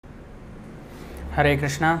Hare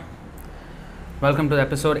Krishna. Welcome to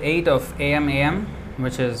episode 8 of AM,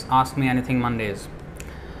 which is Ask Me Anything Mondays.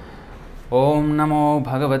 Om Namo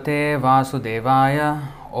Bhagavate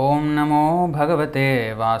Vasudevaya. Om Namo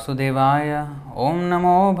Bhagavate Vasudevaya. Om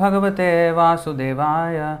Namo Bhagavate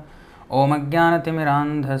Vasudevaya. Om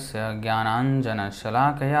Ajnanatimirandhasya Jnananjana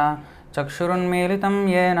Shalakaya Chakshurunmilitam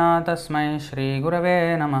Yena Tasmai Shri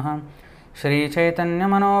Gurave Namaha. Shri Chaitanya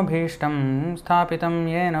Manobhishtam Sthapitam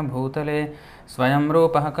Yena Bhutale Swayam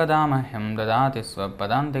Rupah Kadamahyam Dadati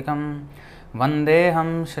Swapadantikam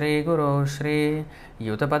Vandeham Shri Guru Shri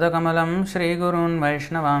Yutapadakamalam Shri Gurun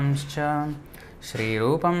Vaishnavamscha Shri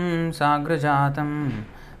Rupam Sagrajatam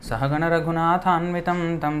Sahagana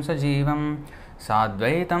Raghunathanvitam Tam Sajivam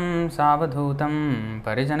Sadvaitam Savadhutam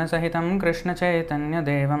Parijana Sahitam Krishna Chaitanya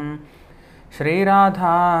Devam Shri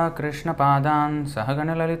Radha Krishna Padan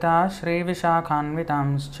Sahagana Lalita Shri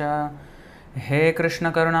Vishakhanvitamscha He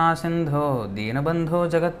Krishna Karuna Sindho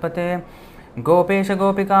Deenabandho Jagatpate Gopesha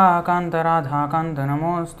Gopika Kanta Radha Kanta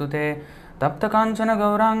Namostute Tapta Kanchana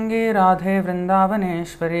Gaurangi Radhe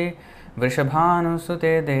Vrindavaneshwari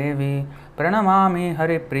Vrishabhanusute Devi Pranamami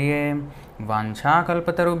Haripriye Vancha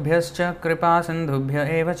Kalpatarubhyascha Kripa Sindhubhya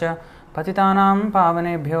Evacha Patitanam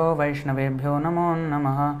Pavanebhyo Vaishnavebhyo Namo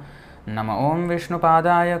Namaha Nama Om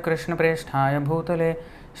Vishnupadaya Krishna Presthaya Bhutale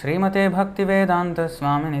Srimate Bhaktivedanta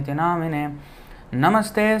Swaminiti Namine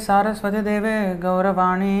Namaste Saraswati Deve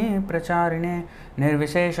Gauravani Pracharine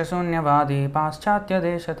Nirvishesha Sunyavadi Paschatya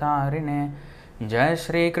Deshatarine Jai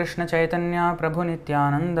Shri Krishna Chaitanya Prabhu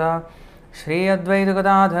Nityananda Shri Advaita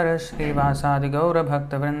Gadadhara Shri Vasadi Gaura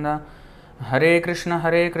Bhakta Vrinda Hare Krishna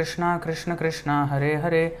Krishna Krishna Hare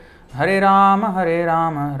Hare Hare Rama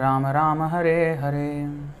Rama Rama Hare Hare.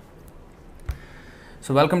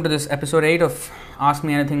 So welcome to this episode 8 of Ask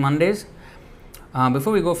Me Anything Mondays.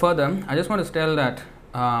 Before we go further, I just want to tell that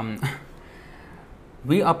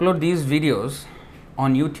we upload these videos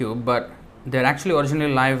on YouTube, but they're actually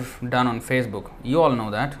originally live done on Facebook. You all know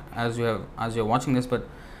that as you're watching this, but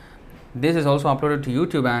this is also uploaded to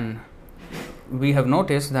YouTube, and we have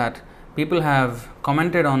noticed that people have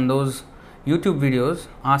commented on those YouTube videos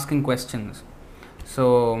asking questions.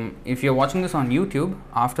 So if you're watching this on YouTube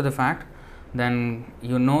after the fact, then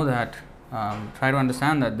you know that try to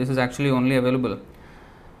understand that this is actually only available,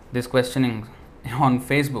 this questioning, on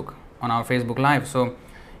Facebook, on our Facebook Live. So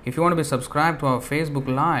if you want to be subscribed to our Facebook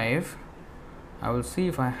Live, I will see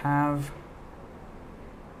if I have,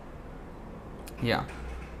 yeah,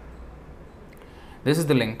 this is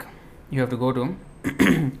the link you have to go to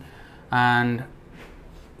and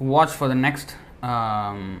watch for the next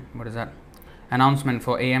announcement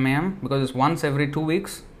for AM, because it's once every 2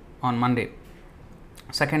 weeks on Monday,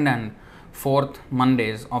 second and fourth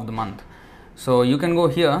Mondays of the month. So you can go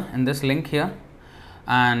here in this link here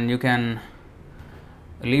and you can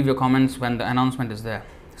leave your comments when the announcement is there.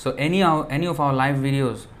 So any of our live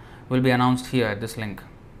videos will be announced here at this link.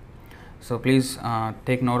 So please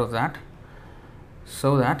take note of that,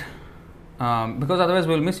 so that because otherwise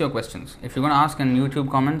we'll miss your questions. If you're going to ask in YouTube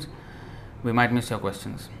comments, we might miss your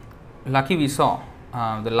questions. Lucky we saw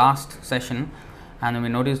the last session and then we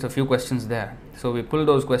noticed a few questions there. So we pulled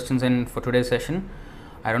those questions in for today's session.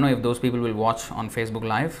 I don't know if those people will watch on Facebook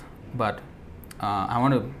Live, but I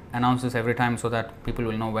want to announce this every time so that people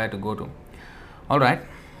will know where to go to. Alright,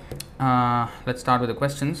 let's start with the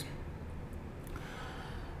questions.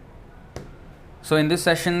 So in these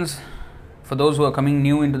sessions, for those who are coming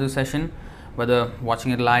new into the session, whether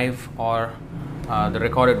watching it live or the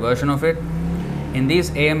recorded version of it, in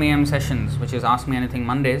these AM sessions, which is Ask Me Anything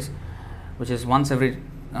Mondays, which is once every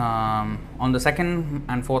on the second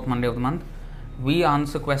and fourth Monday of the month, we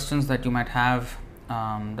answer questions that you might have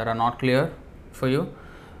that are not clear for you.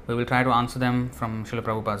 We will try to answer them from Srila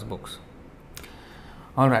Prabhupada's books.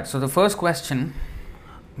 Alright, so the first question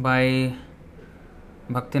by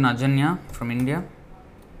Bhakti Najanya from India.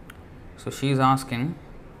 So she is asking,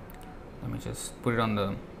 let me just put it on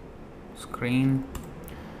the screen.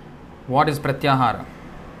 What is Pratyahara?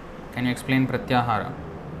 Can you explain Pratyahara?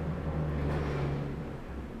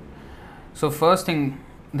 So first thing,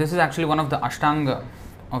 this is actually one of the Ashtanga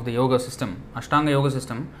of the yoga system. Ashtanga yoga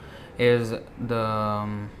system is the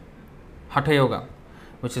Hatha yoga,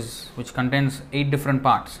 which contains 8 different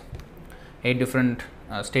parts, 8 different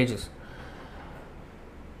stages.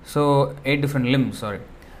 So 8 different limbs, sorry.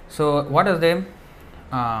 So what are they?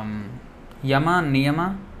 Yama,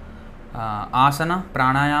 Niyama, Asana,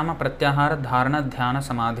 Pranayama, Pratyahara, Dharana, Dhyana,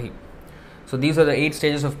 Samadhi. So these are the 8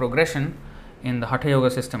 stages of progression in the Hatha yoga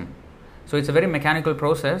system. So it's a very mechanical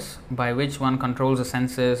process by which one controls the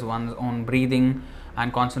senses, one's own breathing,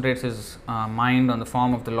 and concentrates his mind on the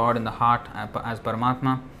form of the Lord in the heart as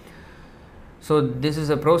Paramatma. So this is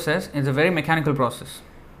a process. It's a very mechanical process.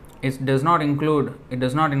 It does not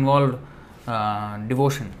involve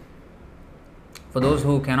devotion. For those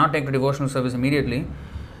who cannot take the devotional service immediately,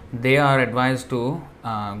 they are advised to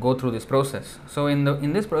go through this process. So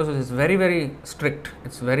in this process, it's very, very strict.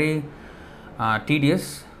 It's very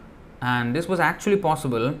tedious, and this was actually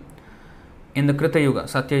possible in the Krita Yuga,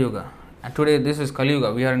 Satya Yuga. And today this is Kali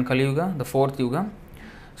Yuga. We are in Kali Yuga, the fourth Yuga.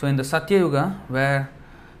 So in the Satya Yuga, where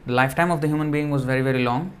the lifetime of the human being was very, very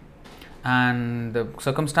long, and the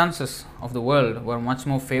circumstances of the world were much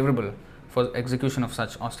more favorable for execution of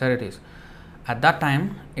such austerities. At that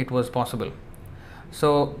time, it was possible.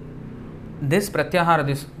 So this Pratyahara,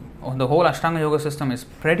 the whole Ashtanga Yoga system is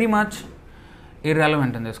pretty much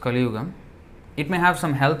irrelevant in this Kali Yuga. It may have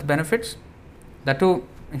some health benefits. That too,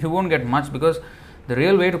 you won't get much, because the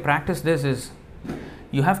real way to practice this is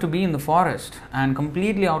you have to be in the forest and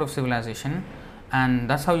completely out of civilization, and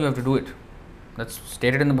that's how you have to do it. That's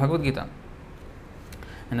stated in the Bhagavad Gita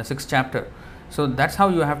in the 6th chapter. So that's how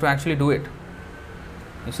you have to actually do it.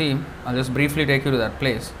 You see, I'll just briefly take you to that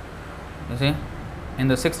place. You see, in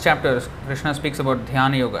the 6th chapter, Krishna speaks about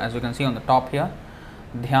Dhyana Yoga, as you can see on the top here.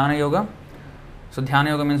 Dhyana Yoga. So Dhyana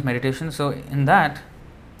Yoga means meditation. So in that,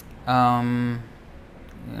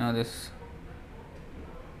 this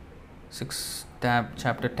 6th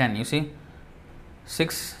chapter 10, you see,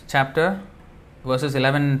 6th chapter verses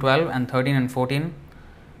 11 and 12 and 13 and 14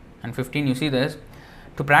 and 15, you see this.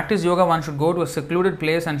 To practice yoga, one should go to a secluded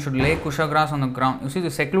place and should lay kusha grass on the ground. You see,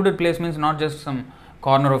 the secluded place means not just some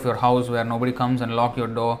corner of your house where nobody comes and lock your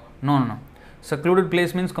door. No. Secluded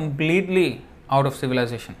place means completely out of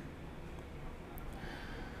civilization.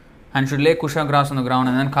 And should lay kusha grass on the ground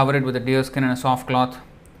and then cover it with a deer skin and a soft cloth.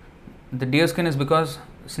 The deer skin is because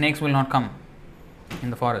snakes will not come in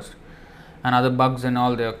the forest, and other bugs and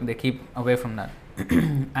all, they keep away from that.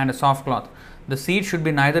 And a soft cloth. The seat should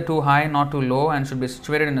be neither too high nor too low and should be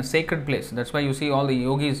situated in a sacred place. That's why you see all the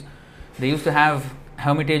yogis, they used to have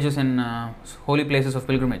hermitages in holy places of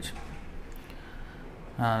pilgrimage.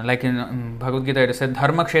 Like in Bhagavad Gita, it said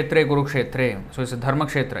Dharma Kshetre Kurukshetre. So it's a Dharma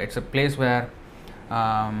Kshetra. It's a place where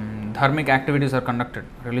dharmic activities are conducted,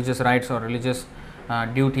 religious rites or religious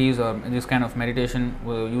duties or this kind of meditation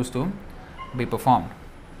were used to be performed.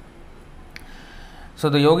 So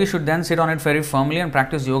the yogi should then sit on it very firmly and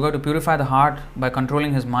practice yoga to purify the heart by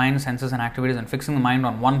controlling his mind, senses and activities and fixing the mind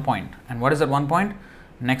on one point. And what is that one point?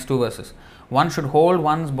 Next 2 verses. One should hold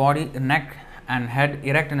one's body, neck and head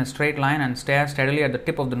erect in a straight line and stare steadily at the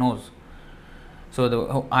tip of the nose. So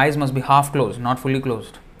the eyes must be half closed, not fully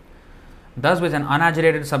closed. Thus, with an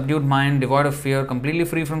unagitated, subdued mind, devoid of fear, completely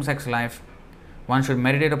free from sex life, one should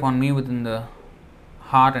meditate upon me within the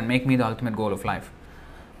heart and make me the ultimate goal of life.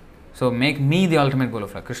 So make me the ultimate goal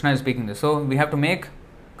of life. Krishna is speaking this. So we have to make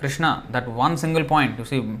Krishna that one single point. You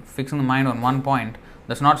see, fixing the mind on one point.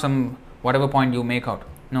 That's not some whatever point you make out.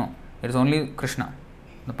 No, it is only Krishna,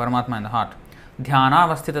 the Paramatma in the heart. Dhyana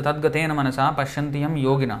avasthita tadgatena manasa pashyantiyam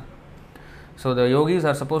yogina. So the yogis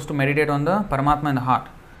are supposed to meditate on the Paramatma in the heart.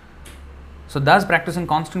 So thus practicing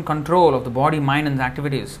constant control of the body, mind and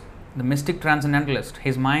activities, the mystic transcendentalist,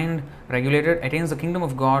 his mind regulated, attains the kingdom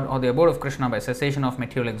of God or the abode of Krishna by cessation of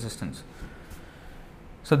material existence.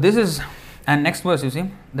 So this is, and next verse you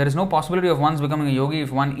see, there is no possibility of one's becoming a yogi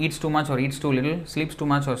if one eats too much or eats too little, sleeps too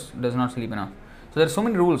much or does not sleep enough. So there are so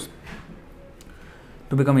many rules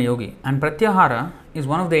to become a yogi. And Pratyahara is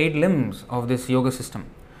one of the 8 limbs of this yoga system.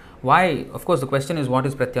 Why? Of course the question is what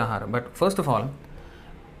is Pratyahara? But first of all,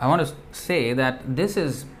 I want to say that this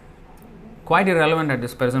is quite irrelevant at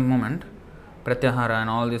this present moment, Pratyahara and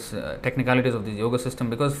all these technicalities of this yoga system,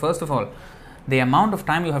 because first of all, the amount of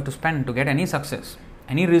time you have to spend to get any success,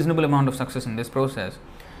 any reasonable amount of success in this process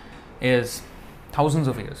is thousands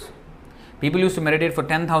of years. People used to meditate for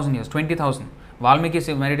 10,000 years, 20,000.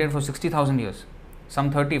 Valmiki meditated for 60,000 years, some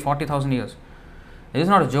 30, 40,000 years. This is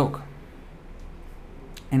not a joke.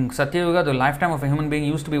 In Satya Yuga, the lifetime of a human being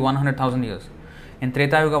used to be 100,000 years. In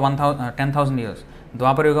Treta Yuga, 10,000 years.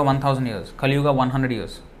 Dwapara Yuga 1000 years, Kali Yuga 100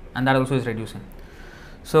 years, and that also is reducing.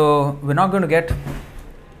 So we're not going to get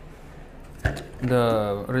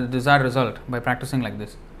the desired result by practicing like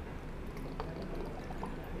this.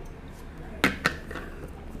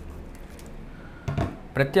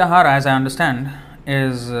 Pratyahara, as I understand,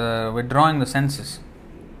 is withdrawing the senses.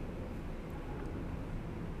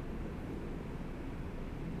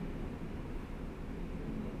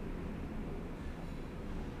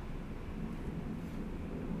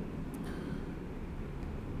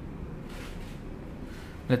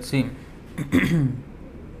 Let's see.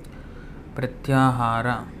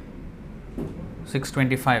 Pratyahara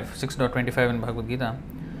 6.25 in Bhagavad Gita.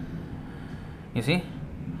 You see,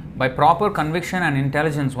 by proper conviction and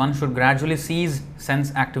intelligence, one should gradually cease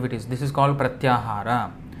sense activities. This is called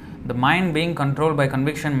Pratyahara. The mind being controlled by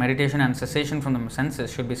conviction, meditation, and cessation from the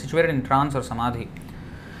senses should be situated in trance or samadhi.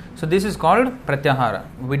 So, this is called Pratyahara,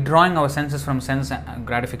 withdrawing our senses from sense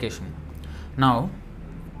gratification. Now,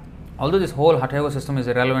 although this whole Hatha Yoga system is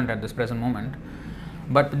irrelevant at this present moment,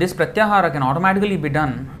 but this Pratyahara can automatically be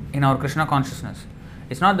done in our Krishna consciousness.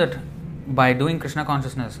 It's not that by doing Krishna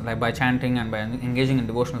consciousness, like by chanting and by engaging in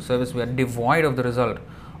devotional service, we are devoid of the result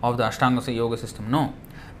of the Ashtanga Yoga system. No.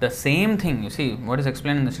 The same thing, you see, what is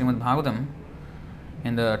explained in the Srimad Bhagavatam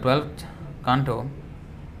in the 12th canto,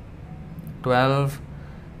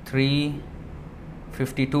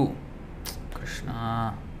 12.3.52.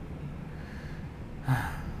 Krishna.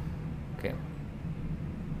 Okay.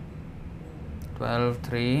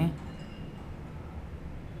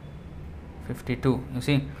 12.3.52. You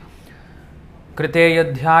see, कृते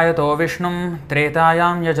यध्यायतो विष्णुं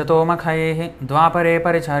त्रेतायां यजतो मखैः द्वापरे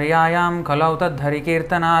परिचर्यायां कलौ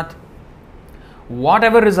तद्धरिकीर्तनात्.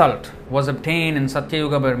 Whatever result was obtained in Satya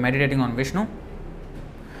Yuga by meditating on Vishnu,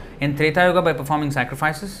 in Treta Yuga by performing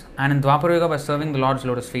sacrifices, and in Dwapara Yuga by serving the Lord's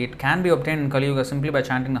lotus feet, can be obtained in Kali Yuga simply by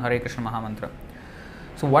chanting the Hare Krishna Mahamantra.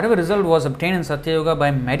 So whatever result was obtained in Satya Yuga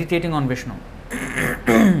by meditating on Vishnu,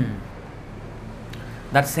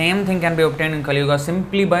 that same thing can be obtained in Kali Yuga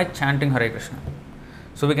simply by chanting Hare Krishna.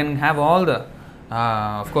 So we can have all the,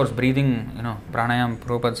 of course, breathing, pranayam.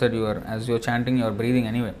 Prabhupada said as you're chanting, you're breathing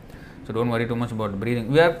anyway. So don't worry too much about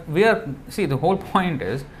breathing. We are. See, the whole point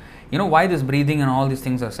is, why this breathing and all these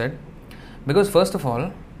things are said? Because first of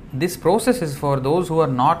all, this process is for those who are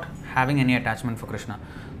not having any attachment for Krishna,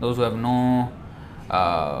 those who have no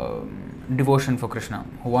devotion for Krishna,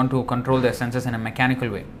 who want to control their senses in a mechanical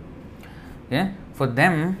way. Yeah, for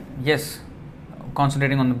them, yes,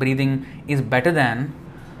 concentrating on the breathing is better than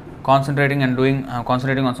concentrating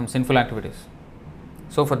on some sinful activities.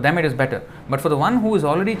 So for them it is better. But for the one who is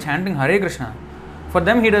already chanting Hare Krishna, for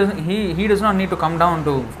them he does not need to come down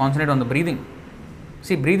to concentrate on the breathing.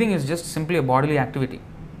 See, breathing is just simply a bodily activity.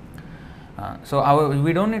 So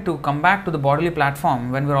we don't need to come back to the bodily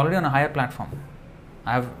platform when we are already on a higher platform.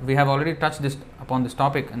 We have already touched upon this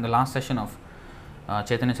topic in the last session of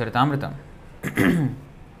Chaitanya Charitamrita.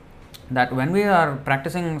 That when we are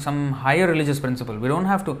practicing some higher religious principle, we don't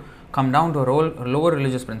have to come down to a lower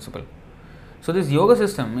religious principle. So this yoga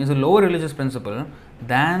system is a lower religious principle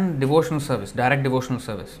than devotional service, direct devotional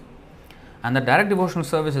service. And the direct devotional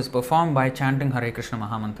service is performed by chanting Hare Krishna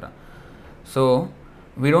Mahamantra. So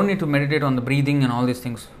we don't need to meditate on the breathing and all these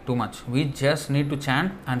things too much. We just need to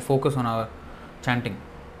chant and focus on our chanting.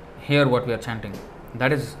 Hear what we are chanting.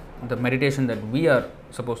 That is the meditation that we are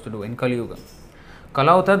supposed to do in Kali Yuga.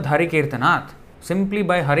 Kalau tad Hari Kirtanat. Simply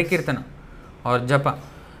by Hari Kirtana or Japa,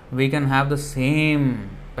 we can have the same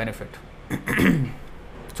benefit.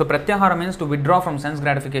 So Pratyahara means to withdraw from sense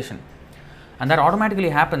gratification. And that automatically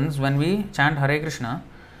happens when we chant Hare Krishna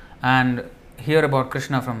and hear about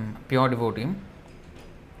Krishna from pure devotee.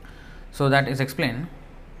 So that is explained.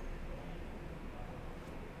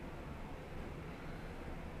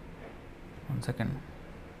 One second.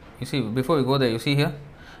 You see, before we go there, you see here,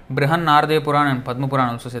 Brihan Narde Puran and Padma Puran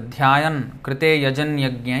also said, Dhyayan Krite Yajan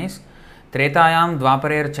Yagyais Tretayam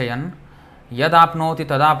Dwaparer Chayan Yad Apnoti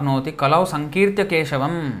Tadapnoti Kalau Sankirtya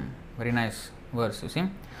Keshavam. Very nice verse, you see.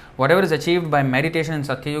 Whatever is achieved by meditation in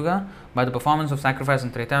Satya Yuga, by the performance of sacrifice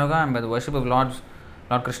in Treta Yuga, and by the worship of Lord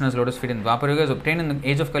Krishna's lotus feet in Dwapara Yuga is obtained in the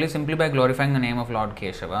age of Kali simply by glorifying the name of Lord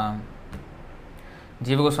Keshava.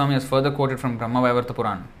 Jiva Goswami has further quoted from Brahma Vaivarta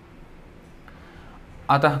Puran.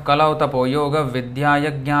 अतः कलौ तपो योग विद्या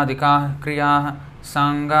यज्ञादिकाः क्रियाः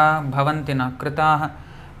सांगा भवन्ति न कृताः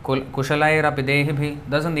कुशलैरपि देहिभिः.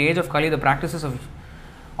 Thus in the age of Kali, the practices of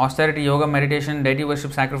austerity, yoga, meditation, deity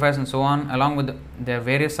worship, sacrifice and so on, along with their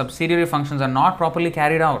various subsidiary functions, are not properly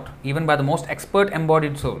carried out even by the most expert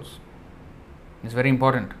embodied souls. It's very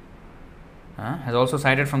important. Has also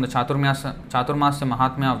cited from the Chaturmasya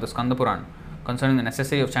Mahatmya of the Skanda Puran concerning the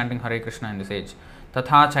necessity of chanting Hare Krishna in this age.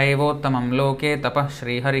 तथा चैवोत्तमं लोके तपः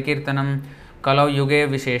श्रीहरिकीर्तनं कलौ युगे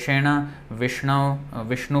विशेषेण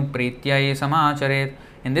Vishnu प्रीत्यै समाचरेत्.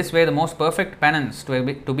 In this way, the most perfect penance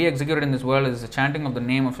to be executed in this world is the chanting of the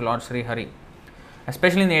name of Lord Sri Hari.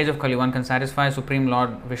 Especially in the age of Kali, one can satisfy Supreme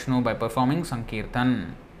Lord Vishnu by performing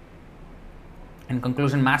Sankirtan. In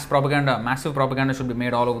conclusion, massive propaganda should be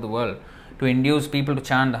made all over the world to induce people to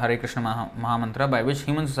chant the Hare Krishna Mahamantra, by which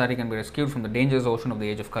human society can be rescued from the dangerous ocean of the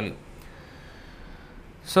age of Kali.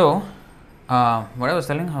 So, what I was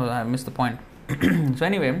telling, I missed the point. So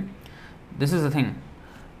anyway, This is the thing.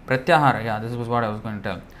 Pratyahara, yeah, this was what I was going to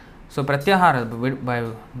tell. So pratyahara, by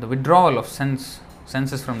the withdrawal of senses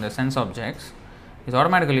from the sense objects, is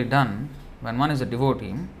automatically done when one is a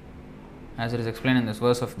devotee, as it is explained in this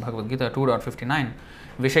verse of Bhagavad Gita 2.59.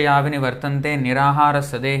 Vishayavini vartante nirahara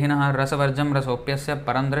sadehinaha rasavarjam rasopyasya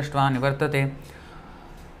parandraštva nivartate.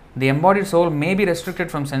 The embodied soul may be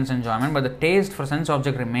restricted from sense enjoyment, but the taste for sense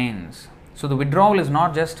object remains. So the withdrawal is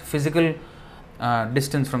not just physical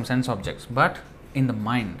distance from sense objects, but in the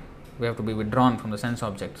mind. We have to be withdrawn from the sense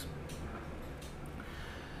objects.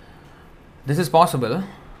 This is possible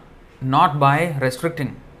not by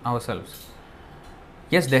restricting ourselves.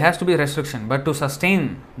 Yes, there has to be restriction, but to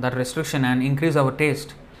sustain that restriction and increase our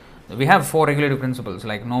taste, we have 4 regulative principles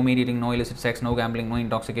like no meat eating, no illicit sex, no gambling, no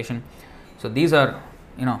intoxication. So these are,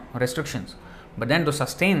 restrictions. But then to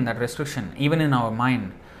sustain that restriction, even in our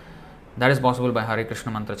mind, that is possible by Hare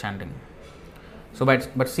Krishna mantra chanting. So,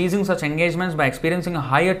 but seizing such engagements by experiencing a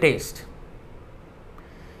higher taste,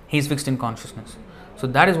 he is fixed in consciousness. So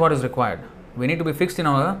that is what is required. We need to be fixed in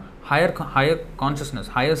our higher consciousness,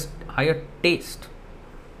 higher taste.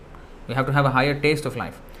 We have to have a higher taste of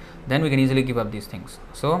life. Then we can easily give up these things.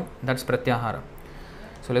 So that's pratyahara.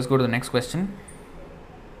 So let's go to the next question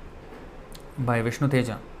by Vishnu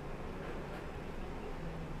Teja.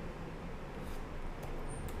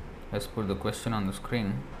 Let's put the question on the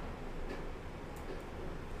screen.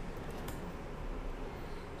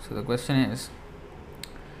 So the question is,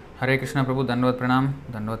 Hare Krishna Prabhu,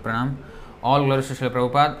 Dandavad Pranam. All glories to Srila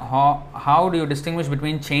Prabhupada. How do you distinguish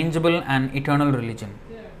between changeable and eternal religion?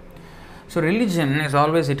 So religion is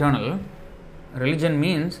always eternal. Religion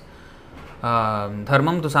means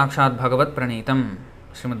dharmam tu sakshat bhagavat pranitam,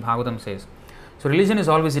 Srimad Bhagavatam says. So religion is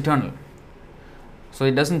always eternal. So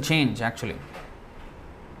it doesn't change actually.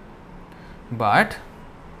 But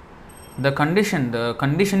the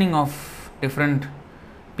conditioning of different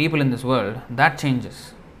people in this world, that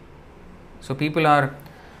changes. So people are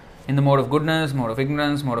in the mode of goodness, mode of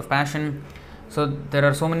ignorance, mode of passion. So there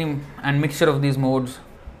are so many, and mixture of these modes.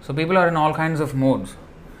 So people are in all kinds of modes.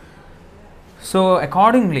 So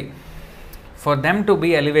accordingly, for them to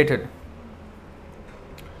be elevated,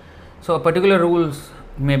 so particular rules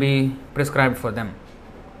may be prescribed for them.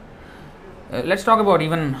 Let's talk about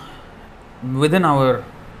even within our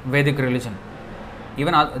Vedic religion.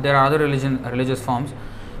 Even there are other religious forms,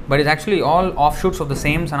 but it's actually all offshoots of the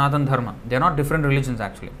same Sanatana Dharma. They are not different religions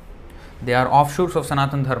actually. They are offshoots of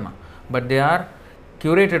Sanatana Dharma, but they are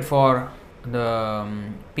curated for the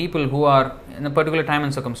people who are in a particular time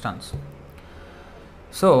and circumstance.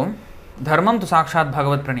 So, dharmam tu sakshat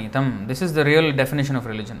bhagavat pranitam. This is the real definition of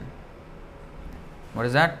religion. What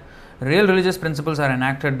is that? Real religious principles are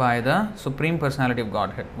enacted by the Supreme Personality of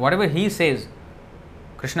Godhead. Whatever he says,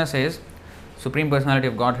 Krishna says, Supreme Personality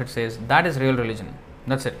of Godhead says, that is real religion.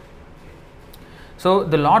 That's it. So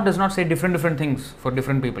the Lord does not say different things for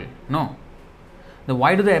different people. No.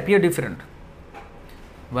 Why do they appear different?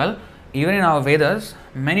 Well, even in our Vedas,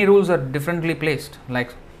 many rules are differently placed.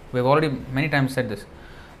 Like we have already many times said this,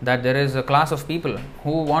 that there is a class of people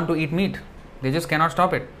who want to eat meat. They just cannot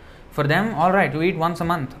stop it. For them, all right, you eat once a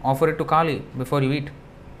month. Offer it to Kali before you eat.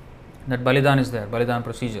 That Balidan is there, Balidan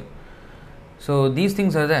procedure. So these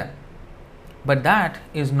things are there. But that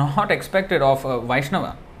is not expected of a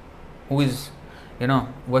Vaishnava who is,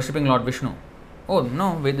 worshipping Lord Vishnu. Oh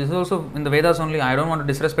no, this is also in the Vedas only. I don't want to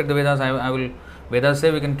disrespect the Vedas. I will. Vedas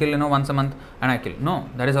say we can kill, once a month, and I kill. No,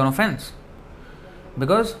 that is an offense.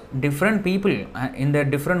 Because different people in their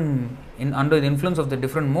under the influence of the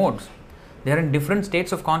different modes, they are in different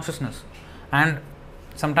states of consciousness, and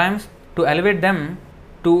sometimes to elevate them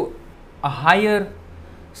to a higher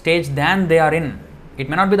stage than they are in, it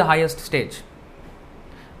may not be the highest stage,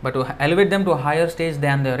 but to elevate them to a higher stage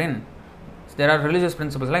than they are in, there are religious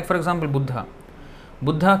principles. Like for example,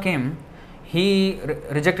 Buddha came, he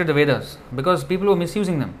rejected the Vedas because people were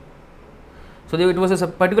misusing them. So it was a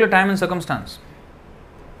particular time and circumstance.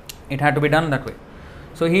 It had to be done that way.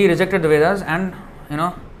 So he rejected the Vedas, and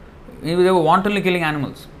they were wantonly killing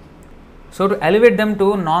animals. So to elevate them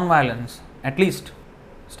to non-violence, at least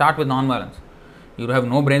start with non-violence. You have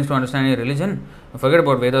no brains to understand any religion, forget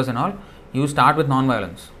about Vedas and all, you start with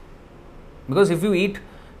non-violence. Because if you eat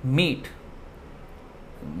meat,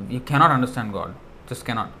 you cannot understand God. Just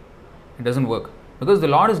cannot. It doesn't work. Because the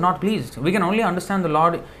Lord is not pleased. We can only understand the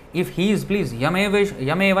Lord if He is pleased.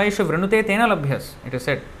 Yamevaisha vrinute tena labhyas, it is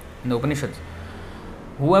said in the Upanishads.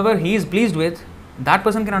 Whoever He is pleased with, that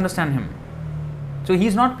person can understand Him. So He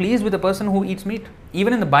is not pleased with the person who eats meat.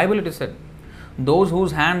 Even in the Bible it is said, those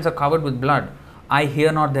whose hands are covered with blood, I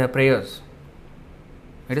hear not their prayers.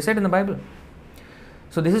 It is said in the Bible.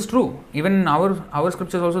 So this is true. Even in our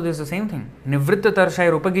scriptures also this is the same thing. Nivritta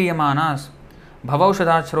tarshai rupagiyamanas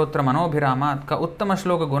bhavaushadhat shrotra manobhiramat ka uttama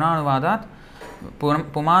shloka gunanuvadat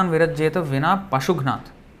puman virajjeta vina pashughnat.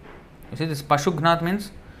 You see, this pashughnat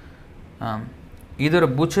means either a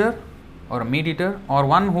butcher or a meat eater or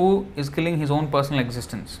one who is killing his own personal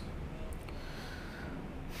existence.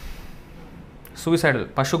 Suicidal,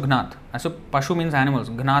 pashughnat. So pashu means animals,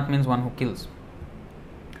 gnat means one who kills.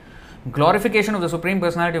 Glorification of the Supreme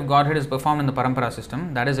Personality of Godhead is performed in the Parampara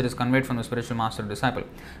system, that is, it is conveyed from the spiritual master to disciple.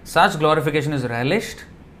 Such glorification is relished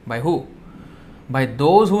by who? By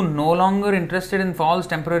those who no longer interested in false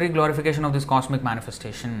temporary glorification of this cosmic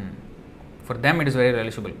manifestation. For them it is very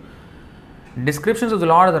relishable. Descriptions of the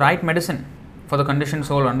Lord are the right medicine for the conditioned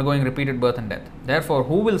soul undergoing repeated birth and death. Therefore,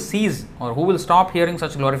 who will cease or who will stop hearing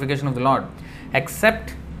such glorification of the Lord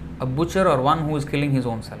except a butcher or one who is killing his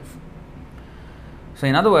own self? So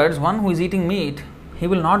in other words, one who is eating meat, he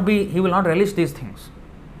will not relish these things.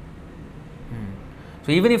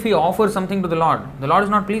 So even if he offers something to the Lord is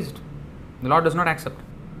not pleased. The Lord does not accept.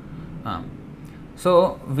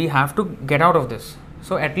 So we have to get out of this.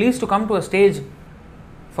 So at least to come to a stage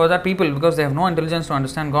for that people, because they have no intelligence to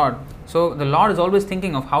understand God. So the Lord is always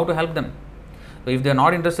thinking of how to help them. So if they are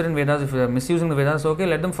not interested in Vedas, if they are misusing the Vedas, okay,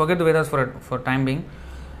 let them forget the Vedas for time being.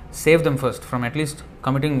 Save them first from at least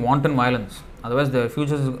committing wanton violence. Otherwise, their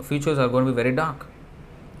futures are going to be very dark.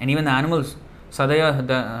 And even the animals, Sadaya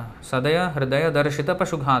Hridaya Darshita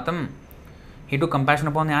Pashughatam, he took compassion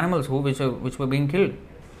upon the animals which were being killed.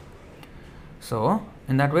 So,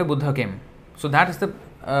 in that way, Buddha came. So, that is the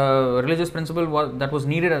religious principle that was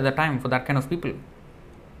needed at the time for that kind of people.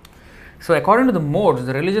 So, according to the modes,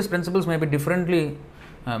 the religious principles may be differently,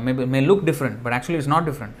 may look different, but actually it's not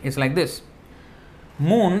different. It's like this.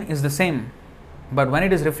 Moon is the same, but when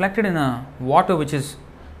it is reflected in a water which is,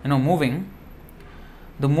 moving,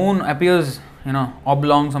 the moon appears,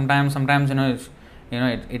 oblong sometimes,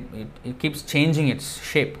 it keeps changing its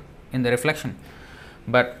shape in the reflection.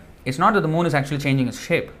 But it's not that the moon is actually changing its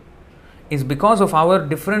shape. It's because of the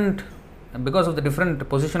different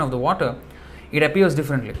position of the water, it appears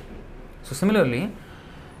differently. So similarly,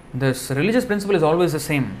 this religious principle is always the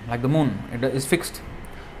same, like the moon, it is fixed.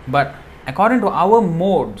 But according to our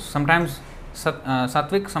modes, sometimes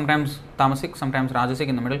sattvic, sometimes tamasic, sometimes rajasic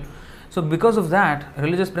in the middle. So because of that,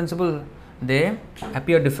 religious principle, they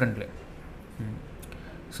appear differently.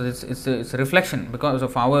 So it's a reflection because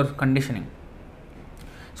of our conditioning.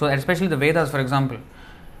 So especially the Vedas, for example,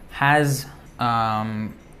 has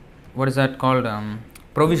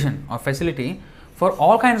provision or facility for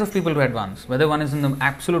all kinds of people to advance, whether one is in the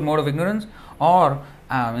absolute mode of ignorance or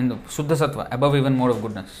in the Suddha Sattva, above even mode of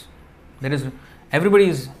goodness. Everybody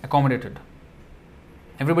is accommodated.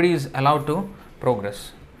 Everybody is allowed to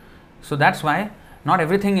progress. So that's why not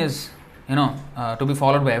everything is, to be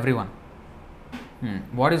followed by everyone.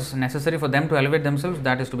 What is necessary for them to elevate themselves,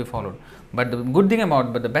 that is to be followed. But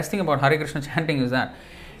the best thing about Hare Krishna chanting is that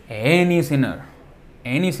any sinner,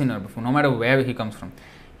 no matter where he comes from,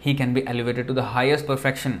 he can be elevated to the highest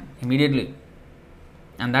perfection immediately.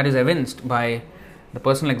 And that is evinced by the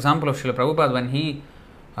personal example of Srila Prabhupada when he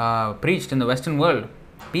preached in the Western world.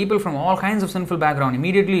 People from all kinds of sinful background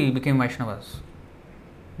immediately became Vaishnavas.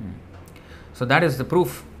 So that is the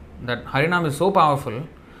proof that Harinam is so powerful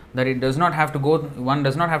that one does not have to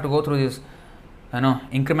go through these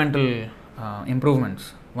incremental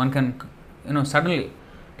improvements. One can suddenly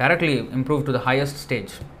directly improve to the highest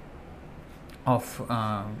stage of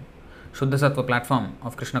Shuddha Sattva platform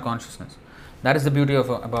of Krishna consciousness. That is the beauty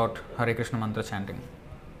about Hare Krishna mantra chanting,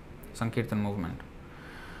 Sankirtan movement.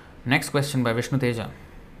 Next question by Vishnu Teja.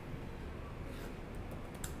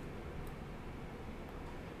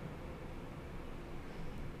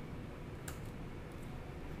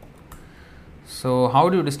 So, how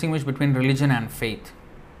do you distinguish between religion and faith?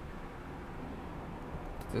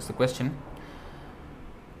 This is the question.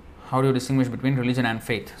 How do you distinguish between religion and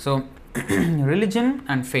faith? So, religion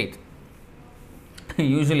and faith.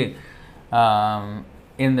 Usually,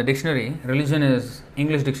 in the dictionary,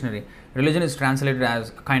 English dictionary, religion is translated as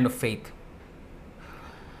a kind of faith.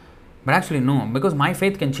 But actually, no, because my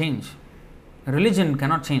faith can change. Religion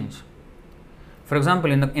cannot change. For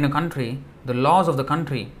example, in a country, the laws of the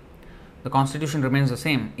country, the constitution remains the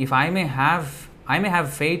same. If I may have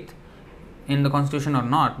faith in the constitution or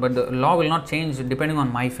not, but the law will not change depending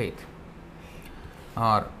on my faith.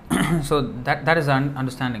 Or so that is the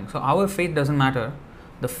understanding. So our faith doesn't matter.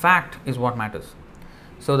 The fact is what matters.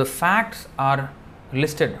 So the facts are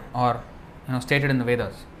listed or stated in the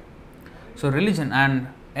Vedas. So religion and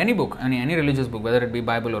any book, any religious book, whether it be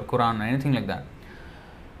Bible or Quran or anything like that,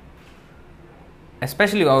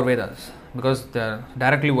 especially our Vedas, because they are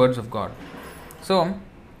directly words of God. So,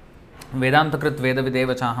 Vedantakrit Veda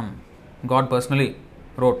Videva Chaham, God personally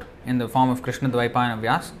wrote in the form of Krishna Dvaipayana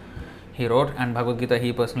Vyas. He wrote, and Bhagavad Gita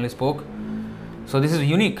he personally spoke. So this is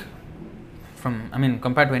unique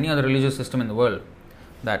compared to any other religious system in the world,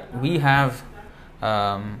 that we have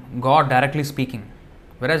God directly speaking,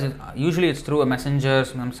 whereas usually it's through a messenger,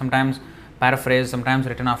 sometimes paraphrased, sometimes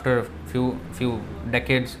written after a few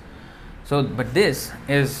decades. So, but this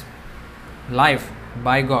is life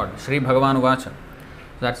by God, Shri Bhagavan Uvacha.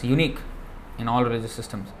 That's unique in all religious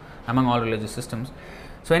systems, among all religious systems.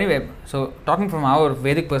 So anyway, so talking from our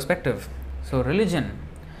Vedic perspective, so religion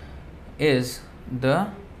is the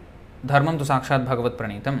Dharmam tu Sakshat Bhagavat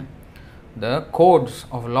Pranitam, the codes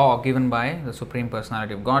of law given by the Supreme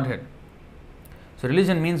Personality of Godhead. So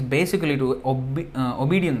religion means basically to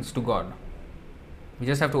obedience to God. We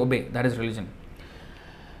just have to obey. That is religion.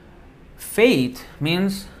 Faith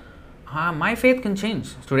means my faith can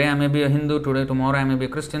change. Today I may be a Hindu, tomorrow I may be a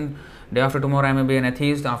Christian, day after tomorrow I may be an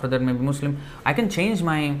atheist, after that may be Muslim. I can change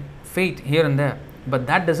my faith here and there, but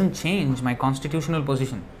that doesn't change my constitutional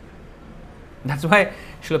position. That's why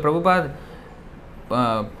Srila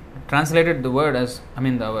Prabhupada translated the word as,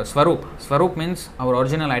 the Swarup. Swarup means our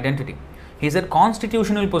original identity. He said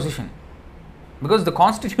constitutional position, because the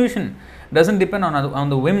constitution doesn't depend on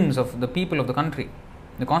the whims of the people of the country.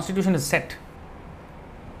 The constitution is set.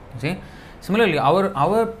 See? Similarly,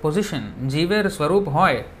 our position, Jiver Swarup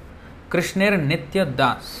Hoy, Krishner Nitya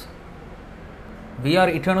Das. We are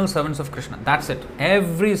eternal servants of Krishna. That's it.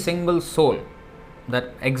 Every single soul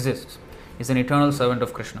that exists is an eternal servant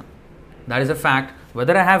of Krishna. That is a fact.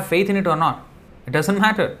 Whether I have faith in it or not, it doesn't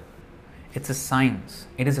matter. It's a science.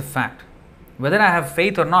 It is a fact. Whether I have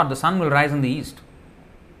faith or not, the sun will rise in the east.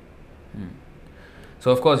 So,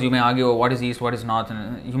 of course, you may argue what is east, what is north,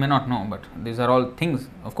 and you may not know, but these are all things.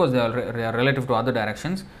 Of course, they are relative to other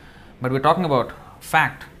directions, but we're talking about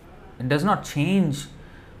fact. It does not change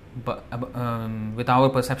with our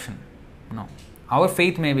perception. No. Our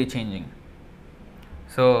faith may be changing.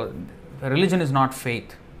 So, religion is not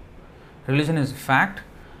faith. Religion is fact,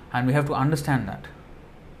 and we have to understand that.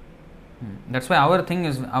 That's why our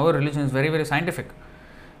religion is very, very scientific.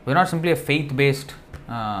 We're not simply a faith-based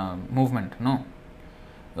movement. No.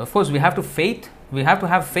 Of course, we have to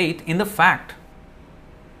have faith in the fact.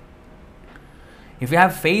 If we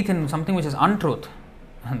have faith in something which is untruth,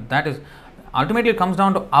 that is ultimately it comes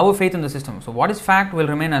down to our faith in the system. So what is fact will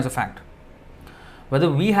remain as a fact. Whether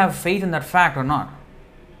we have faith in that fact or not,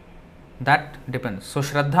 that depends. So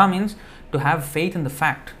Shraddha means to have faith in the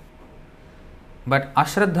fact. But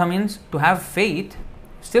Ashraddha means to have faith.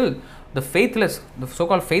 Still, the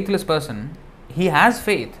so-called faithless person, he has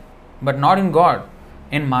faith, but not in God,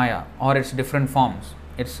 in Maya or its different forms,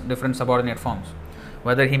 its different subordinate forms.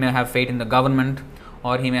 Whether he may have faith in the government,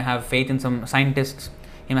 or he may have faith in some scientists,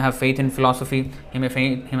 he may have faith in philosophy, he may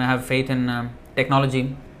have faith in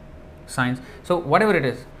technology, science. So whatever it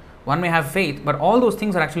is, one may have faith, but all those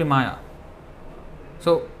things are actually Maya.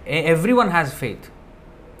 So everyone has faith.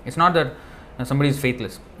 It's not that somebody is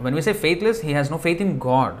faithless. When we say faithless, he has no faith in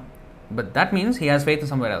God, but that means he has faith in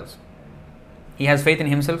somewhere else. He has faith in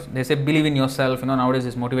himself. They say believe in yourself. Nowadays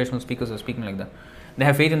these motivational speakers are speaking like that. They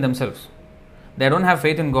have faith in themselves. They don't have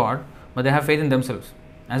faith in God, but they have faith in themselves,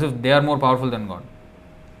 as if they are more powerful than God,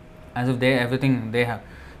 as if everything they have.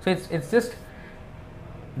 So it's just,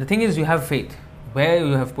 the thing is, you have faith. Where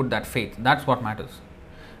you have put that faith, that's what matters.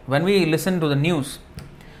 When we listen to the news,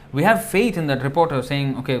 we have faith in that reporter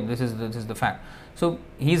saying, okay, this is the fact. So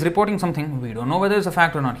he's reporting something, we don't know whether it's a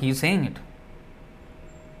fact or not. He's saying it.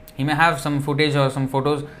 He may have some footage or some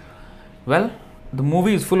photos. Well, the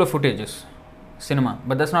movie is full of footages, cinema,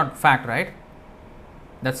 but that's not fact, right?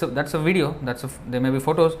 That's a video. There may be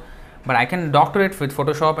photos, but I can doctor it with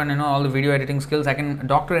Photoshop and all the video editing skills. I can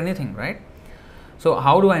doctor anything, right? So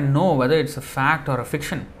how do I know whether it's a fact or a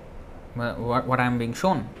fiction? What I am being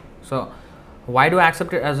shown. So why do I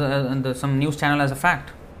accept it as some news channel as a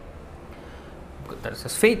fact? That's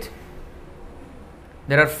just faith.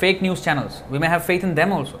 There are fake news channels. We may have faith in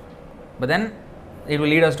them also, but then it will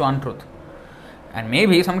lead us to untruth. And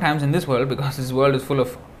maybe sometimes in this world, because this world is full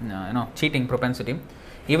of cheating propensity,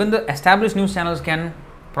 even the established news channels can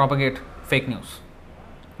propagate fake news,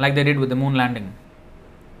 like they did with the moon landing.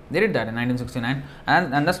 They did that in 1969,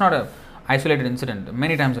 and that's not a isolated incident.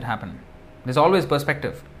 Many times it happened. There's always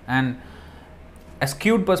perspective, and a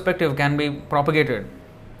skewed perspective can be propagated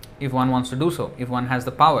if one wants to do so, if one has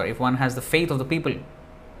the power, if one has the faith of the people.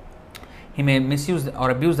 He may misuse or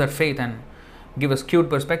abuse that faith and give a skewed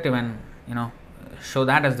perspective and show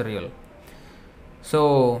that as the real.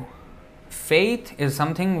 So faith is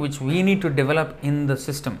something which we need to develop in the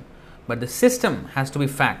system, but the system has to be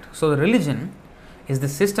fact. So the religion is the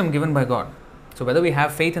system given by God. So whether we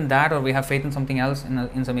have faith in that or we have faith in something else,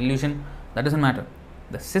 in some illusion, that doesn't matter.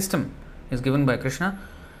 The system is given by Krishna,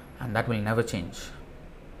 and that will never change.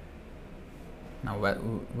 Now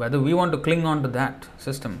whether we want to cling on to that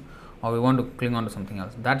system or we want to cling on to something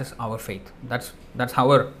else, that is our faith. That's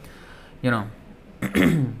our,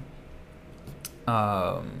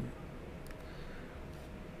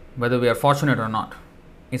 whether we are fortunate or not.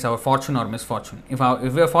 It's our fortune or misfortune. If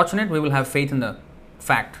we are fortunate, we will have faith in the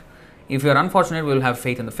fact. If we are unfortunate, we will have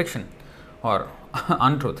faith in the fiction or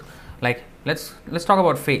untruth. Like let's talk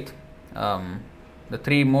about faith. The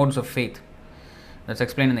three modes of faith. That's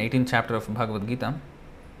explained in the 18th chapter of Bhagavad Gita.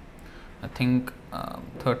 I think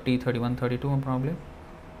 30, 31, 32 probably.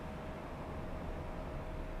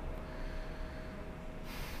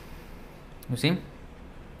 You see?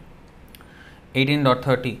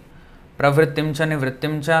 18.30 Pravrittim cha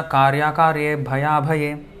nivrittim cha karya karye bhaya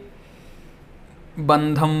bhaye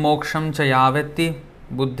bandham moksham cha yavetti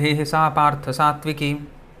buddhi sa partha satviki.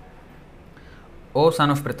 O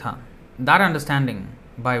son of Pritha, that understanding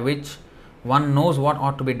by which one knows what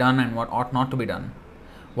ought to be done and what ought not to be done,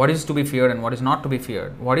 what is to be feared and what is not to be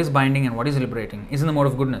feared, what is binding and what is liberating, is in the mode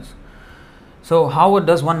of goodness. So how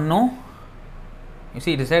does one know? You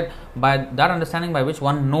see, it is said by that understanding by which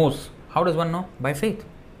one knows. How does one know? By faith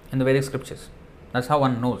in the Vedic scriptures. That's how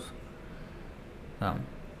one knows.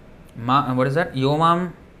 What is that?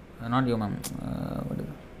 Yomam, not Yomam. What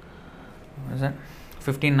is that?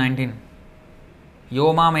 15:19.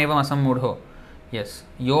 Yomam evam asammudho. Yes.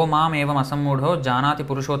 Yomam evam asammudho janati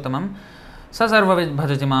purushottamam sa sarva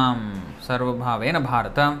bhajajimam sarva bhavena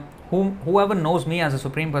bharata. Whoever knows me as a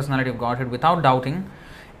Supreme Personality of Godhead without doubting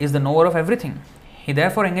is the knower of everything. He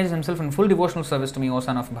therefore engages himself in full devotional service to me, O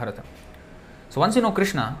son of Bharata. So once you know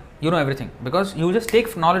Krishna, you know everything, because you just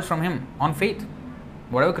take knowledge from him on faith.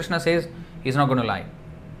 Whatever Krishna says, he is not going to lie.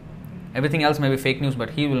 Everything else may be fake news,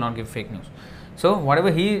 but he will not give fake news. So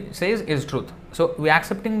whatever he says is truth. So we are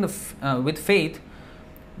accepting with faith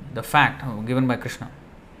the fact given by Krishna.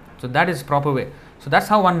 So that is proper way. So that's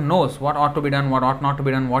how one knows what ought to be done, what ought not to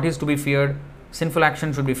be done, what is to be feared. Sinful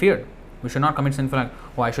action should be feared. We should not commit sinful action.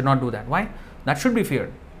 Oh, I should not do that. Why? That should be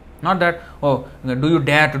feared. Not that, oh, do you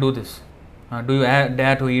dare to do this? Do you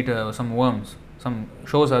dare to eat some worms? Some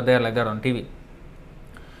shows are there like that on TV.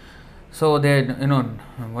 So they,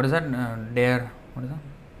 what is that? Dare, what is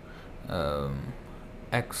that?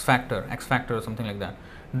 X Factor or something like that.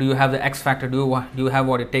 Do you have the X Factor? Do you have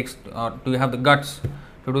what it takes, or do you have the guts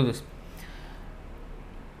to do this?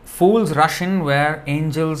 Fools rush in where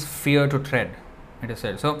angels fear to tread, it is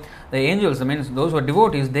said. So the angels, I mean those who are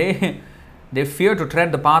devotees, they fear to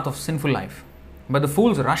tread the path of sinful life. But the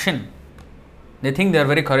fools rush in. They think they are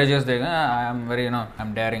very courageous. They I am very,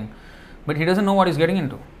 I'm daring. But he doesn't know what he's getting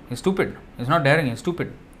into. He's stupid. He's not daring, he's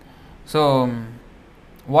stupid. So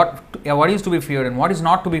what is to be feared and what is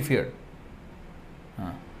not to be feared?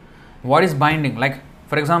 What is binding? Like,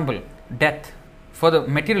 for example, death. For the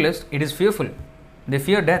materialist, it is fearful. They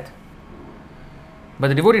fear death. But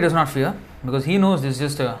the devotee does not fear, because he knows this is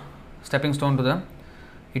just a stepping stone to the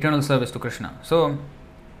eternal service to Krishna. So,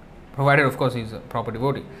 provided of course he is a proper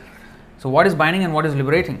devotee. So what is binding and what is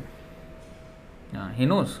liberating? He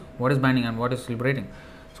knows what is binding and what is liberating.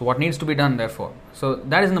 So what needs to be done therefore? So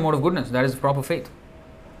that is in the mode of goodness. That is proper faith.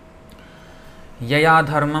 Yaya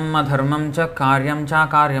dharmam adharmam cha karyam cha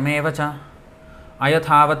karyameva cha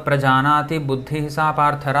ayathavat prajanati buddhi sa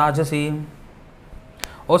partha rajasi.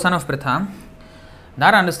 O son of Pritha,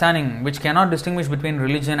 that understanding which cannot distinguish between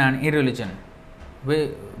religion and irreligion,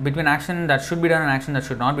 between action that should be done and action that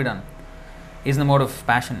should not be done, is the mode of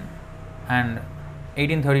passion. And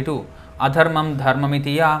 1832, adharmam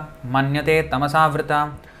dharmamitiya manyate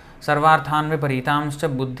tamasavrita sarvarthan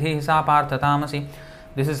viparitamscha buddhi sa partha tamasi.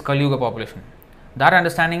 This is Kali Yuga population. That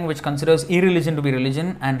understanding which considers irreligion to be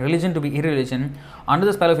religion and religion to be irreligion under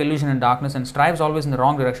the spell of illusion and darkness and strives always in the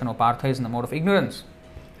wrong direction, O Partha, is in the mode of ignorance.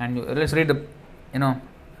 And let's read the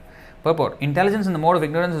purport. Intelligence in the mode of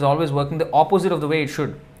ignorance is always working the opposite of the way it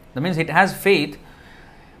should. That means it has faith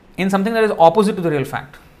in something that is opposite to the real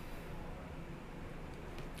fact.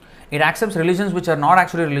 It accepts religions which are not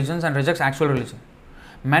actually religions and rejects actual religion.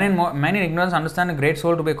 Men in ignorance understand a great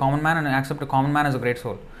soul to be a common man and accept a common man as a great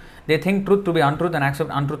soul. They think truth to be untruth and accept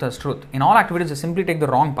untruth as truth. In all activities, they simply take the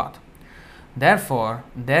wrong path. Therefore,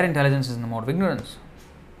 their intelligence is in the mode of ignorance.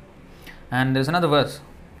 And there is another verse,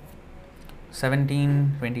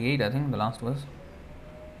 17:28, I think, the last verse.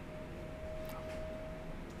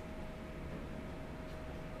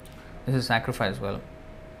 This is sacrifice. Well,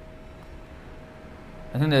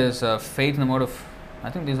 I think there is faith in the mode of. I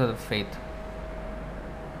think these are the faith.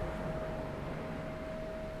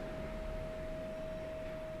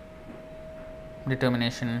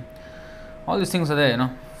 Determination. All these things are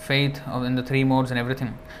there, faith in the three modes and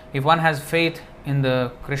everything. If one has faith in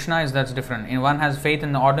the Krishna, that's different. If one has faith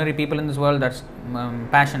in the ordinary people in this world, that's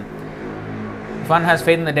passion. If one has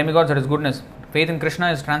faith in the demigods, that is goodness. Faith in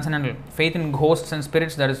Krishna is transcendental. Faith in ghosts and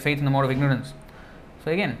spirits, that is faith in the mode of ignorance.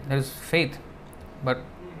 So again, there is faith. But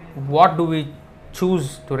what do we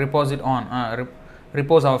choose to repose it on?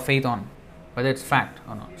 Repose our faith on, whether it's fact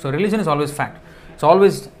or not. So religion is always fact. It's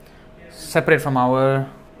always separate from our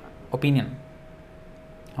opinion,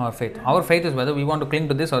 our faith. Our faith is whether we want to cling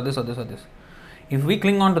to this or this or this or this. If we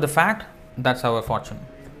cling on to the fact, that's our fortune.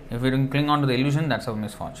 If we don't cling on to the illusion, that's our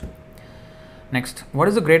misfortune. Next, what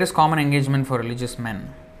is the greatest common engagement for religious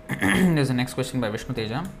men? There's the next question by Vishnu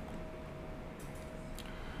Teja.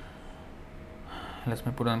 Let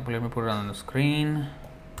me put it on the screen.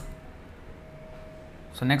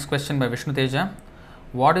 So next question by Vishnu Teja.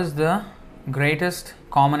 What is the greatest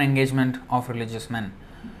common engagement of religious men?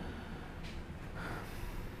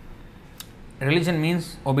 Religion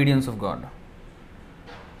means obedience of God,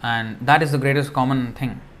 and that is the greatest common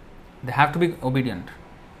thing. They have to be obedient.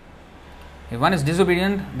 If one is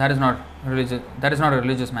disobedient, that is not religious. That is not a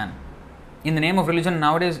religious man. In the name of religion,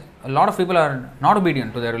 nowadays a lot of people are not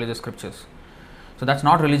obedient to their religious scriptures. So that's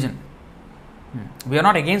not religion. We are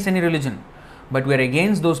not against any religion, but we are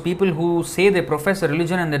against those people who say they profess a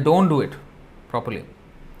religion and they don't do it properly.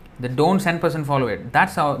 They don't 100% follow it.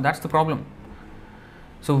 That's the problem.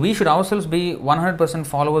 So we should ourselves be 100%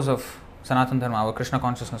 followers of Sanatana Dharma, our Krishna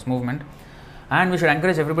consciousness movement, and we should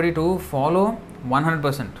encourage everybody to follow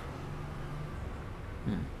 100%.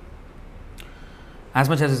 As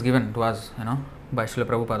much as is given to us, by Srila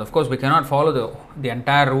Prabhupada. Of course, we cannot follow the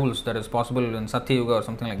entire rules that is possible in Satya Yuga or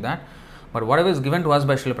something like that. But whatever is given to us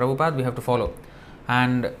by Srila Prabhupada, we have to follow.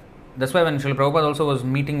 And that's why when Srila Prabhupada also was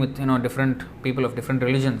meeting with different people of different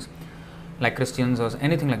religions, like Christians or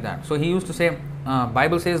anything like that. So he used to say,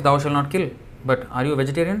 Bible says thou shalt not kill. But are you a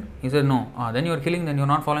vegetarian? He said no. Then you are killing, then you are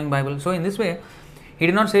not following Bible. So in this way, he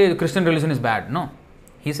did not say Christian religion is bad. No.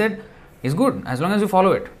 He said it's good as long as you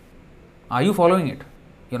follow it. Are you following it?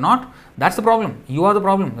 You're not? That's the problem. You are the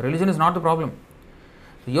problem. Religion is not the problem.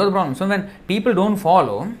 So you're the problem. So when people don't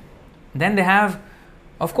follow, then they have,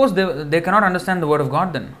 of course, they cannot understand the word of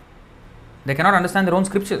God then. They cannot understand their own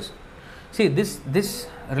scriptures. See, this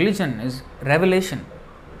religion is revelation.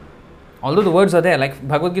 Although the words are there, like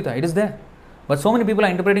Bhagavad Gita, it is there. But so many people are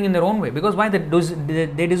interpreting in their own way. Because why?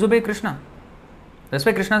 They disobey Krishna. That's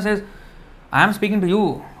why Krishna says, I am speaking to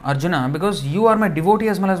you, Arjuna, because you are my devotee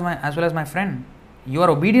as well as my friend. You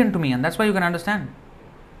are obedient to me, and that's why you can understand.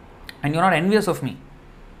 And you are not envious of me.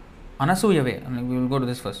 Anasuyave. And we will go to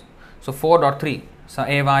this first. So 4.3. Sa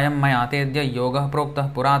evayam maya tedya yoga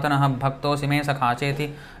proktah puratanaha bhakto sime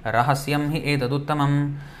sakhacheti rahasyam hi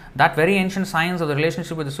etaduttamam. That very ancient science of the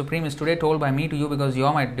relationship with the Supreme is today told by me to you because you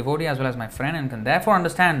are my devotee as well as my friend and can therefore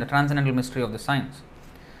understand the transcendental mystery of the science.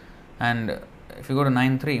 And if you go to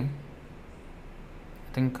 9.3, I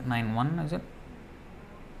think 9.1 is it?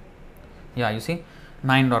 Yeah, you see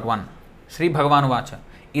 9.1. Sri Bhagavan Vacha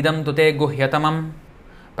Idam tute guhyatamam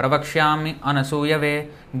pravakshyami anasuyave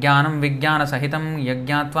jnanam vijnana sahitam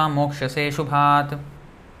yajnatva mokshase shubhat.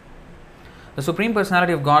 The Supreme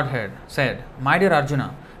Personality of Godhead said, my dear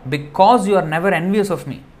Arjuna, because you are never envious of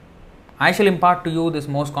me, I shall impart to you this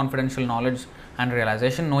most confidential knowledge and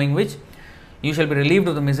realization, knowing which you shall be relieved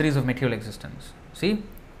of the miseries of material existence. See,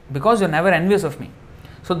 because you are never envious of me.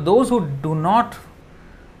 So those who do not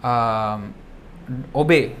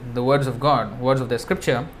obey the words of God, words of the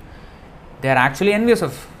scripture, they are actually envious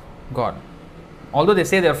of God. Although they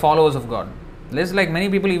say they are followers of God. There's like many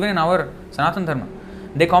people even in our Sanatana Dharma.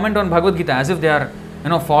 They comment on Bhagavad Gita as if they are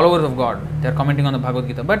followers of God. They are commenting on the Bhagavad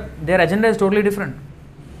Gita. But their agenda is totally different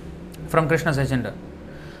from Krishna's agenda.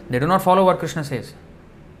 They do not follow what Krishna says.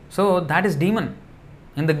 So that is demon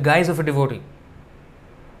in the guise of a devotee.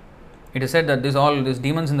 It is said that these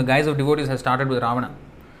demons in the guise of devotees has started with Ravana.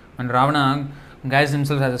 When Ravana guised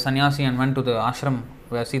himself as a sannyasi and went to the ashram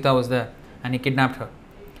where Sita was there and he kidnapped her.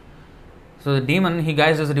 So the demon, he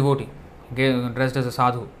guised as a devotee, dressed as a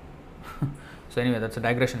sadhu. So anyway, that's a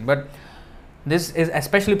digression. But this is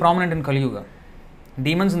especially prominent in Kali Yuga.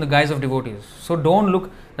 Demons in the guise of devotees. So don't look,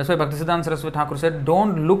 that's why Bhaktisiddhanta Saraswati Thakur said,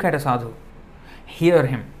 don't look at a sadhu. Hear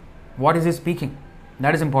him. What is he speaking?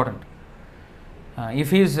 That is important.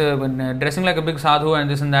 If he is dressing like a big sadhu and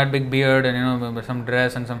this and that, big beard and some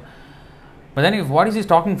dress and some... But then what is he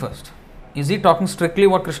talking first? Is he talking strictly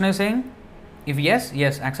what Krishna is saying? If yes,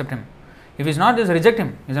 accept him. If he's not, just reject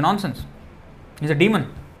him. He's a nonsense. He's a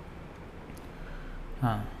demon.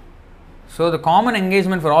 So the common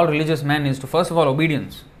engagement for all religious men is to first of all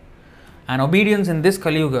obedience. And obedience in this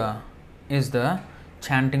Kali Yuga is the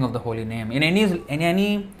chanting of the holy name. In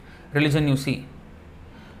any religion you see,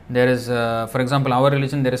 there is, for example, our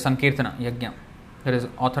religion, there is Sankirtana, Yajna, that is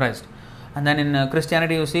authorized. And then in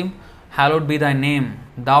Christianity you see, hallowed be thy name,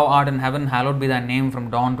 thou art in heaven, hallowed be thy name from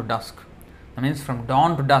dawn to dusk. That means from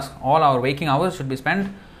dawn to dusk, all our waking hours should be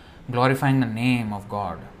spent glorifying the name of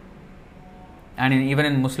God. And even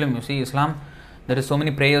in Muslim, you see, Islam, there is so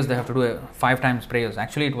many prayers they have to do, 5 times prayers.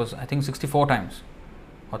 Actually, it was, I think, 64 times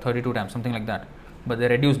or 32 times, something like that. But they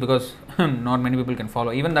reduced because not many people can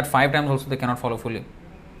follow. Even that 5 times also they cannot follow fully.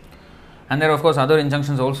 And there are, of course, other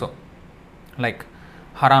injunctions also, like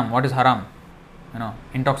haram. What is haram?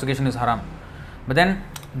 Intoxication is haram. But then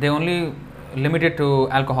they only limit it to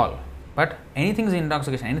alcohol. But anything is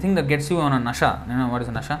intoxication. Anything that gets you on a nasha. What is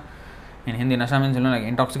a nasha? In Hindi, nasha means like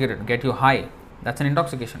intoxicated, get you high. That's an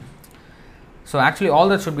intoxication. So actually all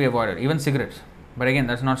that should be avoided, even cigarettes. But again,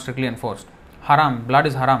 that's not strictly enforced. Haram, blood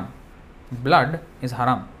is haram. Blood is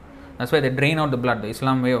haram. That's why they drain out the blood. The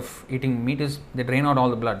Islam way of eating meat is they drain out all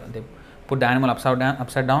the blood. They put the animal upside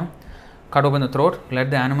down, cut open the throat, let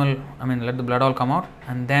the blood all come out,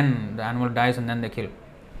 and then the animal dies and then they kill.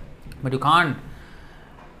 But you can't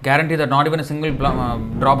guarantee that not even a single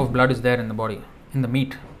drop of blood is there in the body, in the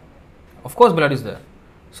meat. Of course blood is there.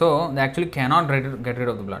 So they actually cannot get rid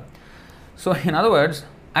of the blood. So in other words,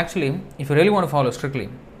 actually, if you really want to follow strictly,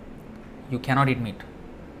 you cannot eat meat.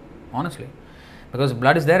 Honestly. Because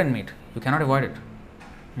blood is there in meat. You cannot avoid it.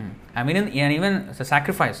 Even the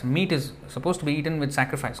sacrifice, meat is supposed to be eaten with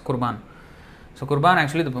sacrifice, kurban. So kurban,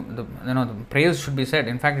 actually, the prayers should be said.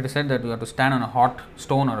 In fact, it is said that you have to stand on a hot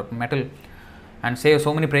stone or a metal and say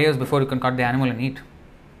so many prayers before you can cut the animal and eat.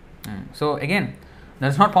 So again,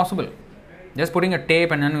 that's not possible. Just putting a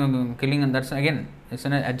tape and then killing, and that's again, it's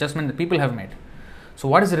an adjustment that people have made. So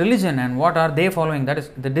what is religion and what are they following? That is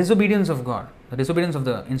the disobedience of God, the disobedience of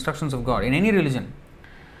the instructions of God in any religion.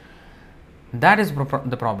 That is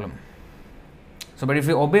the problem. So, but if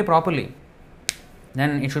you obey properly,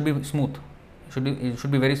 then it should be smooth. It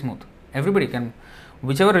should be very smooth. Everybody can,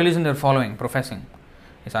 whichever religion they are following, professing,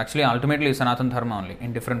 it's actually ultimately Sanatana Dharma only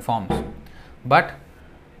in different forms. But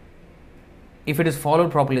if it is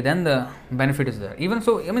followed properly, then the benefit is there. Even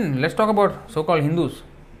so, let's talk about so-called Hindus.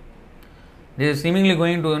 They are seemingly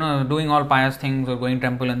going to, doing all pious things or going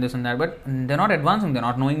temple and this and that, but they are not advancing. They are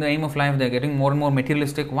not knowing the aim of life. They are getting more and more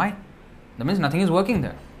materialistic. Why? That means nothing is working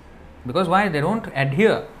there. Because why? They don't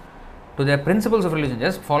adhere to their principles of religion.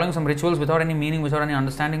 Just following some rituals without any meaning, without any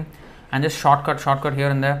understanding, and just shortcut here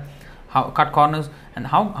and there, cut corners. And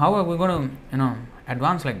how are we going to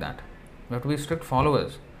advance like that? We have to be strict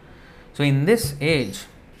followers. So in this age,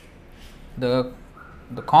 the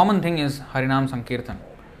common thing is Harinam Sankirtan.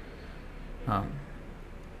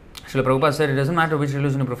 Srila Prabhupada said it doesn't matter which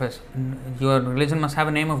religion you profess. Your religion must have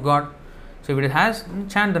a name of God. So if it has,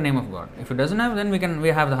 chant the name of God. If it doesn't have, then we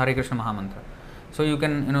have the Hare Krishna Mahamantra. So you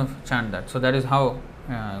can chant that. So that is how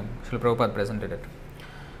Srila Prabhupada presented it.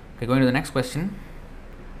 Okay, going to the next question.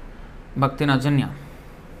 Bhakti Najanya.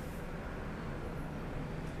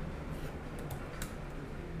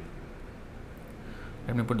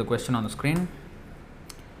 Let me put the question on the screen.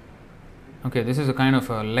 Okay, this is a kind of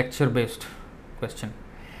a lecture-based question.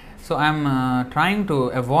 So I am trying to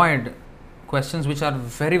avoid questions which are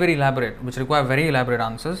very, very elaborate, which require very elaborate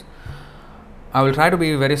answers. I will try to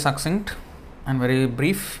be very succinct and very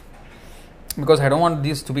brief because I don't want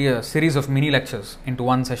these to be a series of mini lectures into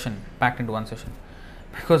one session, packed into one session,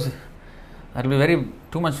 because that will be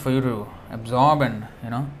too much for you to absorb and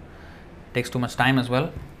takes too much time as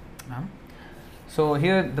well. So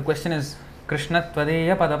here the question is Krishna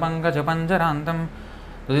Tvadeya Padapankaja Panjarantam.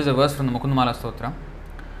 So this is a verse from the Mukundamala Stotra.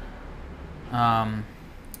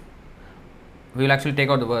 We will actually take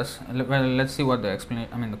out the verse. Well, let's see what the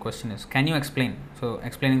question is. Can you explain? So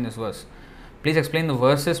explaining this verse, please explain the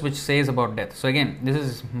verses which says about death. So again, this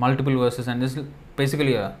is multiple verses and this is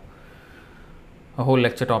basically a whole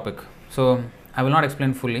lecture topic. So I will not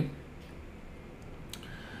explain fully.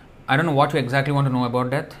 I don't know what you exactly want to know about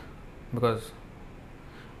death, because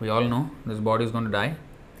we all know this body is going to die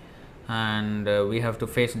and we have to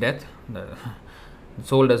face death. The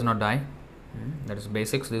soul does not die. That is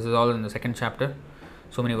basics. This is all in the second chapter.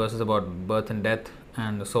 So many verses about birth and death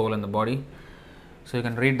and the soul and the body. So you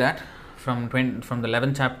can read that from the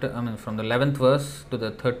 11th chapter. From the 11th verse to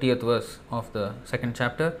the 30th verse of the second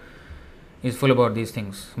chapter is full about these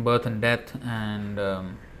things: birth and death and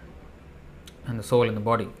the soul and the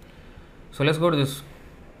body. So let's go to this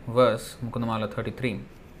verse, Mukundamala 33.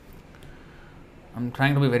 I'm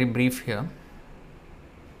trying to be very brief here.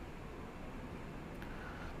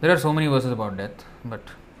 There are so many verses about death, but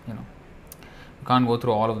you can't go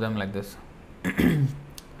through all of them like this.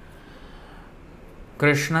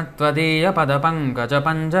 Krishna tvadiya padapankaja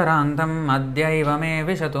panjarantam adyaiva me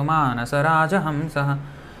vishatu manasa rajahamsah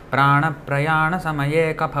prana prayana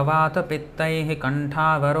samaye kaphavata pittaihi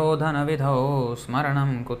kantavarodhana vidho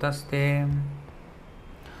smaranam kutaste.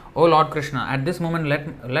 O Lord Krishna, at this moment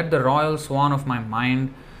let the royal swan of my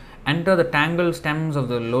mind enter the tangled stems of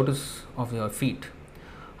the lotus of your feet.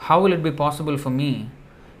 How will it be possible for me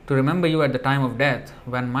to remember you at the time of death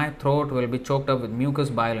when my throat will be choked up with mucus,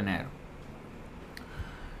 bile and air?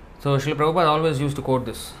 So Srila Prabhupada always used to quote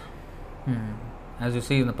this. As you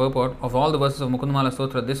see in the purport, of all the verses of Mukundamala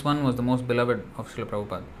Stotra, this one was the most beloved of Srila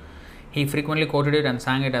Prabhupada. He frequently quoted it and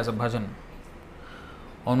sang it as a bhajan.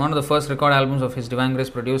 On one of the first record albums of his Divine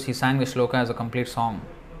Grace produced, he sang the shloka as a complete song.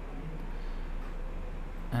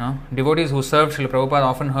 Devotees who served Srila Prabhupada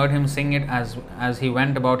often heard him sing it as he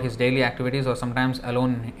went about his daily activities or sometimes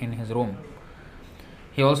alone in his room.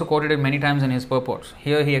 He also quoted it many times in his purports.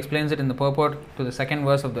 Here he explains it in the purport to the second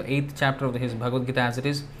verse of the 8th chapter of his Bhagavad Gita as it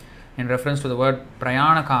is, in reference to the word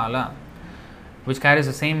prayana kala, which carries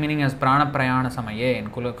the same meaning as prana prayana samaye in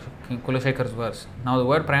Kulashekhar's verse. Now the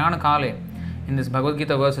word prayana kale in this Bhagavad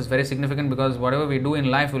Gita verse is very significant because whatever we do in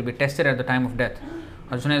life will be tested at the time of death.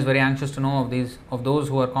 Arjuna is very anxious to know of those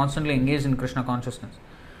who are constantly engaged in Krishna consciousness.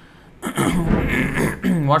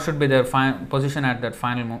 What should be their position at that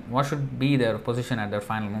final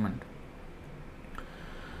moment?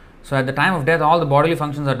 So at the time of death, all the bodily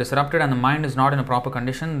functions are disrupted and the mind is not in a proper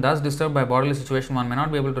condition. Thus disturbed by bodily situation, one may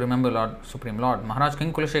not be able to remember Supreme Lord. Maharaj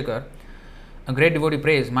King Kulashekar, a great devotee,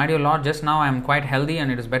 prays, "My dear Lord, just now I am quite healthy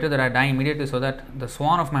and it is better that I die immediately so that the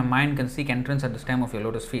swan of my mind can seek entrance at the stem of your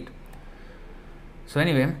lotus feet." So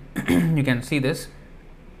anyway, you can see this.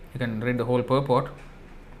 You can read the whole purport.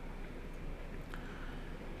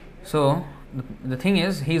 So the thing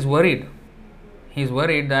is, he is worried. He is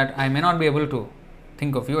worried that I may not be able to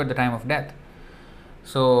think of you at the time of death.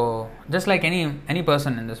 So just like any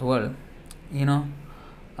person in this world, when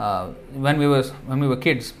we were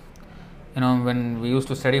kids, when we used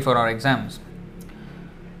to study for our exams.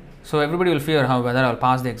 So everybody will fear whether I'll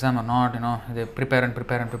pass the exam or not. They prepare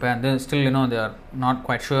and then still they are not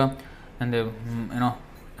quite sure, and they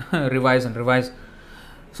revise and revise.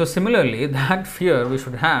 So similarly, that fear we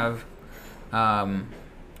should have.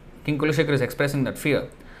 King Kulashekar is expressing that fear.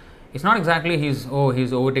 It's not exactly he's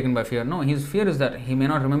overtaken by fear. No, his fear is that he may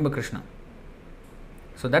not remember Krishna.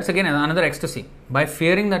 So that's again another ecstasy. By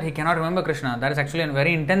fearing that he cannot remember Krishna, that is actually a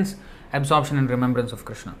very intense absorption and remembrance of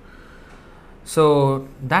Krishna. So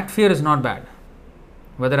that fear is not bad,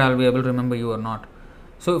 whether I'll be able to remember you or not.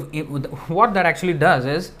 So what that actually does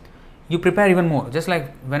is, you prepare even more. Just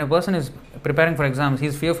like when a person is preparing for exams, he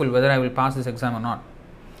is fearful whether I will pass this exam or not.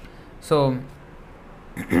 So,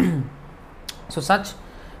 such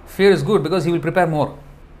fear is good because he will prepare more.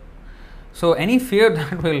 So any fear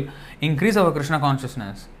that will increase our Krishna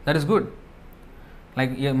consciousness, that is good.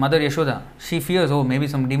 Like Mother Yashoda, she fears, maybe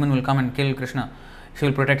some demon will come and kill Krishna. She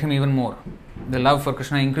will protect him even more. The love for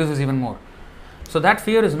Krishna increases even more. So that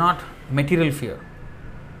fear is not material fear.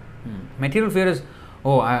 Material fear is,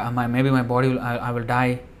 maybe my body I will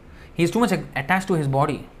die. He is too much attached to his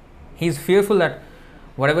body. He is fearful that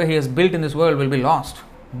whatever he has built in this world will be lost.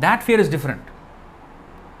 That fear is different.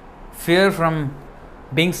 Fear from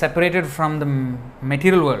being separated from the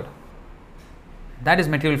material world, that is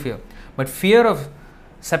material fear. But fear of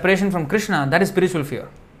separation from Krishna, that is spiritual fear.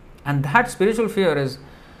 And that spiritual fear is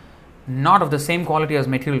not of the same quality as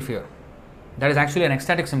material fear. That is actually an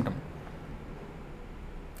ecstatic symptom.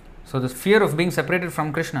 So the fear of being separated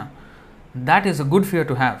from Krishna, that is a good fear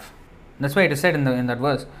to have. That's why it is said in that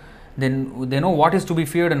verse, then they know what is to be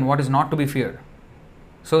feared and what is not to be feared.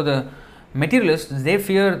 So the materialists, they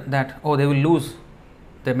fear that they will lose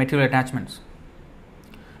their material attachments.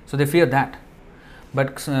 So they fear that.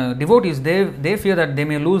 But devotees, they fear that they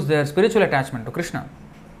may lose their spiritual attachment to Krishna.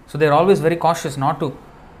 So they are always very cautious not to.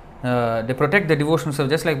 They protect the devotional self,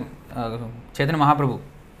 just like Chaitanya Mahaprabhu.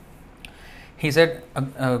 He said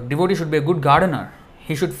a devotee should be a good gardener.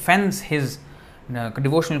 He should fence his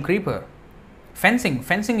devotional creeper.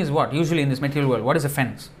 Fencing is what? Usually in this material world, what is a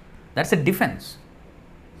fence? That's a defense.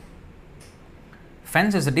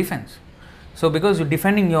 Fence is a defense. So because you're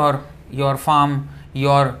defending your farm,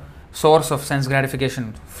 your source of sense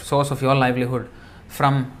gratification, source of your livelihood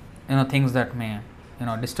from things that may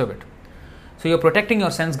disturb it. So you're protecting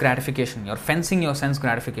your sense gratification, you're fencing your sense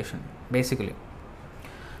gratification, basically.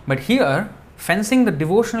 But here, fencing the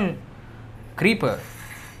devotional creeper,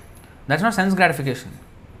 that's not sense gratification.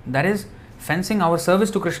 That is fencing our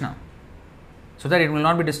service to Krishna so that it will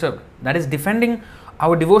not be disturbed. That is defending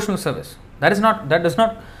our devotional service. That does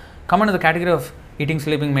not come under the category of eating,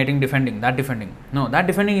 sleeping, mating, defending. No, that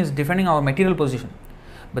defending is defending our material position.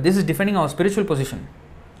 But this is defending our spiritual position.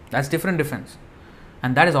 That's different defense.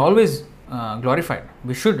 And that is always glorified.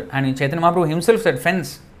 We should, and Chaitanya Mahaprabhu himself said,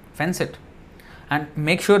 fence it. And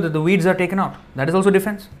make sure that the weeds are taken out. That is also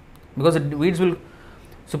defense. Because the weeds will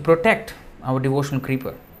protect our devotional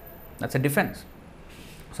creeper. That's a defense.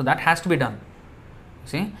 So that has to be done.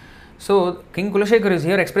 See? So King Kulashekar is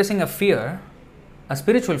here expressing a fear, a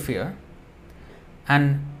spiritual fear,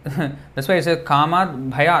 and that's why he says Kamat,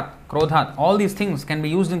 Bhayat, Krodhat, all these things can be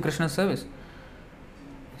used in Krishna's service.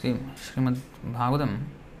 See, Srimad Bhagavatam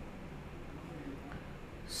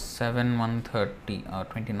 7:130 or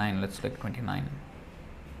 29, let's look 29,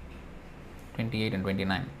 28 and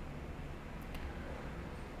 29.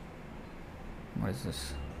 What is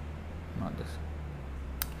this? Not this.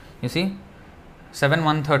 You see,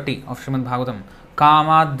 7:130 of Srimad Bhagavatam.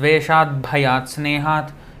 Kamad dveshad bhayat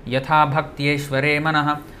snehat yatha bhaktyeshvare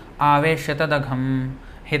manah aveshyatadagham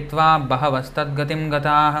hitva bhavastad gatim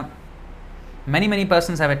gatah. Many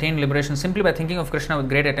persons have attained liberation simply by thinking of Krishna with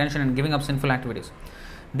great attention and giving up sinful activities.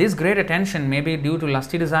 This great attention may be due to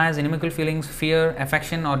lusty desires, inimical feelings, fear,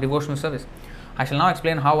 affection, or devotional service. I shall now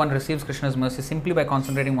explain how one receives Krishna's mercy simply by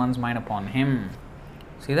concentrating one's mind upon Him.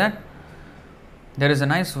 See that? There is a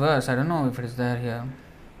nice verse, I don't know if it is there here.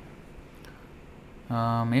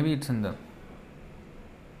 Maybe it's in the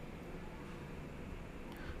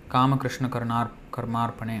Kama Krishna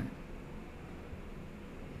Karmarpane.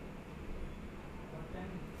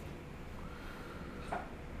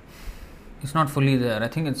 It's not fully there. I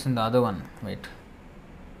think it's in the other one. Wait.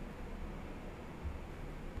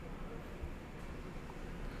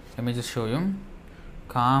 Let me just show you.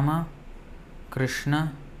 Kama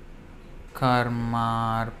Krishna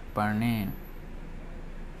Karmarpane.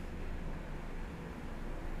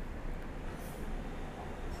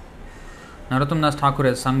 Narottam Das Thakur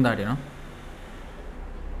has sung that,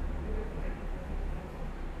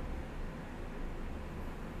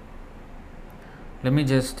 Let me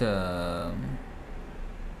just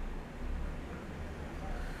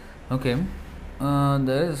okay.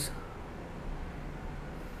 There is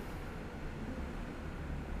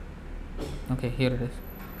okay. Here it is.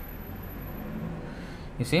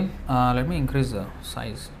 You see. Let me increase the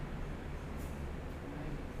size.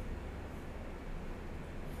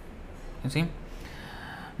 You see,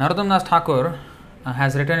 Narottam Das Thakur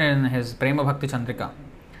has written in his Prema Bhakti Chandrika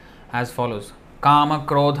as follows. Kama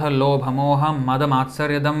krodha lobha moha mada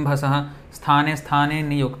matsarya dambhasah sthane sthane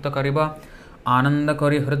niyukta kariba ananda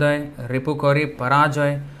kari hriday ripu kari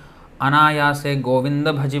parajay anayase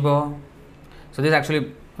govinda bhajibo. So this is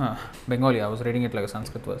actually Bengali. I was reading it like a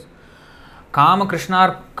Sanskrit verse. Kama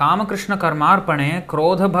Krishna karmarpane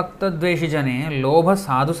krodha bhakta dveshi jane lobha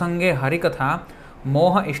sadhu sange harikatha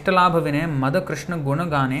moha ishtalabha vine mada Krishna guna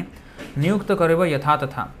gane niyukta kariba yatha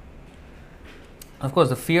tatha. Of course,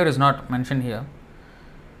 the fear is not mentioned here,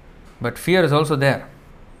 but fear is also there.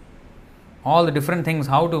 All the different things,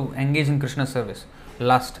 how to engage in Krishna's service.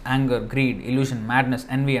 Lust, anger, greed, illusion, madness,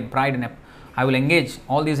 envy and pride. I will engage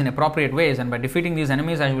all these in appropriate ways, and by defeating these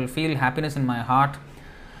enemies, I will feel happiness in my heart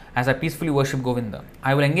as I peacefully worship Govinda.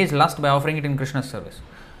 I will engage lust by offering it in Krishna's service.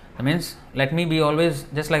 That means, let me be always,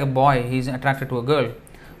 just like a boy, he is attracted to a girl,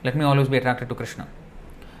 let me always be attracted to Krishna.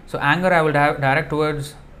 So anger I will direct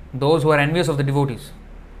towards those who are envious of the devotees.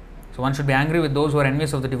 So one should be angry with those who are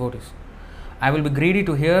envious of the devotees. I will be greedy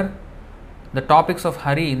to hear the topics of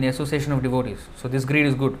Hari in the association of devotees. So this greed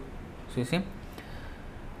is good. So you see,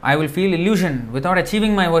 I will feel illusion without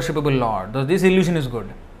achieving my worshipable Lord. Though this illusion is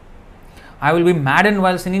good. I will be maddened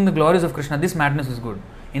while singing the glories of Krishna. This madness is good.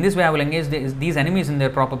 In this way I will engage these enemies in their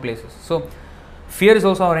proper places. So fear is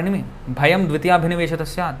also our enemy. Bhayam dvitiya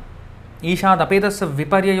bhiniveshatasyad. Ishad apetasya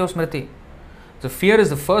viparyayo smriti. So fear is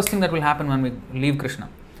the first thing that will happen when we leave Krishna.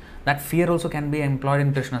 That fear also can be employed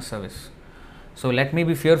in Krishna's service. So let me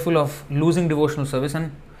be fearful of losing devotional service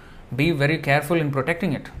and be very careful in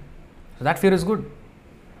protecting it. So that fear is good.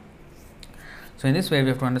 So in this way we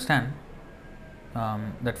have to understand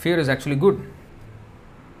that fear is actually good.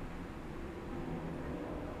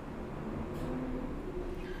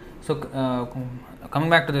 So coming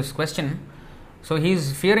back to this question, so he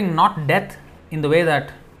is fearing not death in the way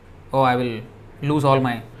that, oh, I will lose all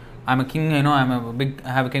my, I'm a king, I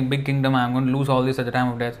have a big kingdom, I'm going to lose all this at the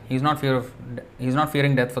time of death. He's not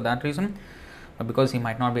fearing death for that reason, but because he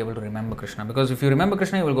might not be able to remember Krishna. Because if you remember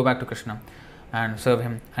Krishna, you will go back to Krishna. and serve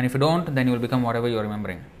him. And if you don't, then you will become whatever you are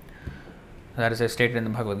remembering. That is stated in the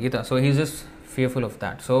Bhagavad Gita. So he is just fearful of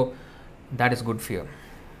that. So that is good fear.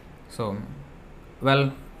 So,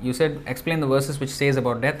 well, you said explain the verses which says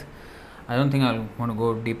about death. I don't think I'll want to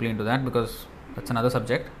go deeply into that because that's another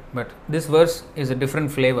subject. But this verse is a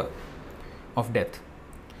different flavor of death.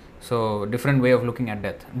 So, different way of looking at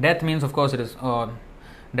death. Death means, of course,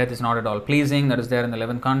 death is not at all pleasing. That is there in the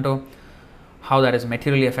 11th canto. How that is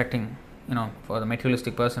materially affecting, for the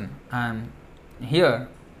materialistic person. And here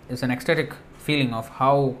is an ecstatic feeling of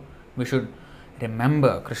how we should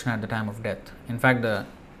remember Krishna at the time of death. In fact, that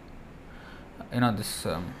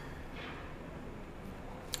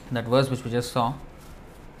verse which we just saw,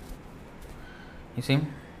 you see,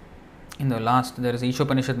 in the last there is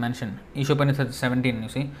Ishopanishad mentioned. Ishopanishad 17, you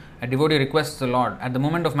see, a devotee requests the Lord, at the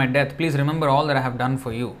moment of my death, please remember all that I have done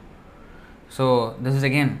for you. So this is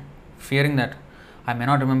again fearing that I may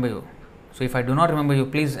not remember you. So if I do not remember you,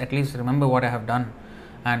 please at least remember what I have done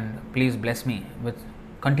and please bless me with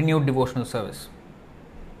continued devotional service.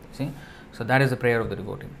 See, so that is the prayer of the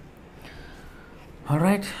devotee.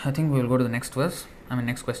 Alright, I think we will go to the next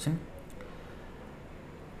next question.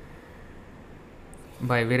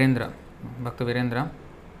 By Virendra, Bhakta Virendra.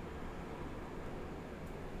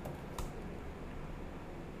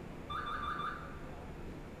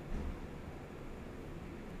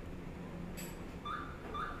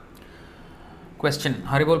 Question.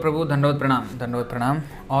 Haribol Prabhu, Dandavad Pranam.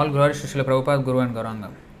 All glories to Srila Prabhupada, Guru and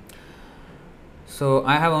Gauranga. So,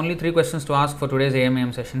 I have only 3 questions to ask for today's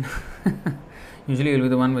AM session. Usually, you will be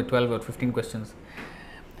the one with 12 or 15 questions.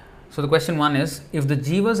 So, the question 1 is, if the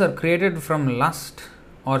jivas are created from lust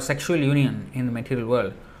or sexual union in the material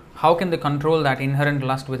world, how can they control that inherent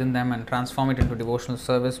lust within them and transform it into devotional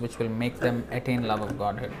service which will make them attain love of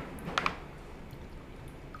Godhead?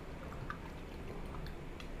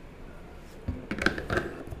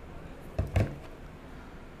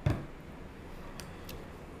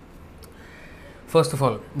 First of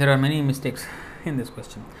all, there are many mistakes in this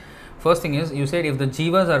question. First thing is, you said if the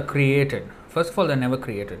jivas are created. First of all, they are never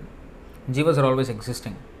created. Jivas are always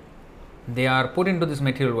existing. They are put into this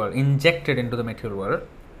material world, injected into the material world.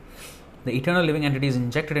 The eternal living entity is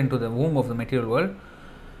injected into the womb of the material world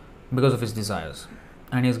because of his desires.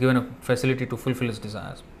 And he is given a facility to fulfill his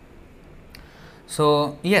desires.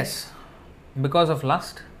 So, yes, because of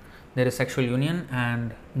lust, there is sexual union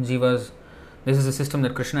and jivas. This is a system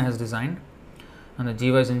that Krishna has designed. And the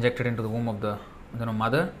jiva is injected into the womb of the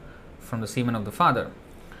mother from the semen of the father.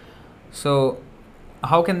 So,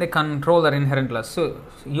 how can they control that inherent lust? So,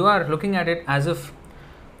 you are looking at it as if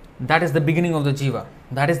that is the beginning of the jiva.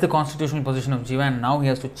 That is the constitutional position of jiva, and now he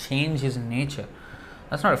has to change his nature.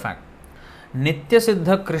 That's not a fact. Nitya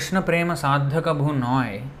siddha Krishna prema sadhaka bhu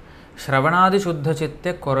noy shravanadi shuddha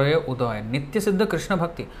chitte koroye udoy. Nitya siddha Krishna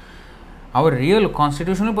bhakti. Our real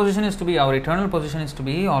constitutional position is to be, our eternal position is to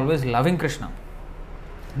be always loving Krishna.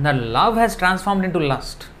 The love has transformed into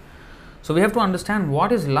lust. So we have to understand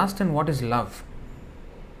what is lust and what is love.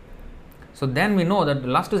 So then we know that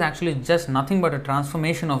lust is actually just nothing but a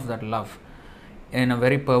transformation of that love in a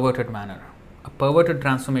very perverted manner. A perverted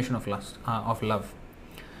transformation of lust, of love.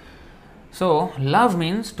 So love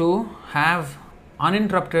means to have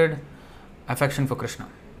uninterrupted affection for Krishna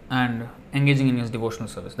and engaging in his devotional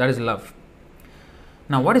service. That is love.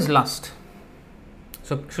 Now what is lust?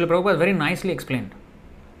 So Srila Prabhupada very nicely explained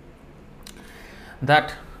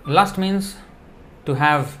that lust means to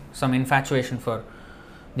have some infatuation for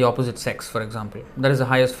the opposite sex, for example. That is the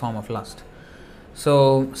highest form of lust.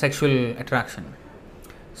 So, sexual attraction.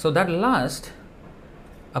 So, that lust,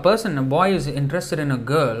 a boy is interested in a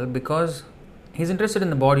girl because he is interested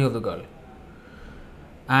in the body of the girl.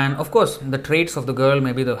 And of course, the traits of the girl,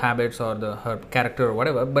 maybe the habits or her character or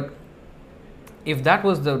whatever, but if that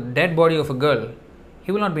was the dead body of a girl,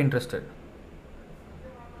 he will not be interested.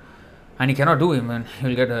 And he cannot do him, and he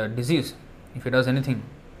will get a disease if he does anything,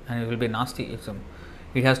 and it will be nasty.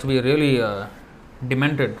 It has to be really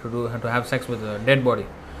demented to have sex with a dead body.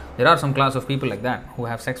 There are some class of people like that who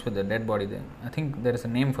have sex with a dead body. I think there is a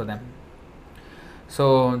name for them.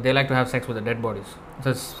 So they like to have sex with the dead bodies.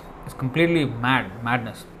 So it's completely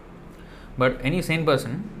madness. But any sane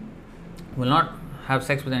person will not have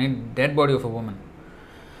sex with any dead body of a woman.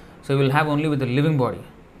 So he will have only with the living body.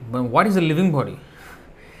 But what is a living body?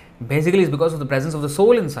 Basically, it's because of the presence of the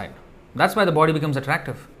soul inside. That's why the body becomes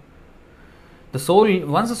attractive. The soul,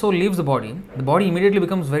 once the soul leaves the body immediately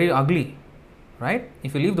becomes very ugly. Right?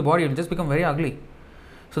 If you leave the body, it will just become very ugly.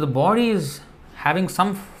 So the body is having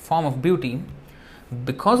some form of beauty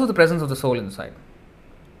because of the presence of the soul inside.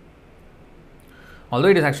 Although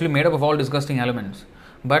it is actually made up of all disgusting elements.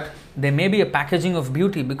 but there may be a packaging of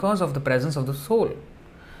beauty because of the presence of the soul.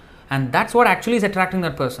 And that's what actually is attracting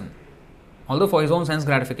that person. Although for his own sense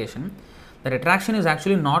gratification, that attraction is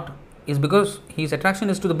actually not, is because his attraction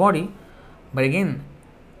is to the body, but again,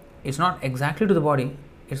 it's not exactly to the body,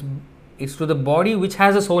 it's to the body which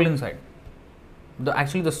has a soul inside.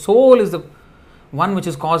 Actually, the soul is the one which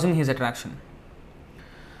is causing his attraction.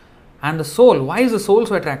 And the soul, why is the soul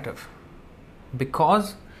so attractive?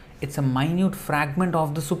 Because it's a minute fragment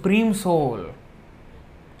of the Supreme Soul.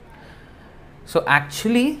 So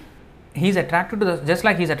actually, he's attracted to the, just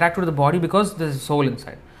like he's attracted to the body because there's a soul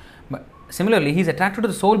inside. But similarly, he's attracted to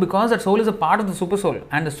the soul because that soul is a part of the super soul.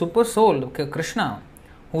 And the super soul, Krishna,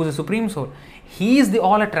 who is the Supreme Soul, he is the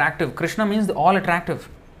all attractive. Krishna means the all attractive.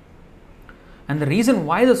 And the reason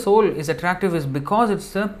why the soul is attractive is because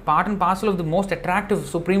it's a part and parcel of the most attractive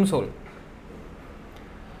Supreme Soul.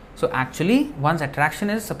 So actually, one's attraction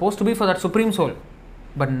is supposed to be for that Supreme Soul.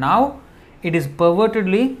 But now, it is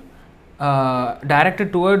pervertedly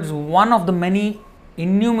directed towards one of the many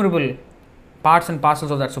innumerable parts and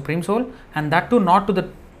parcels of that Supreme Soul, and that too not to the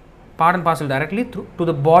part and parcel directly, to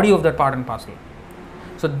the body of that part and parcel.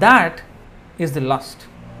 So that is the lust.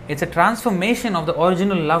 It's a transformation of the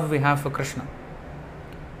original love we have for Krishna.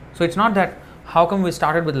 So it's not that how come we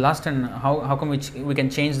started with lust and how come we can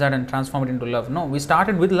change that and transform it into love. No, we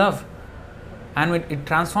started with love and it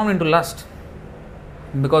transformed into lust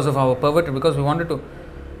because of our perverted, because we wanted to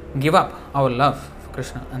give up our love for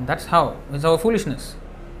Krishna, and that's how, it's our foolishness.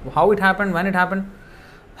 How it happened, when it happened,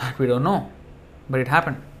 that we don't know, but it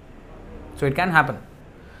happened. So it can happen.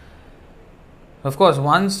 Of course,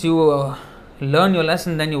 once you learn your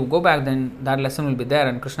lesson, then you go back, then that lesson will be there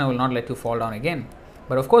and Krishna will not let you fall down again.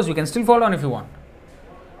 But of course, you can still fall down if you want,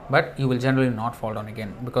 but you will generally not fall down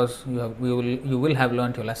again because you will have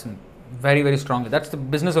learned your lesson very, very strongly. That's the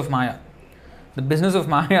business of Maya. The business of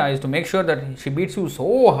Maya is to make sure that she beats you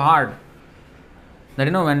so hard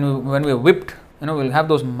that, when we are whipped, we'll have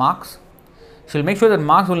those marks. She'll make sure that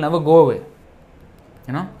marks will never go away.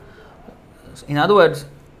 In other words,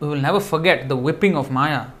 we will never forget the whipping of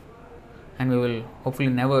Maya, and we will hopefully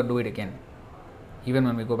never do it again, even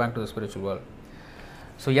when we go back to the spiritual world.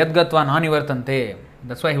 So yadgatva nanivartante,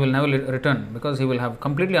 that's why he will never return, because he will have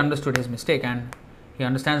completely understood his mistake and he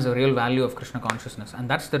understands the real value of Krishna consciousness. And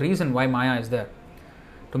that's the reason why Maya is there,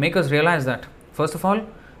 to make us realize that first of all,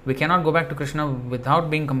 we cannot go back to Krishna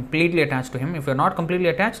without being completely attached to him. If we are not completely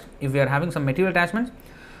attached, if we are having some material attachments,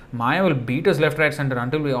 Maya will beat us left, right, center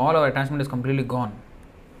until all our attachment is completely gone.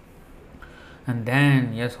 And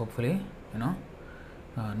then, yes, hopefully,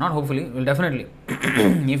 not hopefully, well, definitely,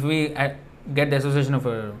 if we get the association of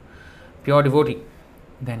a pure devotee,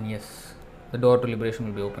 then yes, the door to liberation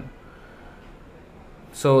will be open.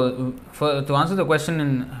 So, to answer the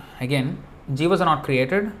question again, jivas are not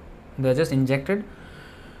created, they are just injected.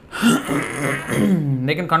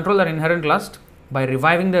 They can control their inherent lust by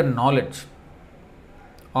reviving their knowledge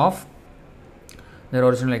of their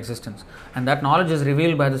original existence. And that knowledge is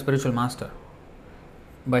revealed by the spiritual master,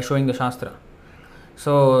 by showing the Shastra.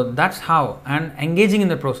 So that's how, and engaging in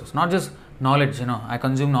the process, not just knowledge, I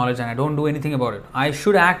consume knowledge and I don't do anything about it. I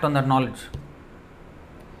should act on that knowledge.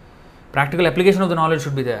 Practical application of the knowledge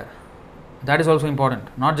should be there. That is also important.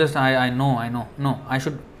 Not just I know. No, I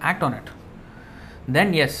should act on it.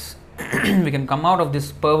 Then yes, we can come out of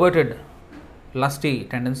this perverted, lusty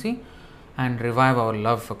tendency and revive our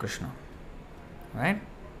love for Krishna. Right?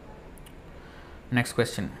 Next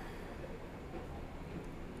question.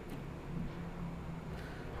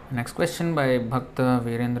 Next question by Bhakta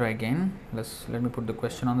Virendra again. Let me put the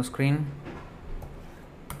question on the screen.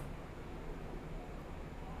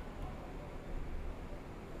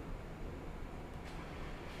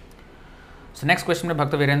 So next question by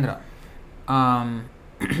Bhakta Virendra.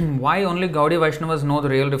 Why only Gaudiya Vaishnavas know the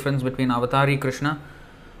real difference between Avatari Krishna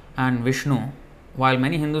and Vishnu, while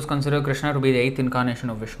many Hindus consider Krishna to be the 8th incarnation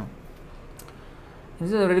of Vishnu?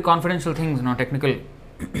 These are very confidential things, technical.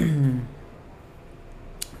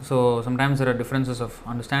 So sometimes there are differences of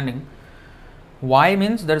understanding. Why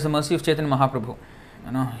means there is a mercy of Chaitanya Mahaprabhu.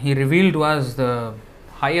 He revealed to us the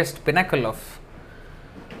highest pinnacle of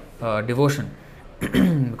devotion.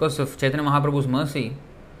 Because of Chaitanya Mahaprabhu's mercy,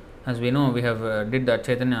 as we know, we have did that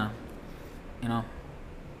Chaitanya, that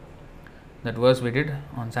verse we did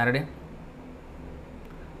on Saturday.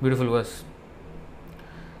 Beautiful verse.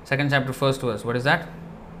 2nd chapter, 1st verse. What is that?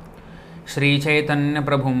 Shri Chaitanya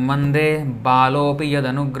Prabhum Vande Balopi Yad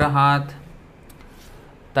Anugrahat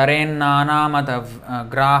Tarennanamata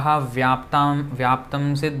Graha Vyaptam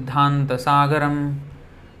Siddhanta Sagaram.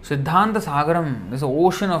 Siddhanta Sagaram is an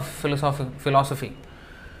ocean of philosophy.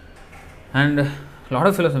 And a lot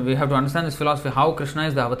of philosophy. We have to understand this philosophy, how Krishna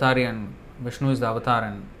is the avatari and Vishnu is the avatar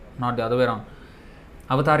and not the other way around.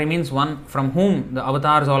 Avatari means one from whom the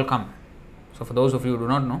avatars all come. So for those of you who do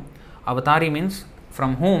not know, avatari means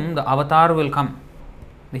from whom the avatar will come.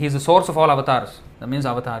 He is the source of all avatars. That means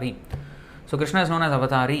avatari. So Krishna is known as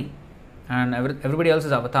avatari and everybody else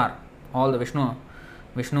is avatar. All the Vishnu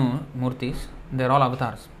Murtis, they are all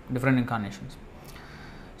avatars, different incarnations.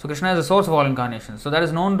 So Krishna is the source of all incarnations. So that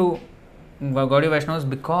is known to Gaudiya Vaishnavas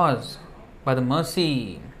because by the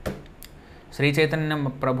mercy Sri Chaitanya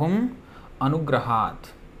Prabhum Anugrahat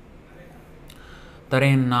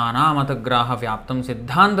Tarenna Namatagraha Vyaptam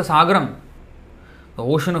Siddhanta Sagaram, the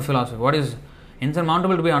ocean of philosophy. What is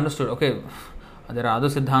insurmountable to be understood? Okay, there are other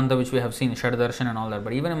Siddhanta which we have seen, Shaddarshan and all that,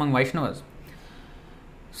 but even among Vaishnavas,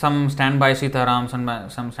 some stand by Sitaram,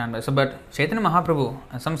 some stand by. So, but Chaitanya Mahaprabhu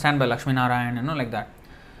and some stand by Lakshmi Narayan, like that.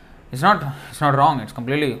 It's not wrong. It's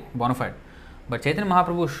completely bona fide. But Chaitanya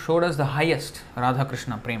Mahaprabhu showed us the highest Radha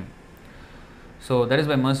Krishna Prem. So that is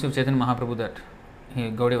by mercy of Chaitanya Mahaprabhu that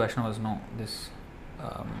Gaudiya Vaishnavas know this.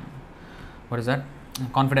 What is that?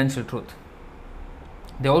 Confidential truth.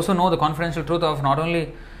 They also know the confidential truth of not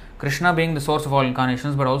only Krishna being the source of all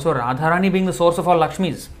incarnations, but also Radharani being the source of all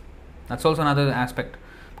Lakshmis. That's also another aspect,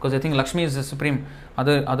 because they think Lakshmi is the supreme.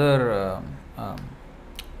 Other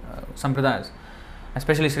sampradayas,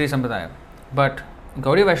 especially Sri Sampradaya. But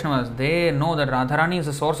Gaudiya Vaishnavas, they know that Radharani is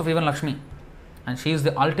the source of even Lakshmi, and she is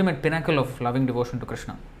the ultimate pinnacle of loving devotion to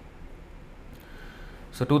Krishna.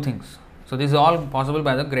 So two things. So this is all possible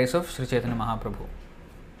by the grace of Sri Chaitanya Mahaprabhu.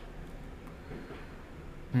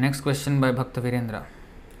 Next question by Bhakta Virendra.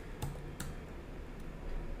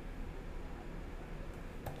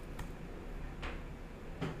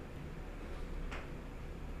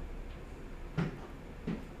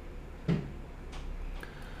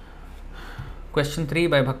 Question 3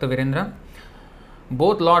 by Bhakta Virendra.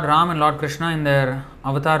 Both Lord Ram and Lord Krishna in their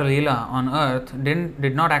avatar Leela on earth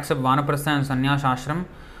did not accept Vanaprastha and Sannyas ashram,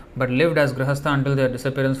 but lived as Grihastha until their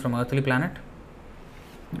disappearance from earthly planet.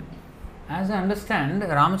 As I understand,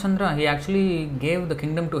 Ramachandra, he actually gave the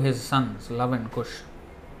kingdom to his sons, Lava and Kush,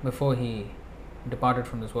 before he departed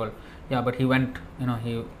from this world. Yeah, but he went,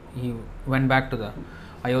 he went back to the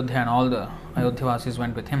Ayodhya, and all the Ayodhya-vasis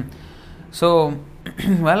went with him. So,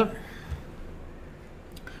 well,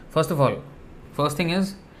 first of all, first thing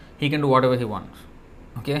is, he can do whatever he wants.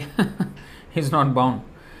 Okay? He's not bound.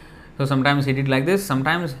 So sometimes he did like this,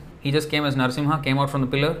 sometimes he just came as Narasimha, came out from the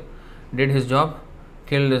pillar, did his job,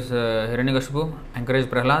 killed this Hiranyakashipu, encouraged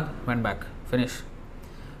Prahlad, went back. Finish.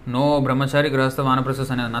 No brahmachari, grihastha, vanaprastha,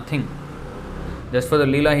 sannyasa, nothing. Just for the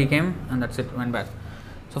Leela he came, and that's it, went back.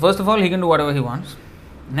 So first of all, he can do whatever he wants.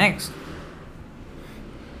 Next,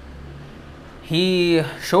 he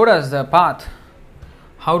showed us the path,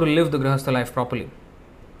 how to live the grihastha life properly.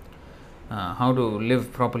 How to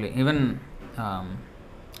live properly. Even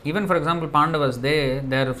for example, Pandavas,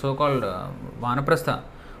 their so-called Vanaprastha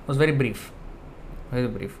was very brief. Very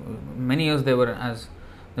brief. Many years they were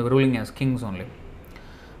ruling as kings only.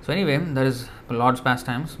 So anyway, that is the Lord's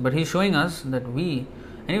pastimes. But he is showing us that the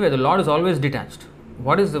Lord is always detached.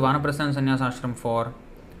 What is the Vanaprastha and Sannyas ashram for?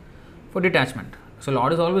 For detachment. So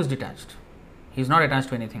Lord is always detached. He is not attached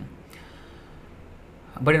to anything.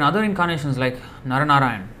 But in other incarnations like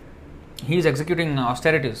Naranarayan, he is executing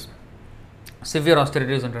austerities, severe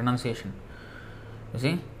austerities and renunciation. You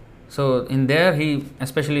see? So in there he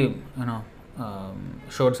especially,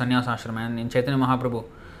 showed sannyas ashram, and in Chaitanya Mahaprabhu,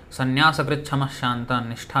 sannyasa krichama shanta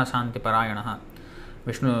nishtha shanti parayanaha,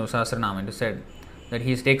 Vishnu Sahasranama, it is said that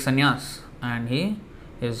he takes sannyas and he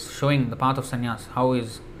is showing the path of sannyas. How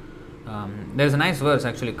is there is a nice verse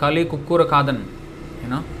actually, Kali Kukkura Kadan,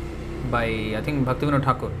 by I think Bhaktivinoda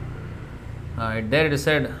Thakur. There it is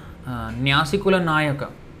said, Nyasikula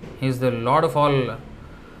Nayaka, he is the Lord of all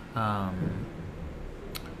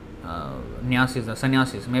Nyasis, the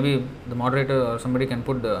sannyasis. Maybe the moderator or somebody can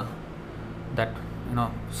put that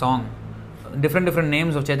song. Different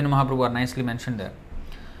names of Chaitanya Mahaprabhu are nicely mentioned there.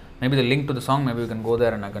 Maybe the link to the song, maybe we can go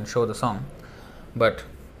there and I can show the song. But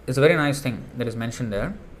it's a very nice thing that is mentioned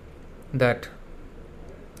there, that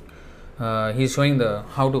he is showing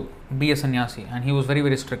how to be a sannyasi, and he was very,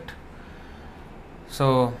 very strict.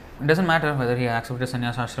 So it doesn't matter whether he accepted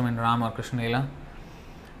sannyas ashram in Ram or Krishna Leela.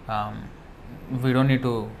 We don't need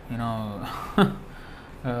to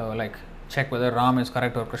like check whether Ram is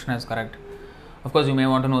correct or Krishna is correct. Of course, you may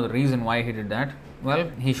want to know the reason why he did that. Well,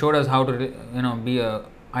 he showed us how to be a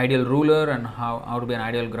ideal ruler and how to be an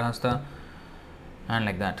ideal grihastha, and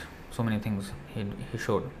like that. So many things he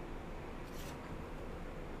showed.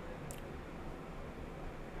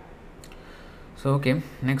 So okay,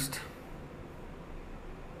 next.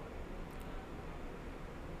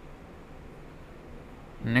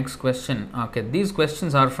 Next question. Okay, these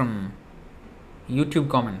questions are from YouTube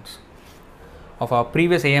comments of our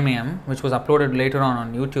previous AMAM, which was uploaded later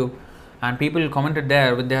on YouTube, and people commented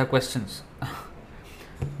there with their questions.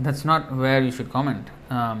 That's not where you should comment.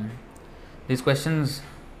 These questions,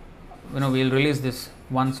 we'll release this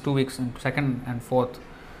once 2 weeks, in second and fourth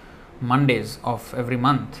Mondays of every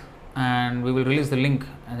month, and we will release the link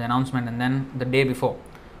and the announcement, and then the day before,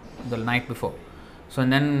 the night before. So,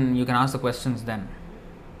 and then you can ask the questions then.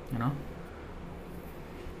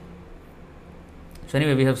 So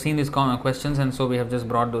anyway, we have seen these questions, and so we have just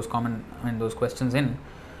brought those those questions in.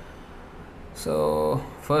 So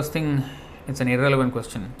first thing, it's an irrelevant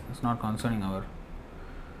question. It's not concerning our.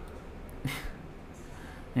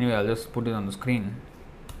 Anyway, I'll just put it on the screen.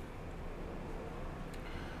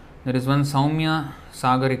 There is one Saumya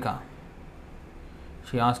Sagarika.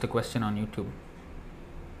 She asked a question on YouTube,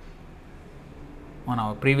 on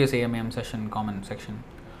our previous AMAM session comment section.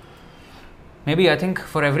 Maybe I think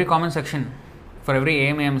for every comment section, for every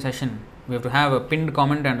AMAM session, we have to have a pinned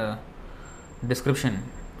comment and a description,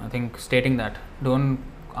 I think, stating that don't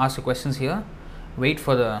ask your questions here, wait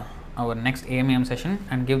for our next AMAM session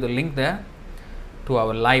and give the link there to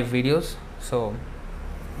our live videos, so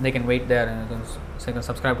they can wait there and they can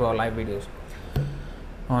subscribe to our live videos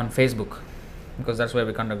on Facebook, because that's where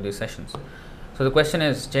we conduct these sessions. So the question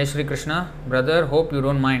is, Jai Shri Krishna, brother, hope you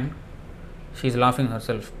don't mind. She's laughing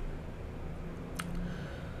herself.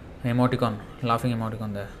 Emoticon, laughing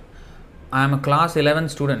emoticon there. I am a class 11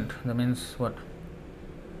 student. That means what?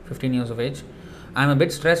 15 years of age. I am a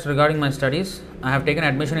bit stressed regarding my studies. I have taken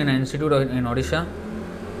admission in an institute in Odisha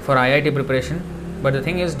for IIT preparation. But the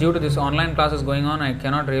thing is, due to this online classes going on, I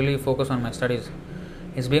cannot really focus on my studies.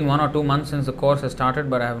 It's been 1 or 2 months since the course has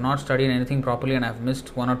started, but I have not studied anything properly and I have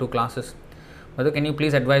missed 1 or 2 classes. Brother, can you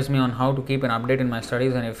please advise me on how to keep an update in my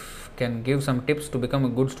studies, and if can give some tips to become a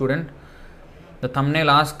good student? The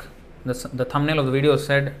thumbnail the thumbnail of the video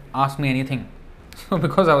said, ask me anything. So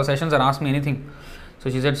because our sessions are ask me anything, so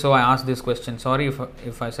she said, so I asked this question. Sorry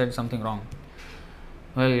if I said something wrong.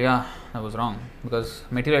 Well, yeah, that was wrong, because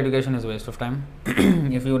material education is a waste of time.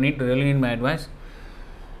 If you really need my advice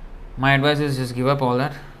is just give up all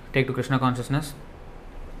that, take to Krishna consciousness,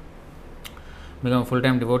 become a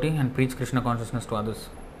full-time devotee and preach Krishna consciousness to others.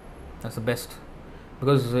 That's the best,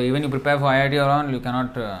 because even you prepare for IIT or all, you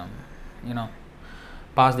cannot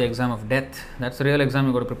pass the exam of death. That's the real exam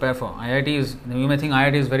you got to prepare for. You may think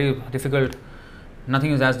IIT is very difficult.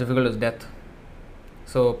 Nothing is as difficult as death.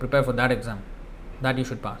 So prepare for that exam. That you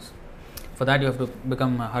should pass. For that you have to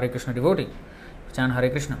become a Hare Krishna devotee. Chant Hare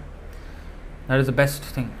Krishna. That is the best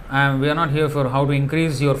thing. We are not here for how to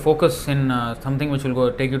increase your focus in something which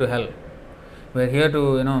will take you to hell. We are here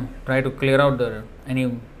to try to clear out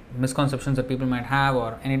any misconceptions that people might have,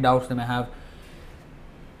 or any doubts they may have,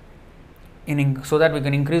 so that we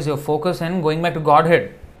can increase your focus and going back to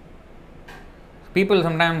Godhead. People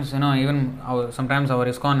sometimes, sometimes our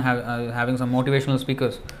ISKCON having some motivational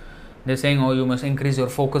speakers, they're saying, oh, you must increase your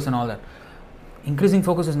focus and all that. Increasing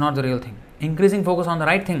focus is not the real thing. Increasing focus on the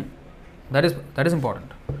right thing, that is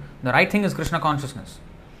important. The right thing is Krishna consciousness.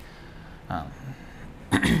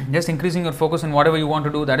 Just increasing your focus in whatever you want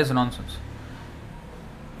to do, that is nonsense.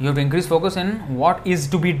 You have to increase focus in what is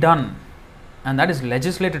to be done, and that is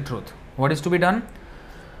legislated truth. What is to be done?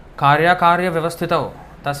 Karya vyavasthitau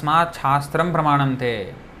tasmat shastram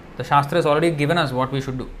pramanante. The Shastra has already given us what we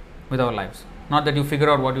should do with our lives. Not that you figure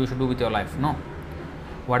out what you should do with your life. No.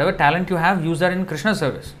 Whatever talent you have, use that in Krishna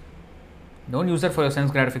service. Don't use that for your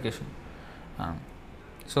sense gratification.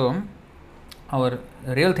 So, our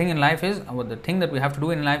real thing in life is, the thing that we have to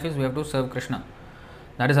do in life is, we have to serve Krishna.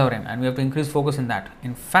 That is our aim, and we have to increase focus in that.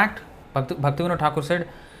 In fact, Bhaktivinoda Thakur said,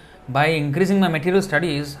 by increasing my material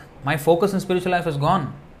studies, my focus in spiritual life is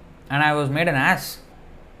gone, and I was made an ass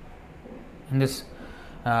in this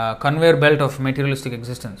conveyor belt of materialistic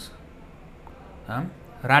existence.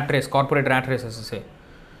 Rat race, corporate rat race, as they say.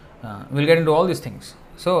 We'll get into all these things.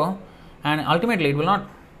 So, and ultimately, we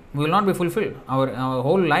will not be fulfilled. Our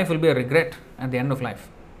whole life will be a regret at the end of life.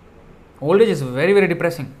 Old age is very, very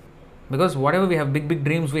depressing, because whatever we have, big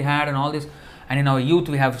dreams we had and all this, and in our youth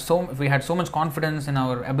we had so much confidence in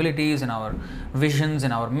our abilities, in our visions,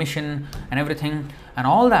 in our mission and everything, and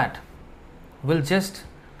all that will just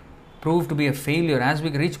prove to be a failure. As we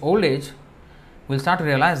reach old age, we'll start to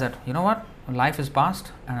realize that, life is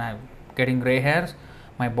past, and I'm getting grey hairs,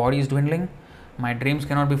 my body is dwindling, my dreams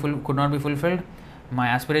could not be fulfilled, my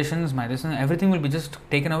aspirations, my this and everything will be just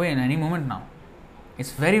taken away in any moment now.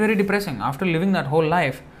 It's very, very depressing. After living that whole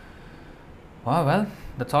life,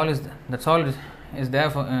 that's all is there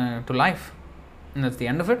for to life, and that's the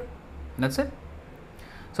end of it. That's it.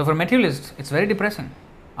 So for materialists, it's very depressing.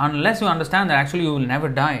 Unless you understand that actually you will never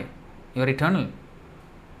die, you are eternal.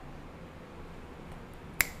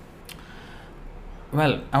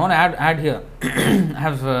 Well, I want to add here. I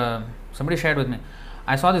have somebody shared with me.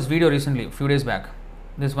 I saw this video recently, a few days back.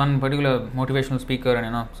 This one particular motivational speaker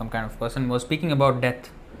and some kind of person was speaking about death.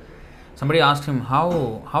 Somebody asked him,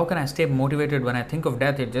 how can I stay motivated when I think of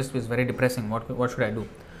death? It just is very depressing. What should I do?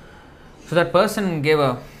 So that person gave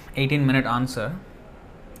a 18-minute answer,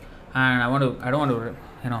 and I don't want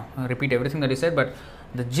to repeat everything that he said, but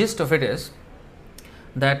the gist of it is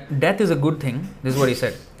that death is a good thing. This is what he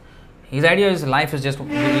said. His idea is life is just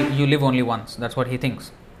you live only once. That's what he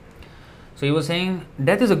thinks. So he was saying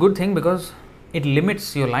death is a good thing because it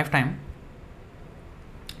limits your lifetime.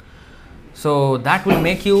 So that will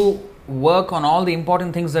make you work on all the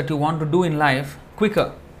important things that you want to do in life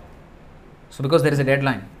quicker. So because there is a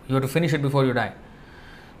deadline, you have to finish it before you die.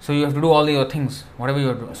 So you have to do all your things, whatever you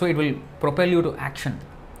have to do. So it will propel you to action.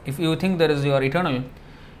 If you think you are eternal,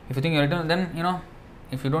 then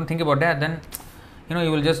if you don't think about death, then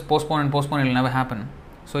you will just postpone, it will never happen.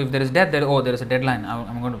 So if there is death, there is a deadline.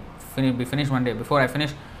 I'm going to be finished one day. Before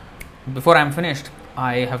I'm finished,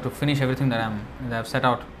 I have to finish everything that I've set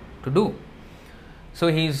out to do. So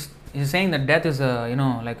he's saying that death is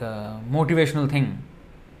like a motivational thing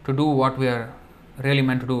to do what we are really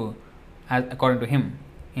meant to do, according to him,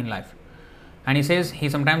 in life. And he says he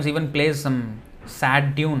sometimes even plays some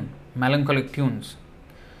sad tune, melancholic tunes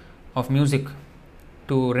of music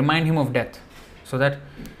to remind him of death, so that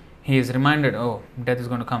he is reminded, death is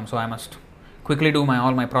going to come, so I must quickly do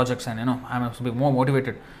all my projects, and I must be more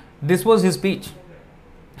motivated. This was his speech.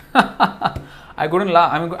 I couldn't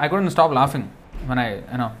laugh. I couldn't stop laughing when I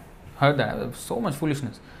heard that. So much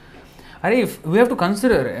foolishness. If we have to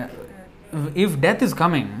consider, if death is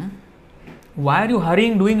coming, why are you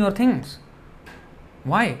hurrying doing your things?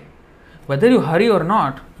 Why? Whether you hurry or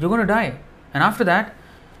not, you're going to die, and after that,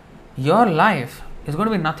 your life is going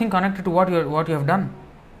to be nothing connected to what you have done.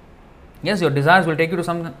 Yes, your desires will take you to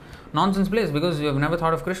some nonsense place because you have never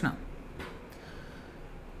thought of Krishna.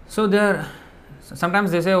 So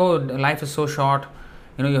sometimes they say, life is so short.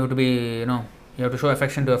 You have to be, you have to show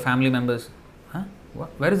affection to your family members. Huh?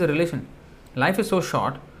 Where is the relation? Life is so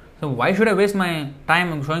short. So why should I waste my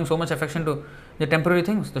time showing so much affection to the temporary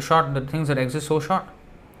things, the things that exist so short?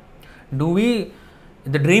 The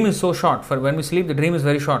dream is so short. For when we sleep, the dream is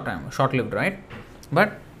very short-lived, right?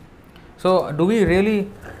 But so do we really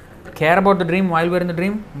care about the dream while we're in the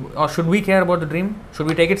dream? Or should we care about the dream? Should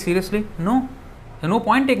we take it seriously? No. There's no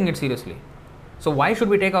point taking it seriously. So why should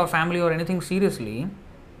we take our family or anything seriously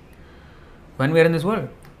when we are in this world?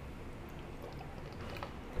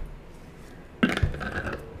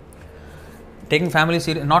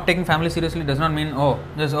 Not taking family seriously does not mean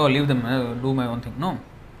leave them, do my own thing. No.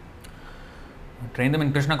 Train them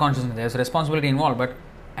in Krishna consciousness. There's responsibility involved, but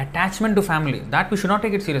attachment to family, that we should not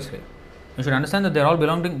take it seriously. You should understand that they all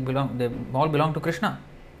belong to Krishna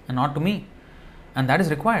and not to me, and that is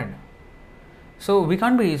required. So we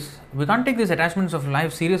can't take these attachments of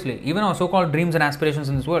life seriously. Even our so-called dreams and aspirations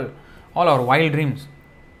in this world, all our wild dreams,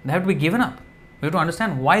 they have to be given up. We have to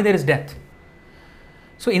understand why there is death.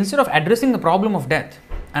 So instead of addressing the problem of death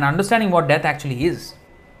and understanding what death actually is,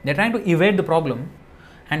 they're trying to evade the problem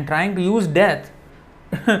and trying to use death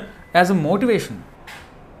as a motivation.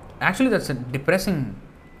 Actually, that's a depressing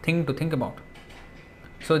thing to think about.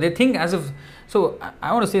 So they think as if... So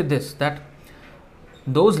I want to say this, that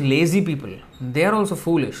those lazy people, they are also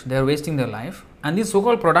foolish. They are wasting their life. And these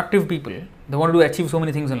so-called productive people, they want to achieve so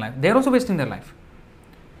many things in life. They are also wasting their life.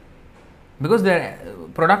 Because they are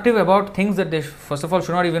productive about things that they first of all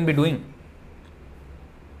should not even be doing.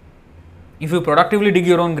 If you productively dig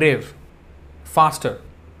your own grave faster,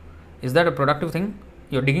 is that a productive thing?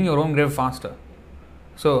 You're digging your own grave faster.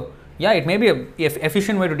 So, yeah, it may be an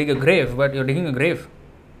efficient way to dig a grave, but you're digging a grave.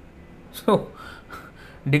 So,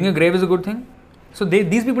 digging a grave is a good thing. So,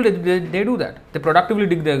 these people, they do that. They productively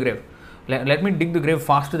dig their grave. Let me dig the grave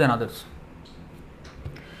faster than others.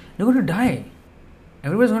 You're going to die.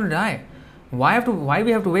 Everybody's going to die. Why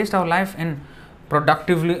we have to waste our life in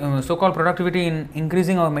so-called productivity in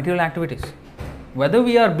increasing our material activities? Whether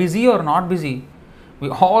we are busy or not busy,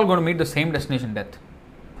 we're all going to meet the same destination, death.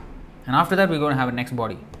 And after that, we're going to have a next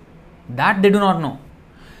body. That they do not know.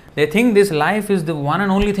 They think this life is the one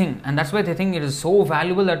and only thing, and that's why they think it is so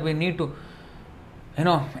valuable that we need to,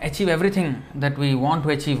 achieve everything that we want to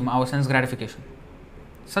achieve, our sense gratification.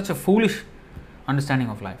 Such a foolish understanding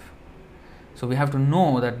of life. So we have to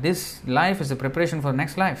know that this life is a preparation for the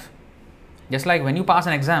next life. Just like when you pass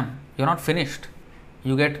an exam, you're not finished.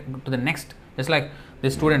 You get to the next. Just like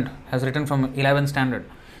this student has written from 11th standard.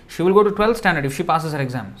 She will go to 12th standard if she passes her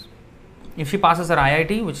exams. If she passes her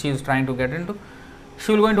IIT, which she is trying to get into,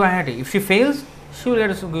 she will go into IIT. If she fails, she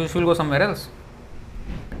will go somewhere else.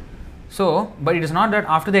 So, but it is not that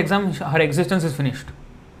after the exam her existence is finished.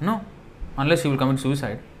 No, unless she will commit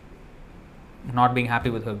suicide, not being happy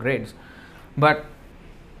with her grades. But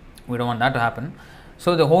we don't want that to happen.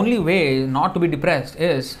 So the only way not to be depressed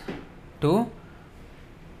is to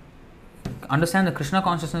understand that Krishna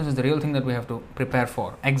consciousness is the real thing that we have to prepare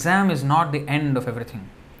for. Exam is not the end of everything.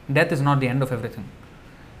 Death is not the end of everything.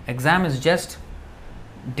 Exam is just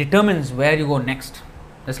determines where you go next.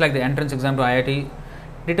 Just like the entrance exam to IIT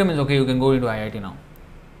determines, okay, you can go into IIT now.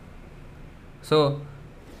 So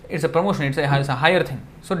it's a promotion, it's a higher thing.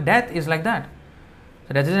 So death is like that.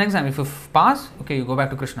 So death is an exam. If you pass, okay, you go back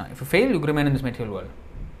to Krishna. If you fail, you remain in this material world.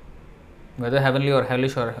 Whether heavenly or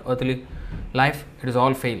hellish or earthly life, it is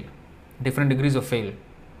all fail. Different degrees of fail.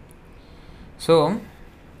 So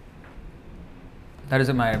that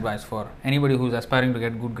is my advice for anybody who is aspiring to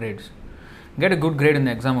get good grades. Get a good grade in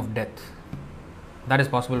the exam of death. That is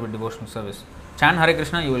possible with devotional service. Chant Hare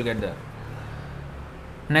Krishna, you will get there.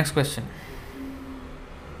 Next question.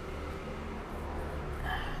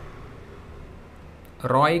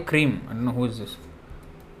 Roy Cream. I don't know who is this.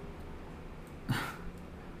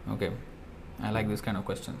 Okay. I like this kind of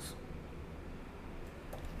questions.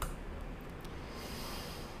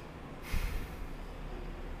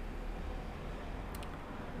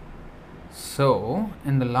 So,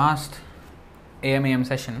 in the last AMAM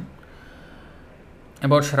session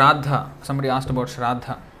about Shraddha, somebody asked about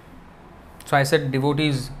Shraddha. So I said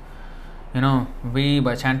devotees, we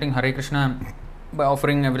by chanting Hare Krishna, by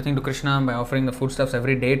offering everything to Krishna, by offering the foodstuffs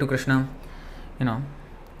every day to Krishna,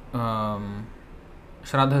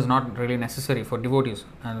 Shraddha is not really necessary for devotees.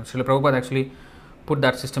 And Srila Prabhupada actually put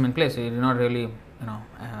that system in place. He did not really,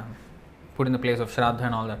 put in the place of Shraddha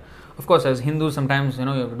and all that. Of course, as Hindus, sometimes, you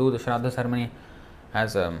have to do the Shraddha ceremony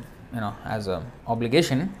as a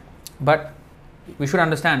obligation. But we should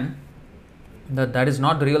understand that that is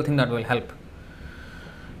not the real thing that will help.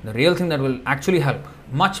 The real thing that will actually help,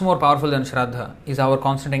 much more powerful than Shraddha, is our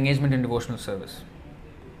constant engagement in devotional service.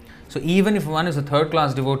 So even if one is a third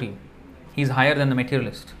class devotee, he is higher than the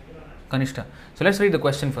materialist, Kanishta. So let's read the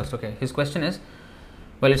question first. Okay, his question is,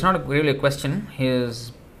 well, it's not really a question, he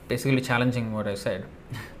is basically challenging what I said.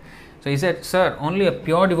 So he said, sir, only a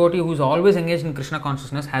pure devotee who is always engaged in Krishna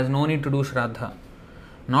consciousness has no need to do Shraddha,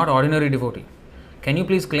 not ordinary devotee. Can you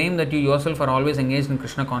please claim that you yourself are always engaged in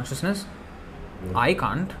Krishna consciousness? I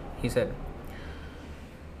can't, he said.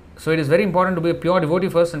 So it is very important to be a pure devotee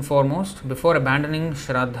first and foremost before abandoning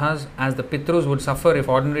Shraddhas, as the Pitrus would suffer if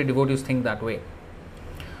ordinary devotees think that way.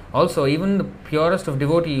 Also, even the purest of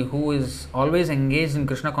devotee who is always engaged in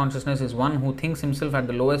Krishna consciousness is one who thinks himself as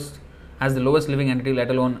the lowest living entity, let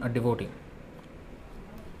alone a devotee.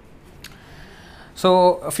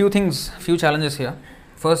 So a few challenges here.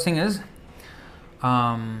 First thing is,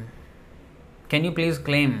 can you please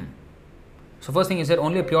claim? So first thing he said,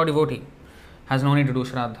 only a pure devotee has no need to do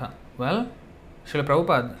Shraddha. Well, Srila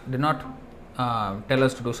Prabhupada did not tell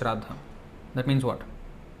us to do Shraddha. That means what?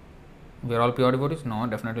 We are all pure devotees? No,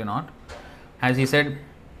 definitely not. As he said,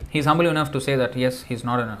 he is humble enough to say that yes, he is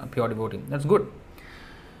not a pure devotee. That's good.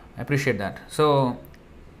 I appreciate that. So,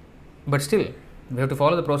 but still, we have to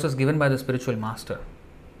follow the process given by the spiritual master.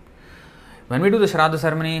 When we do the Shraddha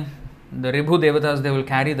ceremony, the Ribhu Devatas, they will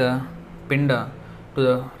carry the Pinda to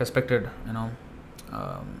the respected,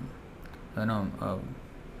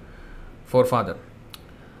 forefather.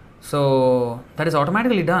 So that is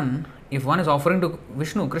automatically done if one is offering to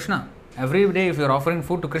Vishnu, Krishna. Every day if you are offering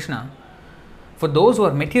food to Krishna, for those who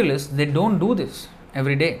are materialists, they don't do this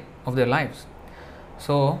every day of their lives.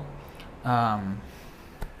 So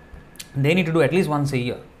they need to do at least once a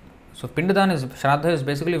year. So Pindadan Shraddha is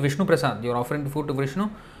basically Vishnu Prasad. You are offering food to Vishnu,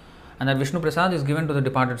 and that Vishnu Prasad is given to the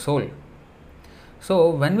departed soul. So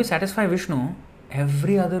when we satisfy Vishnu,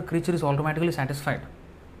 every other creature is automatically satisfied.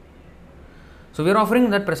 So we are offering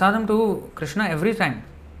that prasadam to Krishna every time,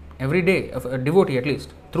 every day, a devotee at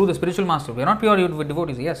least, through the spiritual master. We are not pure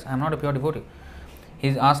devotees. Yes, I am not a pure devotee.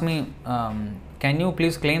 He asked me, can you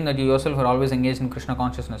please claim that you yourself are always engaged in Krishna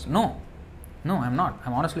consciousness? No, I am not. I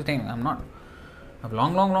am honestly saying I am not. I have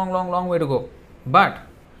long way to go. But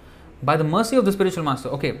by the mercy of the spiritual master,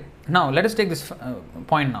 okay, now let us take this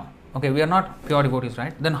point now. Okay, we are not pure devotees,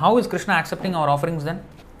 right? Then how is Krishna accepting our offerings then?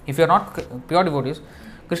 If you are not pure devotees,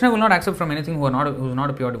 Krishna will not accept from anything who is not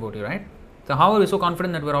a pure devotee, right? So how are we so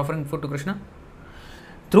confident that we are offering food to Krishna?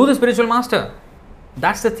 Through the spiritual master.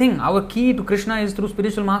 That's the thing. Our key to Krishna is through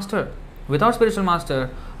spiritual master. Without spiritual master,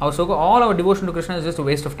 all our devotion to Krishna is just a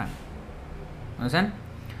waste of time. Understand?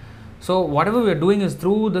 So whatever we are doing is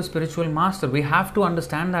through the spiritual master. We have to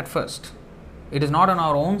understand that first. It is not on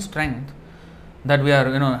our own strength that we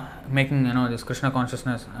are, making, this Krishna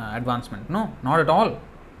consciousness advancement. No, not at all.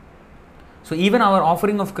 So even our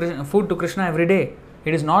offering of food to Krishna every day,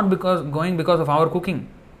 it is not because of our cooking.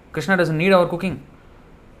 Krishna doesn't need our cooking.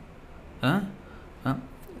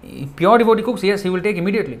 Pure devotee cooks, yes, he will take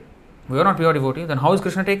immediately. We are not pure devotee, then how is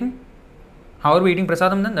Krishna taking? How are we eating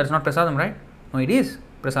prasadam then? That is not prasadam, right? No, it is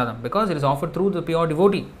prasadam because it is offered through the pure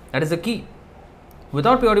devotee. That is the key.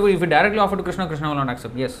 Without pure devotee, if we directly offer to Krishna, Krishna will not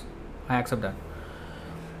accept. Yes, I accept that.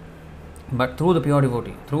 But through the pure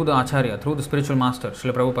devotee, through the Acharya, through the spiritual master,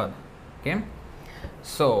 Srila Prabhupada. Okay?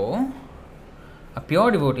 So, a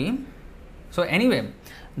pure devotee. So anyway,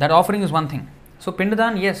 that offering is one thing. So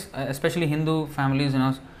Pindadan, yes, especially Hindu families,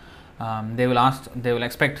 they will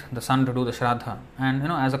expect the son to do the Shraddha. And,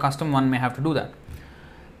 as a custom, one may have to do that.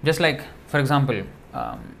 Just like, for example,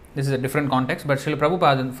 this is a different context, but Srila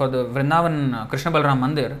Prabhupada, for the Vrindavan Krishna Balram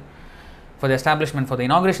Mandir, for the establishment, for the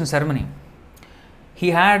inauguration ceremony,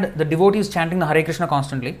 he had the devotees chanting the Hare Krishna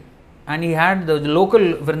constantly, and he had the local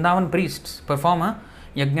Vrindavan priests perform a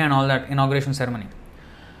yajna and all that inauguration ceremony.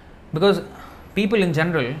 Because people in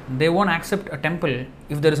general, they won't accept a temple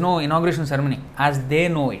if there is no inauguration ceremony as they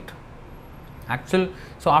know it.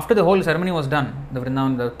 So after the whole ceremony was done,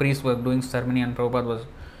 the priests were doing ceremony and Prabhupada was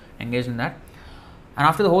engaged in that. And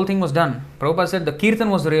after the whole thing was done, Prabhupada said the kirtan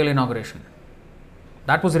was the real inauguration.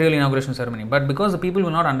 That was the real inauguration ceremony. But because the people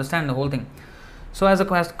will not understand the whole thing, so as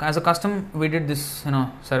a custom, we did this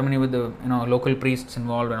ceremony with the local priests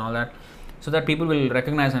involved and all that, so that people will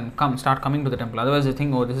recognize and start coming to the temple. Otherwise, they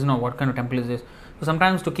think, oh, this is not, what kind of temple is this? So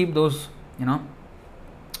sometimes to keep those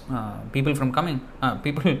people from coming,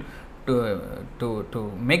 people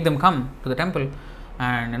to make them come to the temple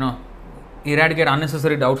and eradicate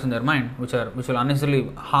unnecessary doubts in their mind, which will unnecessarily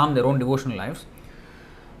harm their own devotional lives.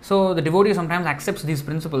 So the devotee sometimes accepts these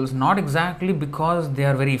principles not exactly because they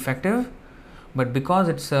are very effective, but because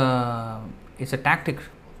it's a tactic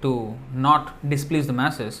to not displease the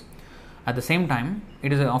masses. At the same time,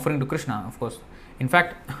 it is an offering to Krishna, of course. In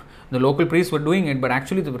fact, the local priests were doing it, but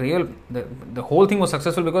actually the whole thing was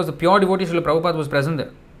successful because the pure devotee Srila Prabhupada was present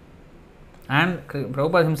there. And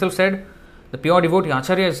Prabhupada himself said, the pure devotee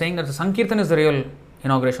Acharya is saying that the Sankirtan is the real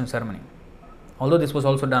inauguration ceremony. Although this was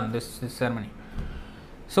also done, this ceremony.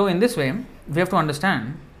 So in this way, we have to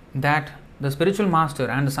understand that the spiritual master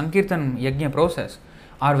and the Sankirtan Yajna process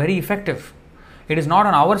are very effective. It is not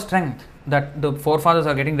on our strength that the forefathers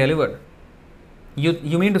are getting delivered.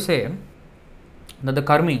 You mean to say that the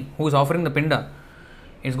karmi who is offering the pinda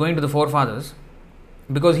is going to the forefathers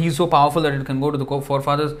because he is so powerful that it can go to the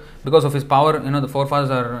forefathers because of his power, the forefathers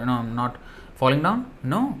are not falling down?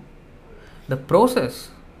 No. The process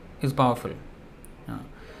is powerful.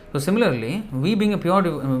 So similarly, we being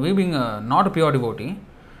not a pure devotee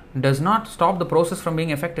does not stop the process from being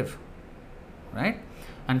effective, right?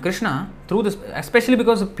 And Krishna, through this, especially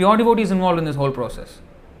because the pure devotee is involved in this whole process,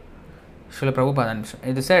 Srila Prabhupada, and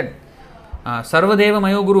it is said, Sarvadeva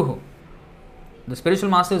Mayo Guruhu, the spiritual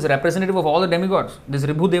master is representative of all the demigods. These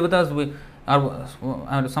Ribhu Devatas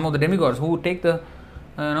are some of the demigods who take the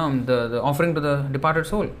offering to the departed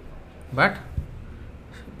soul. But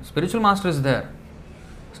spiritual master is there,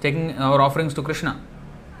 taking our offerings to Krishna.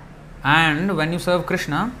 And when you serve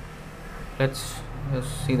Krishna, let's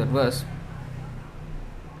see that verse.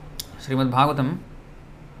 Srimad Bhagavatam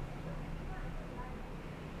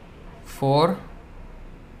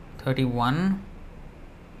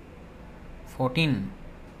 4:31-14.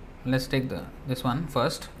 Let's take this one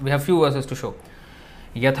first. We have few verses to show.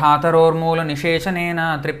 Yathatarormula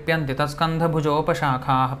nishechanena tripyanti taskandha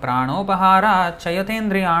bhujopashakha pranopahara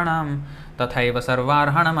chayatendriyanam tathaiva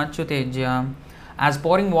sarvarhanam achyutejya. As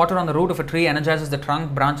pouring water on the root of a tree energizes the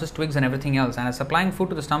trunk, branches, twigs and everything else, and as supplying food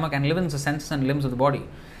to the stomach enlivens the senses and limbs of the body,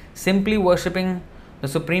 simply worshipping the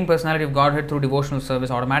Supreme Personality of Godhead through devotional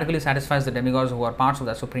service automatically satisfies the demigods who are parts of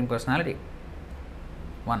that Supreme Personality.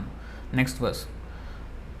 1. Next verse.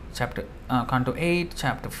 Canto 8,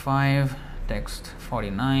 chapter 5, text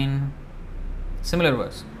 49. Similar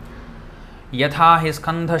verse. Yatha hi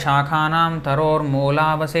skandha shakhanam taror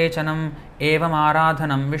molavasechanam evam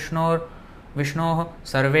aradhanam Vishnoh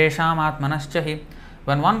sarvesham atmanaschahi.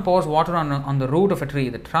 When one pours water on the root of a tree,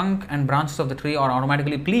 the trunk and branches of the tree are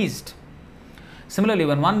automatically pleased. Similarly,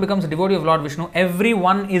 when one becomes a devotee of Lord Vishnu,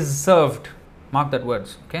 everyone is served. Mark that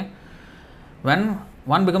words. Okay. When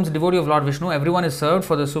one becomes a devotee of Lord Vishnu, everyone is served,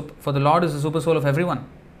 for the Lord is the super soul of everyone.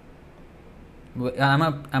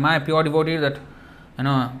 Am I a pure devotee that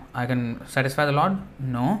I can satisfy the Lord?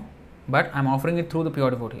 No, but I am offering it through the pure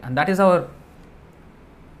devotee, and that is our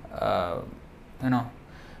you know,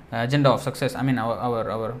 agenda of success. I mean,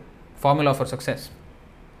 our formula for success.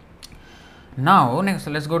 Now, next,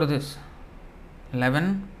 let's go to this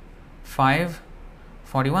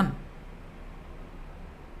 11:5:41.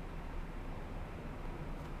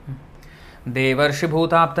 Devarshi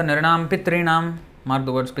bhutapta nirnam pitrinam. Mark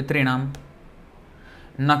the words pitrinam.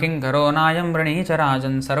 Naking karo nayam vranicha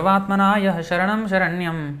rajan sarvatmanaya sharanam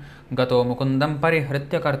sharanyam gato mukundam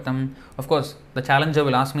parihritya kartam. Of course, the challenger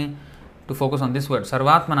will ask me to focus on this word,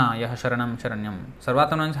 sarvatmanaya sharanam sharanyam.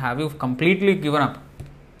 Sarvatmana means, have you completely given up?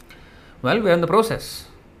 Well, we are in the process,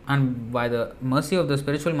 and by the mercy of the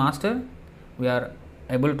spiritual master, we are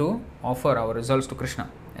able to offer our results to Krishna.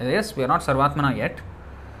 Yes, we are not sarvatmana yet,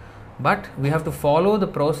 but we have to follow the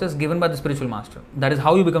process given by the spiritual master. That is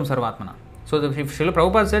how you become sarvatmana. So if Srila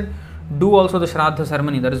Prabhupada said, do also the Shraddha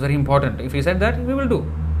ceremony, that is very important. If he said that, we will do.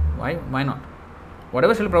 Why not?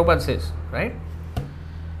 Whatever Srila Prabhupada says, right?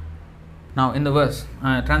 Now in the verse,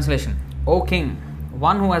 translation. O king,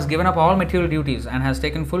 one who has given up all material duties and has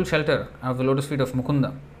taken full shelter of the lotus feet of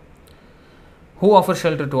Mukunda, who offers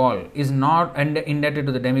shelter to all, is not indebted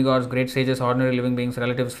to the demigods, great sages, ordinary living beings,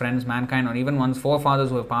 relatives, friends, mankind, or even one's forefathers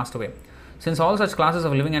who have passed away. Since all such classes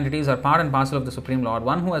of living entities are part and parcel of the Supreme Lord,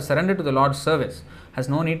 one who has surrendered to the Lord's service has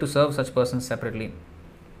no need to serve such persons separately.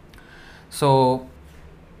 So,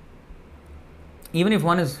 even if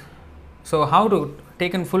one is... So, how to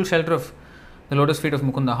take in full shelter of the lotus feet of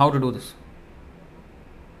Mukunda? How to do this?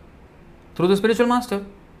 Through the spiritual master.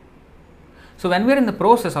 So, when we are in the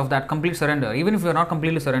process of that complete surrender, even if we are not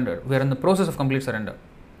completely surrendered, we are in the process of complete surrender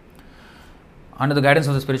under the guidance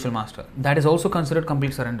of the spiritual master. That is also considered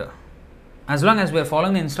complete surrender. As long as we are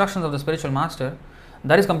following the instructions of the spiritual master,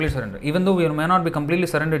 that is complete surrender. Even though we may not be completely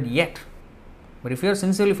surrendered yet, but if we are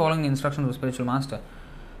sincerely following the instructions of the spiritual master,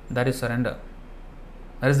 that is surrender.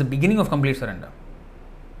 That is the beginning of complete surrender.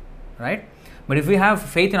 Right? But if we have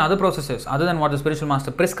faith in other processes other than what the spiritual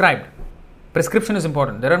master prescribed, prescription is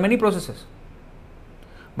important. There are many processes.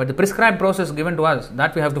 But the prescribed process given to us,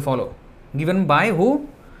 that we have to follow. Given by who?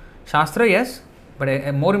 Shastra, yes,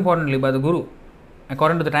 but more importantly by the Guru,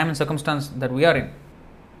 according to the time and circumstance that we are in.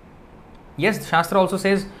 Yes, Shastra also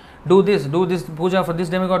says, do this puja for this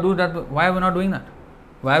demigod, do that. Why are we not doing that?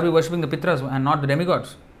 Why are we worshipping the Pitras and not the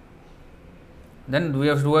demigods? Then we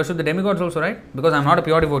have to worship the demigods also, right? Because I am not a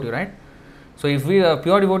pure devotee, right? So if we are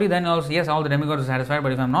pure devotee, then also, yes, all the demigods are satisfied,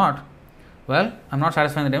 but if I am not, well, I am not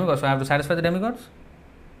satisfying the demigods, so I have to satisfy the demigods?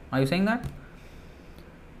 Are you saying that?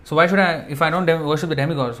 So why should I, if I don't worship the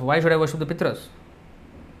demigods, why should I worship the Pitras?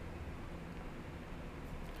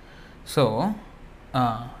 So,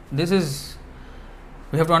 this is,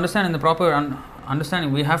 we have to understand in the proper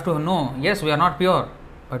understanding, we have to know, yes, we are not pure,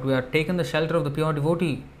 but we are taking the shelter of the pure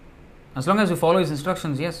devotee. As long as we follow his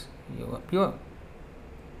instructions, yes, you are pure.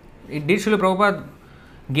 Did Srila Prabhupada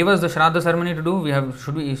give us the Shraddha ceremony to do?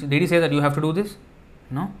 Did he say that you have to do this?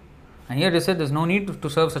 No. And here they said there is no need to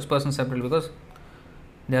serve such persons separately because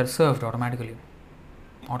they are served automatically.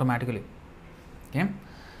 Okay?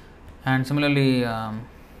 And similarly,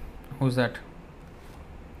 who is that?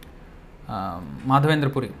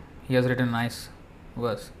 Madhavendra Puri. He has written a nice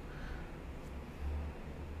verse.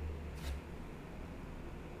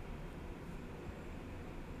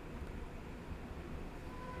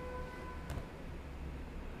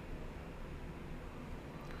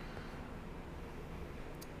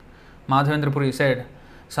 Madhavendra Puri said,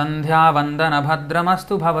 Sandhya vandana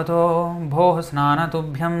bhadramastu bhavato bhoh snana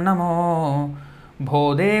tubhyam namo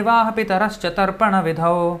bho devah pitarascha tarpana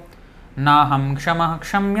vidhau naham kshamah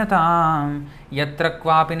kshamyatam yatra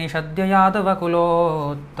kvapi nishadya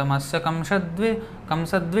yadavakulo tamasya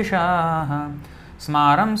kamsadvishah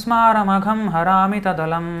smaram smaramagham harami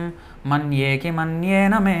tadalam manye ki manye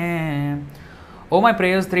name. O my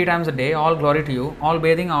prayers 3 times a day, all glory to you, all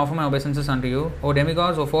bathing I offer my obeisances unto you. O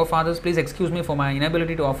demigods, O forefathers, please excuse me for my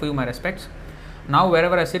inability to offer you my respects. Now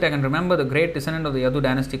wherever I sit, I can remember the great descendant of the Yadu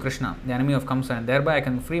dynasty, Krishna, the enemy of Kamsa, and thereby I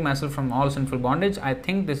can free myself from all sinful bondage. I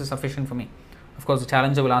think this is sufficient for me. Of course, the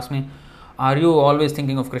challenger will ask me, are you always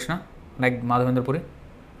thinking of Krishna, like Madhavendra Puri?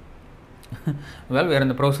 Well, we are in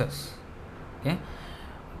the process. Okay?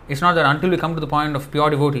 It's not that until we come to the point of pure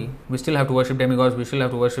devotee, we still have to worship demigods, we still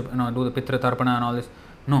have to worship, do the Pitra Tarpana and all this.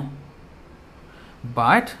 No.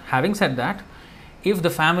 But having said that, if the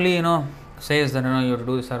family, says that you have to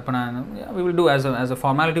do this Tarpana, we will do as a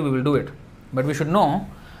formality, we will do it. But we should know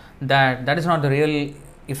that that is not the real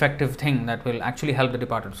effective thing that will actually help the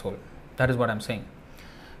departed soul. That is what I am saying.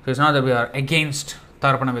 So it's not that we are against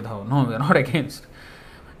Tarpana Vidhava. No, we are not against.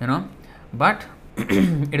 But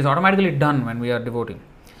it is automatically done when we are devotee.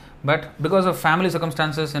 But because of family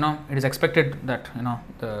circumstances, it is expected that,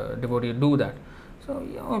 the devotee do that. So,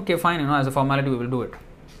 okay, fine, as a formality we will do it.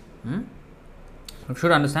 You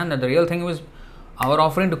should understand that the real thing is our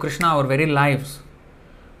offering to Krishna, our very lives.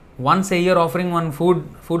 Once a year offering one food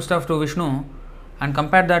stuff to Vishnu, and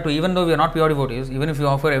compare that to, even though we are not pure devotees, even if you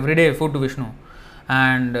offer every day food to Vishnu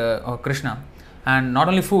and or Krishna, and not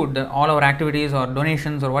only food, all our activities or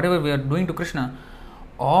donations or whatever we are doing to Krishna,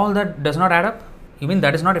 all that does not add up. You mean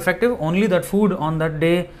that is not effective? Only that food on that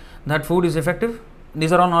day, that food is effective?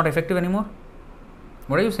 These are all not effective anymore?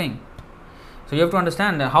 What are you saying? So you have to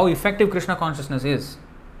understand how effective Krishna consciousness is.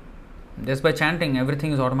 Just by chanting,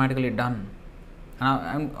 everything is automatically done.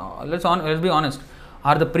 And let's be honest.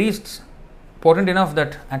 Are the priests potent enough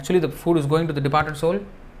that actually the food is going to the departed soul?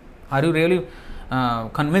 Are you really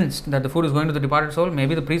convinced that the food is going to the departed soul?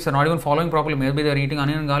 Maybe the priests are not even following properly. Maybe they are eating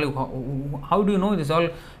onion and garlic. How do you know this is all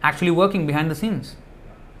actually working behind the scenes?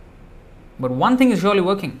 But one thing is surely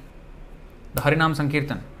working: the Harinam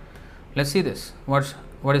Sankirtan. Let's see this.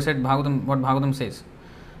 What is said Bhagavatam? What Bhagavatam says?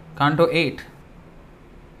 Canto 8,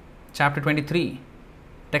 chapter 23,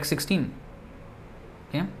 text 16.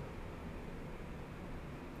 Okay.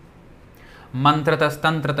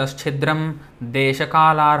 Mantratas-tantratas-chhidram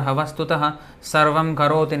deshakalarha-vastutah sarvam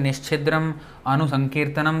karoti nischhidram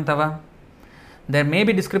anusankirtanam tava. There may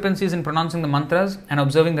be discrepancies in pronouncing the mantras and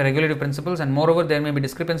observing the regulative principles, and moreover there may be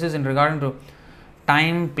discrepancies in regard to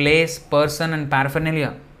time, place, person and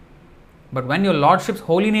paraphernalia. But when your Lordship's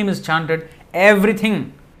holy name is chanted,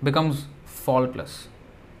 everything becomes faultless.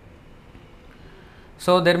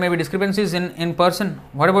 So there may be discrepancies in person.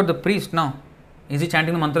 What about the priest now? Is he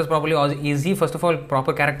chanting the mantras properly, or is he first of all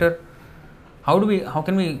proper character? How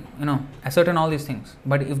can we ascertain all these things?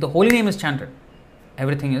 But if the holy name is chanted,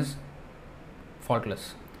 everything is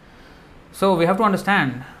faultless. So we have to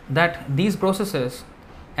understand that these processes,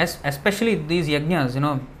 especially these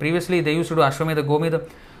yajnas, previously they used to do Ashwamedha, Gomedha.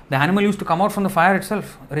 The animal used to come out from the fire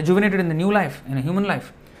itself, rejuvenated in the new life, in a human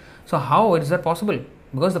life. So how is that possible?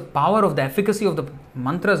 Because the power of the efficacy of the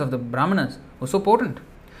mantras of the Brahmanas was so potent.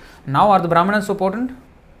 Now are the Brahmanas so potent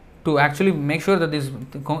to actually make sure that this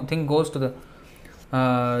thing goes to the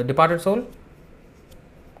departed soul?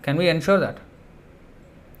 Can we ensure that?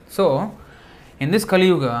 So, in this Kali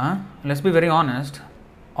Yuga, let's be very honest,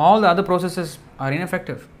 all the other processes are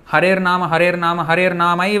ineffective. Harer Nama, Harer Nama, Harer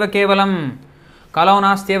Nama eva kevalam. Kalau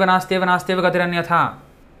nastyeva, nastyeva, nastyeva gatiranyatha.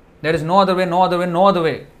 There is no other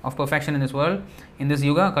way of perfection in this world, in this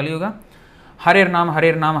Yuga, Kali Yuga. Harer Nama,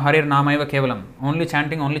 Harer Nama, Harer Nama eva kevalam. Only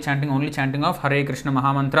chanting of Hare Krishna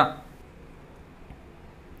Mahamantra.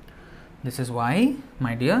 This is why,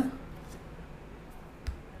 my dear,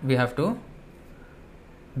 we have to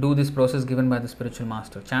do this process given by the spiritual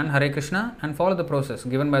master. Chant Hare Krishna and follow the process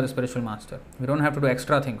given by the spiritual master. We don't have to do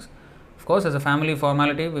extra things. Of course, as a family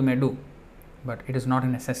formality, we may do, but it is not a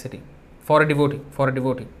necessity for a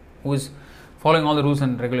devotee who is following all the rules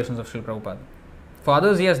and regulations of Srila Prabhupada. For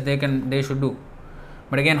others, yes, they should do.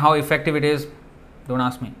 But again, how effective it is, don't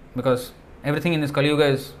ask me, because everything in this Kali Yuga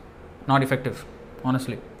is not effective,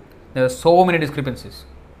 honestly. There are so many discrepancies.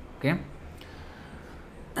 Okay?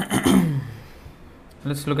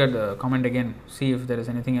 Let's look at the comment again, see if there is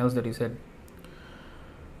anything else that he said.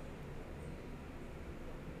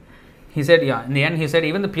 He said, in the end he said,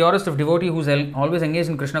 even the purest of devotee who is always engaged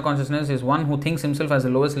in Krishna consciousness is one who thinks himself as the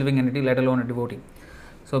lowest living entity, let alone a devotee.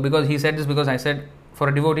 So because he said this, because I said for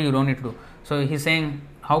a devotee you don't need to do. So he's saying,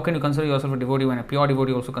 how can you consider yourself a devotee when a pure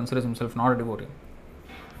devotee also considers himself not a devotee?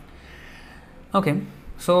 Okay,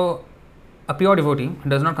 so a pure devotee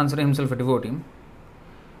does not consider himself a devotee.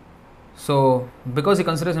 So because he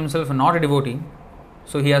considers himself not a devotee,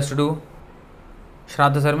 so he has to do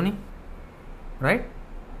Shraddha ceremony, right?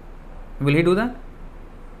 Will he do that?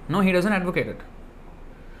 No, he doesn't advocate it.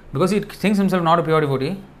 Because he thinks himself not a pure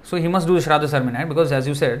devotee, so he must do the Shraddha ceremony, right? Because as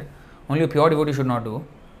you said, only a pure devotee should not do.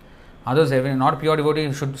 Others, not a pure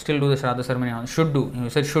devotee, should still do the Shraddha ceremony. Should do.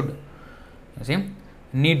 You said should. You see?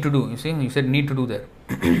 Need to do. You see? You said need to do there.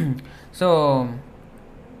 So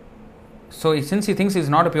since he thinks he is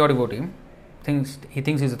not a pure devotee, he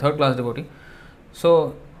thinks he is a third class devotee,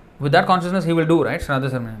 so with that consciousness he will do, right, Shraddha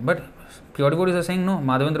ceremony. But pure devotees are saying no.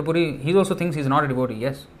 Madhavendra Puri, he also thinks he is not a devotee,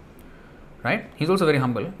 yes, right? He is also very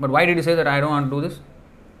humble. But why did he say that I don't want to do this?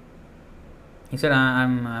 He said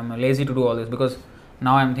I'm lazy to do all this because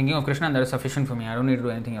now I'm thinking of Krishna and that is sufficient for me. I don't need to do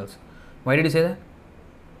anything else. Why did he say that?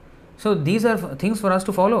 So these are things for us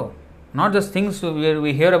to follow, not just things where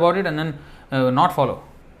we hear about it and then not follow.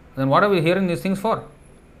 Then what are we hearing these things for?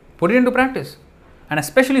 Put it into practice. And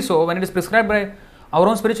especially so when it is prescribed by Our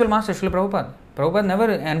own spiritual master, Srila Prabhupada. Prabhupada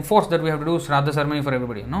never enforced that we have to do Shraddha ceremony for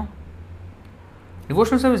everybody. No.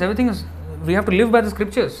 Devotional service, everything is, we have to live by the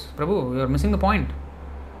scriptures. Prabhu, you are missing the point.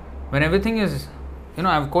 When everything is,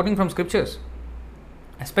 I am quoting from scriptures.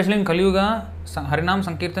 Especially in Kali Yuga, Harinam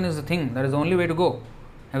Sankirtan is the thing. That is the only way to go.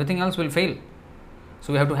 Everything else will fail.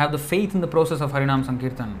 So we have to have the faith in the process of Harinam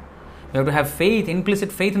Sankirtan. We have to have faith,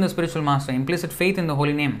 implicit faith in the spiritual master, implicit faith in the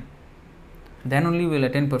holy name. Then only we will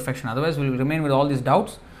attain perfection. Otherwise, we will remain with all these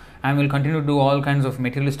doubts and we will continue to do all kinds of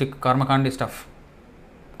materialistic karmakanda stuff.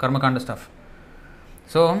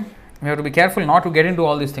 So, we have to be careful not to get into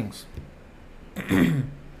all these things.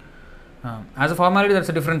 As a formality, that's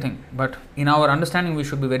a different thing. But in our understanding, we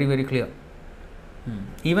should be very, very clear.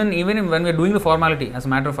 Even when we are doing the formality, as a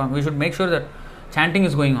matter of fact, we should make sure that chanting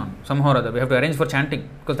is going on somehow or other. We have to arrange for chanting,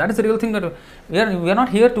 because that is the real thing. That we are not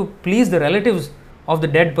here to please the relatives of the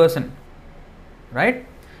dead person, right?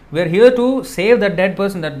 We are here to save that dead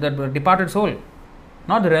person, that departed soul,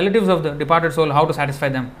 not the relatives of the departed soul. How to satisfy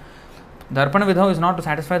them? The Arpana Vidha is not to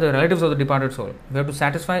satisfy the relatives of the departed soul. We have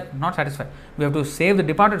to we have to save the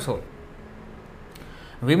departed soul.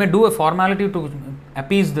 We may do a formality to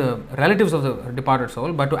appease the relatives of the departed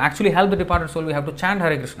soul, but to actually help the departed soul, we have to chant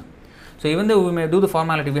Hare Krishna. So even though we may do the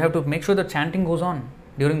formality, we have to make sure that chanting goes on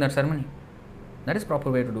during that ceremony. That is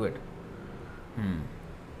proper way to do it.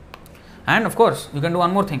 And of course, you can do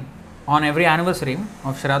one more thing. On every anniversary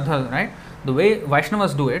of Shraddha, right? The way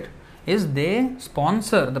Vaishnavas do it is they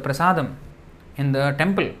sponsor the prasadam in the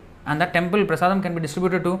temple, and that temple prasadam can be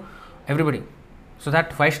distributed to everybody. So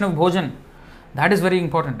that Vaishnav Bhojan, that is very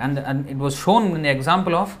important, and it was shown in the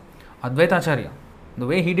example of Advaita Acharya. The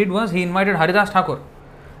way he did was he invited Haridas Thakur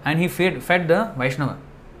and he fed the Vaishnava,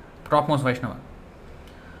 topmost Vaishnava.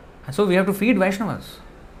 And so we have to feed Vaishnavas.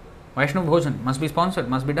 Vaishnav Bhojan must be sponsored,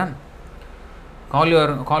 must be done. Call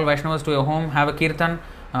Vaishnavas to your home, have a kirtan,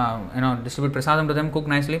 distribute prasadam to them, cook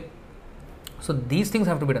nicely. So these things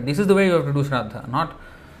have to be done. This is the way you have to do Shraddha, not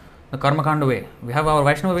the Karmakanda way. We have our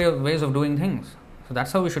Vaishnava ways of doing things. So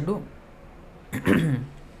that's how we should do.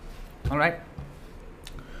 Alright.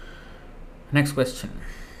 Next question.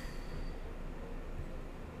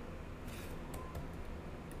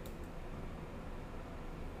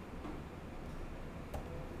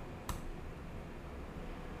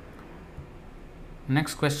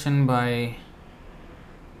 Next question by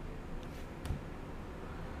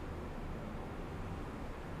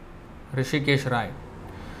Rishikesh Rai.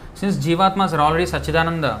 Since Jivatmas are already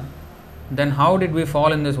Sachidananda, then how did we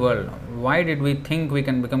fall in this world? Why did we think we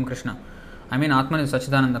can become Krishna? I mean, Atman is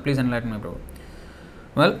Sachidananda. Please enlighten me, bro.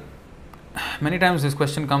 Well, many times this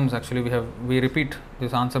question comes. Actually, we repeat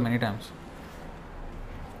this answer many times.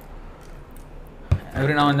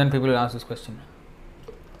 Every now and then people will ask this question.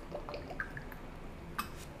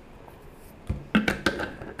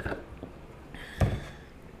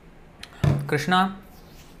 Krishna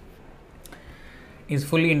is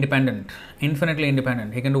fully independent, infinitely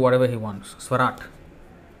independent. He can do whatever he wants. Swarat.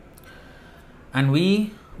 And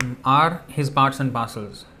we are his parts and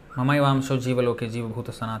parcels. Mamayvamsho jiva loke jiva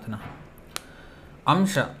bhuta sanatana.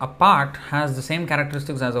 Amsha, a part, has the same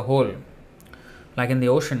characteristics as a whole. Like in the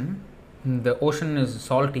ocean is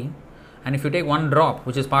salty, and if you take one drop,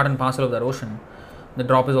 which is part and parcel of that ocean, the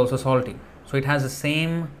drop is also salty. So it has the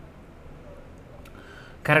same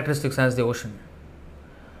characteristics as the ocean.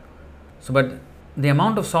 So, but the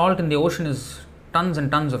amount of salt in the ocean is tons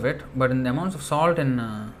and tons of it, but in the amounts of salt in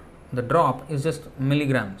the drop is just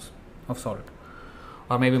milligrams of salt,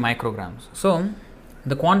 or maybe micrograms. So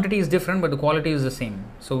the quantity is different, but the quality is the same.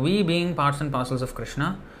 So we, being parts and parcels of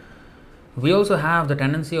Krishna, we also have the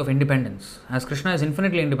tendency of independence. As Krishna is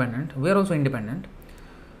infinitely independent, we are also independent,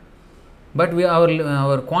 but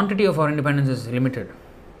our quantity of our independence is limited.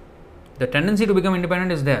 The tendency to become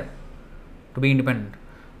independent is there, to be independent,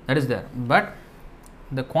 that is there, but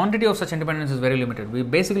the quantity of such independence is very limited. We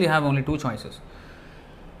basically have only two choices.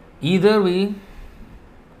 Either we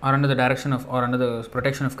are under the direction of, or under the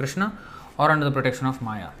protection of Krishna, or under the protection of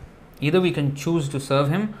Maya. Either we can choose to serve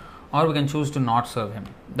him, or we can choose to not serve him.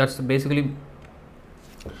 That's basically,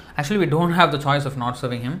 actually we don't have the choice of not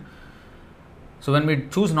serving him. So when we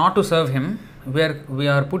choose not to serve him, we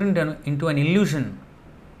are put into an illusion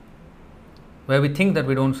where we think that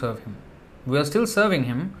we don't serve him. We are still serving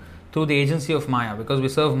him through the agency of Maya, because we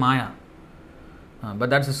serve Maya. But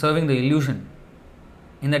that's serving the illusion.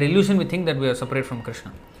 In that illusion, we think that we are separate from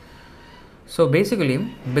Krishna. So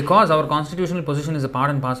basically, because our constitutional position is a part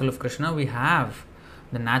and parcel of Krishna, we have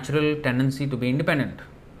the natural tendency to be independent.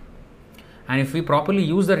 And if we properly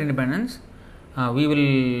use that independence, we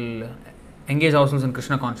will engage ourselves in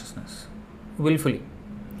Krishna consciousness willfully.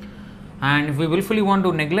 And if we willfully want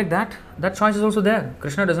to neglect that, that choice is also there.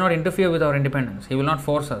 Krishna does not interfere with our independence. He will not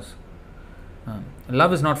force us.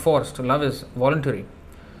 Love is not forced. Love is voluntary.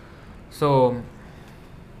 So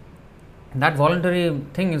that voluntary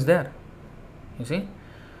thing is there. You see?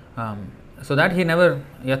 So that he never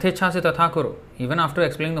yathechasi tatha kuru. Even after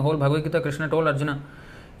explaining the whole Bhagavad Gita, Krishna told Arjuna,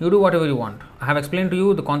 you do whatever you want. I have explained to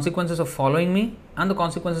you the consequences of following me and the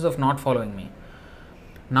consequences of not following me.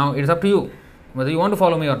 Now it is up to you whether you want to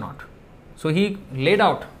follow me or not. So he laid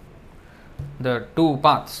out the two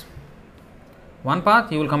paths. One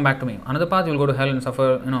path, you will come back to me. Another path, you will go to hell and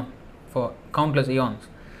suffer, for countless eons.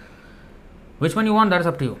 Which one you want, that is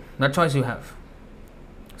up to you. That choice you have.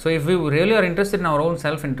 So if we really are interested in our own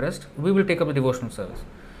self-interest, we will take up the devotional service.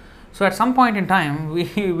 So at some point in time, we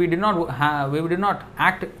did not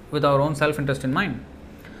act with our own self-interest in mind.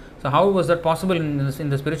 So how was that possible in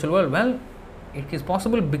the spiritual world? Well, it is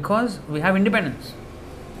possible because we have independence.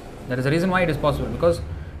 That is the reason why it is possible. Because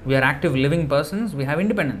we are active living persons, we have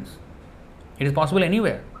independence. It is possible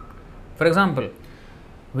anywhere. For example,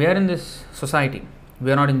 we are in this society.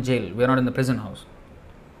 We are not in jail. We are not in the prison house.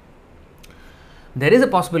 There is a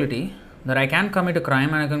possibility that I can commit a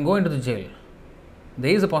crime and I can go into the jail.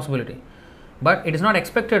 There is a possibility. But it is not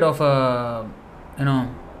expected of a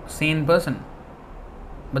sane person.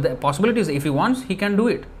 But the possibility is, if he wants, he can do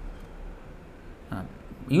it.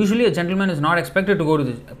 Usually a gentleman is not expected to go to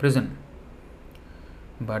the prison.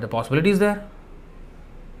 But the possibility is there.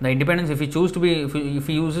 The independence, if he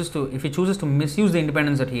chooses to misuse the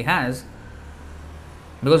independence that he has,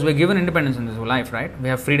 because we are given independence in this life, right? We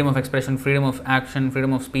have freedom of expression, freedom of action,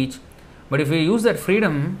 freedom of speech. But if we use that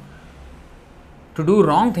freedom to do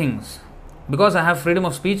wrong things, because I have freedom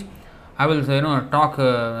of speech, I will talk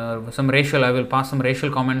some racial, I will pass some racial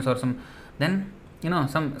comments or some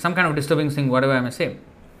kind of disturbing thing, whatever I may say.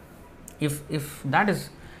 If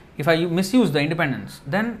I misuse the independence,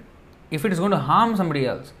 then if it is going to harm somebody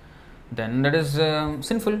else, then that is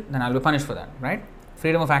sinful, then I will be punished for that, right?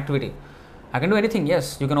 Freedom of activity. I can do anything,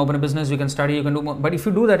 yes, you can open a business, you can study, you can do more. But if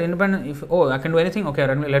you do that independent, I can do anything, okay,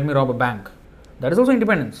 let me rob a bank. That is also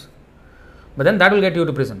independence. But then that will get you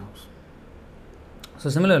to prison house. So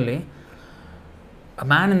similarly, a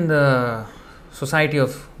man in the society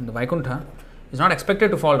of the Vaikuntha is not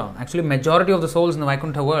expected to fall down. Actually, majority of the souls in the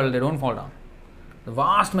Vaikuntha world, they don't fall down. The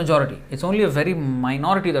vast majority. It's only a very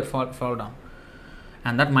minority that fall down.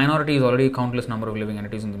 And that minority is already countless number of living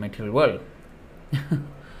entities in the material world.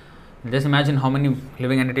 Just imagine how many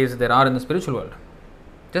living entities there are in the spiritual world.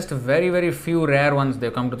 Just very, very few rare ones, they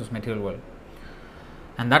come to this material world.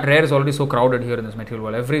 And that rare is already so crowded here in this material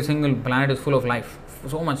world. Every single planet is full of life.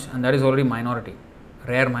 So much. And that is already minority.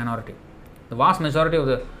 Rare minority. The vast majority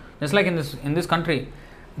of just like in this country,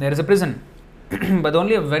 there is a prison. But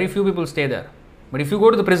only a very few people stay there. But if you go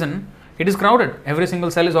to the prison, it is crowded. Every single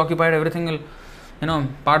cell is occupied. Every single,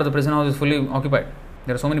 part of the prison house is fully occupied.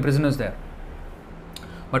 There are so many prisoners there.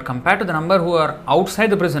 But compared to the number who are outside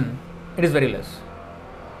the prison, it is very less.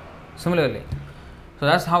 Similarly. So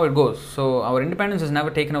that's how it goes. So our independence is never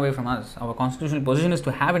taken away from us. Our constitutional position is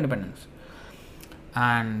to have independence.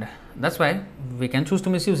 And that's why we can choose to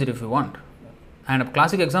misuse it if we want. And a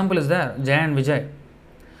classic example is there, Jaya and Vijay.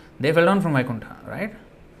 They fell down from Vaikuntha, right?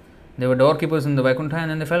 They were doorkeepers in the Vaikuntha and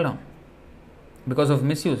then they fell down. Because of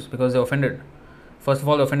misuse, because they offended. First of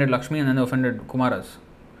all, they offended Lakshmi and then they offended Kumaras.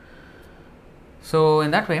 So in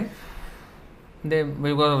that way,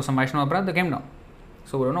 because of some Vaishnava Aparadha, they came down.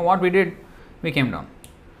 So we don't know what we did, we came down.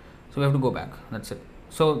 So we have to go back, that's it.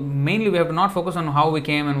 So mainly we have to not focus on how we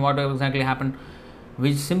came and what exactly happened.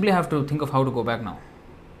 We simply have to think of how to go back now.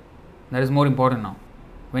 That is more important now.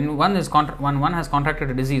 When one has contracted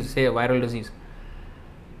a disease, say a viral disease,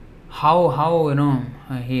 how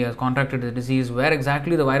he has contracted the disease, where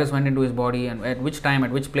exactly the virus went into his body and at which time, at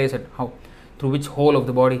which place, through which hole of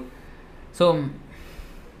the body. So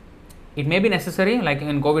it may be necessary, like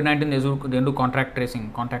in COVID-19 they do contact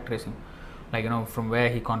tracing, like from where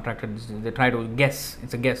he contracted this, they try to guess,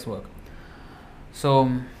 it's a guesswork. So,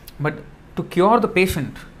 but to cure the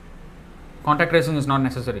patient, contact tracing is not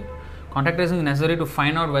necessary. Contact tracing is necessary to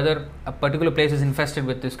find out whether a particular place is infested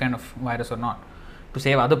with this kind of virus or not, to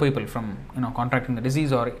save other people from contracting the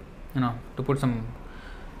disease, or to put some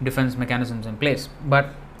defense mechanisms in place. But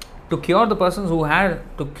to cure the person who has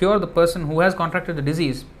contracted the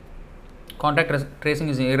disease, contact tracing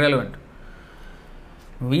is irrelevant.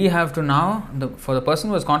 We have to now, for the person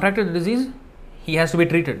who has contracted the disease, he has to be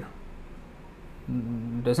treated.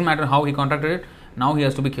 Doesn't matter how he contracted it, now he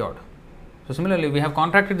has to be cured. So similarly, we have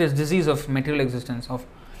contracted this disease of material existence, of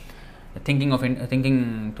thinking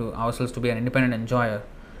to ourselves to be an independent enjoyer,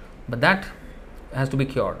 but that has to be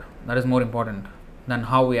cured. That is more important than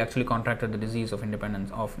how we actually contracted the disease of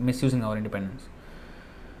independence, of misusing our independence.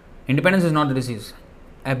 Independence is not the disease.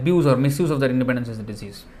 Abuse or misuse of that independence is the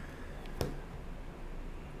disease.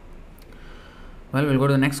 Well, we'll go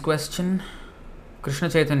to the next question. Krishna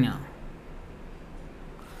Chaitanya.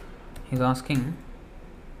 He's asking,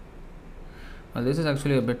 well, this is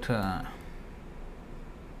actually a bit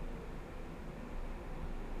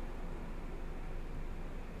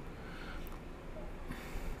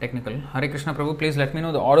technical. Hare Krishna Prabhu, please let me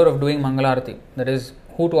know the order of doing Mangalarati. That is,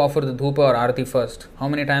 who to offer the dhupa or arati first. How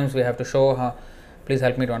many times we have to show. Please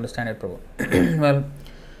help me to understand it, Prabhu. Well,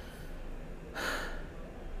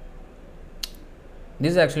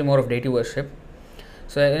 this is actually more of deity worship.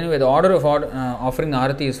 So anyway, the order of offering the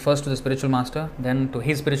arati is first to the spiritual master, then to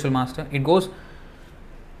his spiritual master. It goes,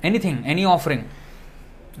 anything, any offering,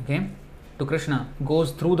 okay, to Krishna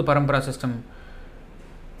goes through the parampara system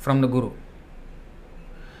from the Guru.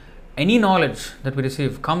 Any knowledge that we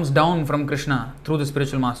receive comes down from Krishna through the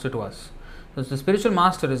spiritual master to us. So the spiritual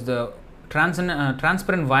master is the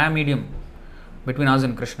transparent via medium between us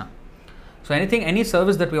and Krishna. So any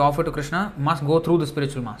service that we offer to Krishna must go through the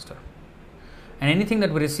spiritual master. And anything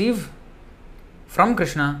that we receive from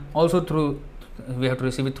Krishna, also we have to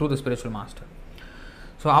receive it through the spiritual master.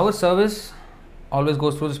 So our service always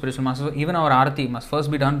goes through the spiritual master. So even our arati must first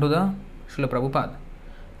be done to the Srila Prabhupada,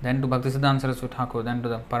 then to Bhaktisiddhanta Saraswati Thakur, then to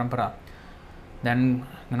the Parampara, then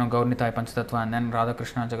Gaur Nitai Panchatattva, and then Radha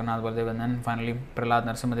Krishna, Jagannath Baldev, and then finally Prahlad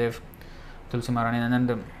Narasimhadev, Tulsi Maharani, and then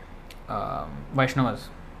the Vaishnavas,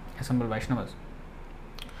 assembled Vaishnavas.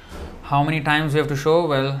 How many times we have to show?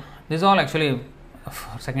 Well, this is all actually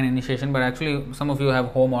second initiation, but actually some of you have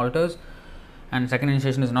home altars, and second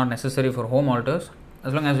initiation is not necessary for home altars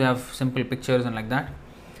as long as you have simple pictures and like that.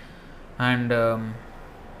 And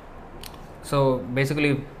so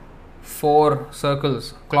basically 4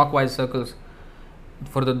 circles, clockwise circles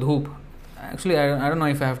for the dhoop. Actually, I don't know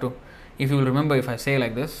if I have to, if you will remember if I say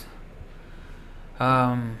like this.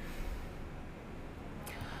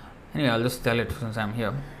 Anyway, I'll just tell it since I'm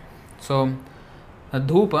here. So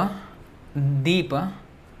dhupa, deepa,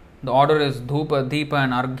 the order is dhupa, deepa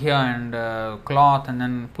and arghya and cloth, and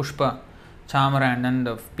then pushpa, chamara, and then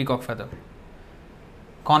the peacock feather.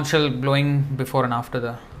 Conch shell blowing before and after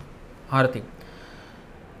the arati.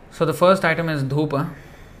 So the first item is dhupa,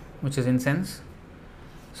 which is incense.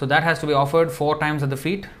 So that has to be offered 4 times at the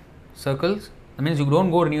feet, circles. That means you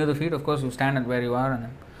don't go near the feet, of course you stand at where you are and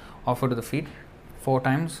then offer to the feet 4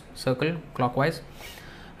 times, circle clockwise,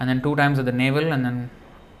 and then 2 times at the navel, and then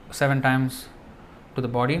 7 times to the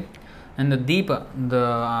body. And the deepa,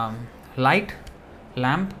 the light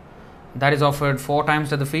lamp, that is offered 4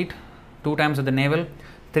 times at the feet, 2 times at the navel,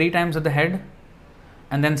 3 times at the head,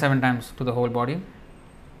 and then 7 times to the whole body.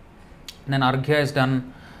 And then arghya is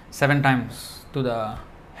done 7 times to the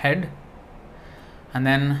head, and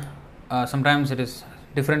then sometimes it is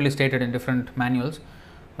differently stated in different manuals,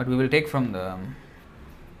 but we will take from the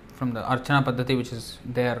Archana Paddhati which is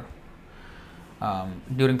there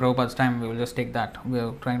during Prabhupada's time. We will just take that. We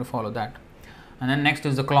are trying to follow that. And then next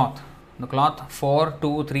is the cloth. The cloth 4,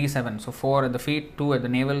 2, 3, 7. So 4 at the feet, 2 at the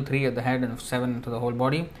navel, 3 at the head, and 7 to the whole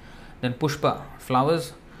body. Then pushpa,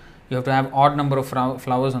 flowers. You have to have odd number of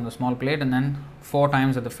flowers on the small plate, and then 4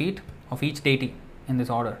 times at the feet of each deity in this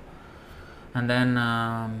order. And then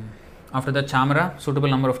after that chamara, suitable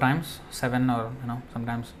number of times, 7 or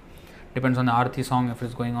sometimes depends on the arati song. If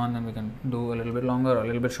it's going on, then we can do a little bit longer or a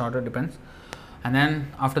little bit shorter, depends. And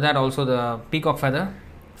then after that also the peacock feather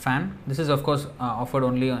fan. This is of course offered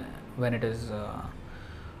only when it is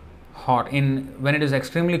hot. When it is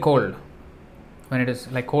extremely cold, when it is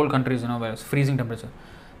like cold countries, where it's freezing temperature,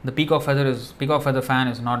 the peacock feather fan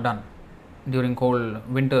is not done during cold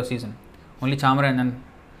winter season. Only chamara and then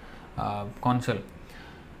conch shell.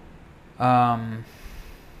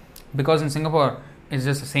 Because in Singapore it's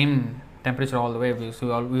just the same temperature all the way.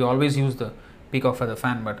 We always use the peacock feather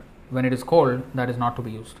fan, but when it is cold, that is not to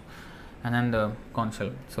be used. And then the conch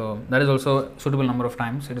shell. So that is also suitable number of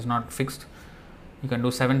times. It is not fixed. You can do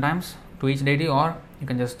 7 times to each deity, or you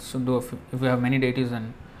can just do if you have many deities,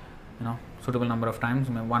 then suitable number of times,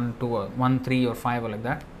 1, 2, or 1, 3 or 5 or like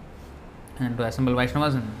that, and to assemble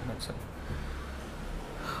Vaishnavas, and that's it.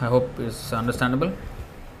 I hope it's understandable,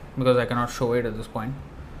 because I cannot show it at this point.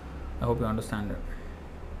 I hope you understand it.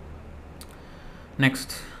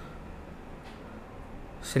 Next,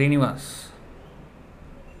 Srinivas.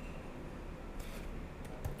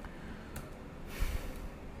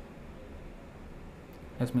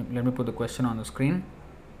 Let me put the question on the screen.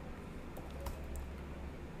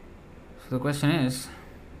 So the question is,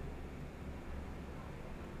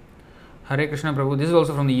 Hare Krishna Prabhu. This is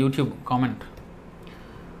also from the YouTube comment.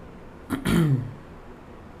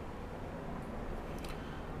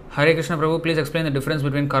 Hare Krishna Prabhu, please explain the difference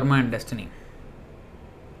between karma and destiny.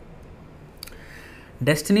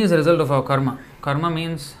 Destiny is a result of our karma. Karma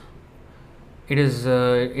means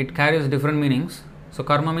it carries different meanings. So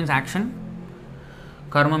karma means action.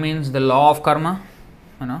 Karma means the law of karma,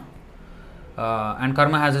 and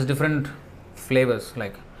karma has its different flavors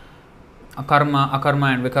like akarma,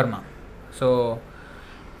 and vikarma. So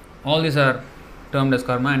all these are termed as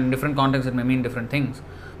karma, and in different contexts it may mean different things.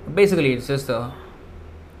 But basically, it's just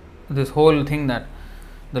this whole thing that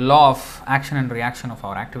the law of action and reaction of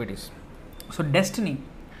our activities. So destiny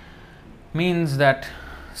means that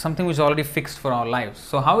something which is already fixed for our lives.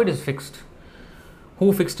 So how it is fixed,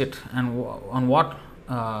 who fixed it, and on what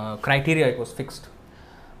criteria it was fixed.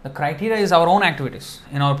 The criteria is our own activities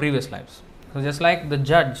in our previous lives. So just like the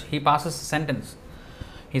judge, he passes a sentence.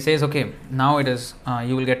 He says, okay, now it is,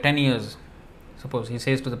 you will get 10 years. Suppose he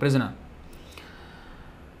says to the prisoner.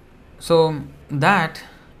 So that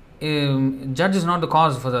judge is not the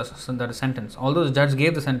cause for that sentence. Although the judge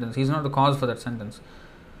gave the sentence, he is not the cause for that sentence.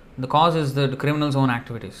 The cause is the criminal's own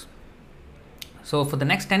activities. So for the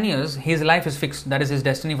next 10 years, his life is fixed. That is his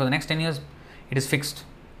destiny. For the next 10 years, it is fixed.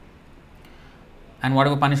 And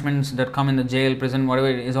whatever punishments that come in the jail, prison, whatever,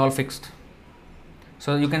 it is all fixed.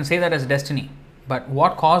 So you can say that as destiny. But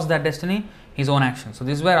what caused that destiny? His own action. So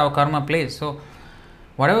this is where our karma plays. So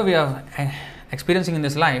whatever we are experiencing in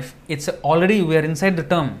this life, it's already, we are inside the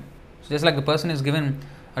term. So just like the person is given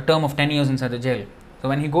a term of 10 years inside the jail. So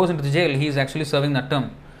when he goes into the jail, he is actually serving that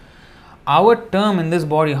term. Our term in this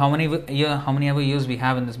body, how many ever years we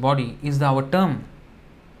have in this body, is our term.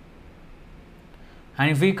 And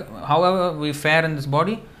if however we fare in this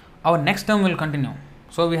body, our next term will continue.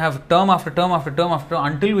 So we have term after term after term after term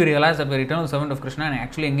until we realize that we are eternal servant of Krishna and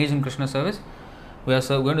actually engage in Krishna service. We are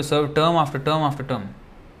going to serve term after term after term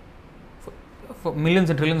for millions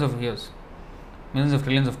and trillions of years, millions of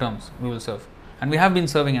trillions of terms we will serve, and we have been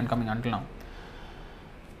serving and coming until now.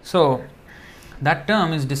 So that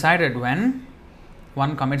term is decided when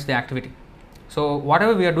one commits the activity. So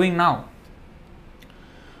whatever we are doing now,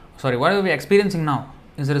 whatever we are experiencing now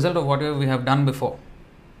is the result of whatever we have done before.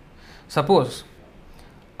 Suppose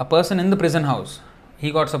a person in the prison house, he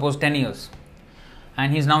got suppose 10 years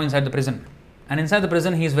and he is now inside the prison, and inside the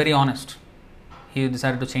prison he is very honest. He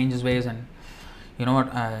decided to change his ways, and you know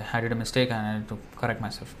what, I did a mistake and I had to correct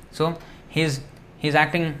myself. So he's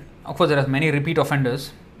acting. Of course there are many repeat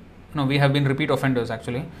offenders. We have been repeat offenders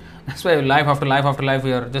actually. That's why life after life after life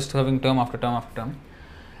we are just serving term after term after term.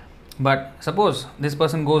 But suppose this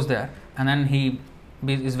person goes there and then he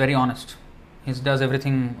is very honest. He does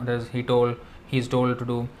everything as he is told to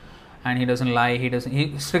do, and he doesn't lie.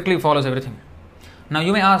 He strictly follows everything. Now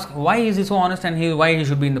you may ask, why is he so honest and why he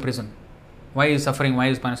should be in the prison? Why is suffering? Why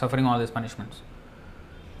is suffering all these punishments?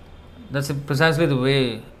 That's precisely the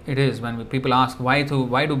way it is when people ask why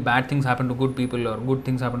do bad things happen to good people or good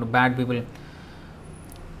things happen to bad people.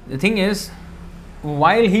 The thing is,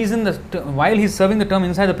 while he's serving the term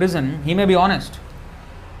inside the prison, he may be honest,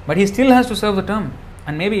 but he still has to serve the term.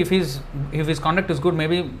 And maybe if his conduct is good,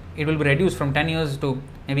 maybe it will be reduced from 10 years to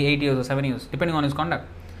maybe 8 years or 7 years, depending on his conduct.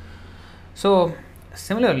 So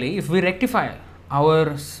similarly, if we rectify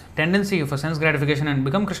our tendency for sense gratification and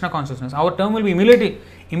become Krishna consciousness, our term will be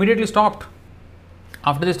immediately stopped.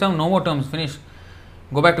 After this term, no more terms, finish.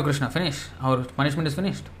 Go back to Krishna, finish. Our punishment is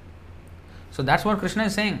finished. So that's what Krishna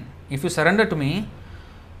is saying. If you surrender to me,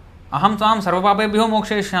 aham tam sarvapapebhyo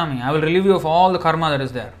mokshayishyami, I will relieve you of all the karma that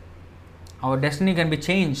is there. Our destiny can be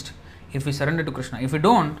changed if we surrender to Krishna. If we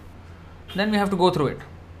don't, then we have to go through it.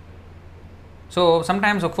 So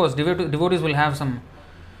sometimes, of course, devotees will have some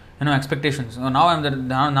expectations. Now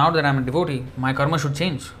that I'm a devotee, my karma should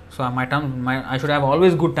change. So I should have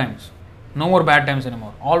always good times. No more bad times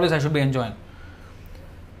anymore. Always I should be enjoying.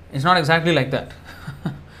 It's not exactly like that.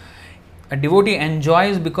 A devotee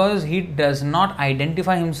enjoys because he does not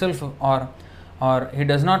identify himself or he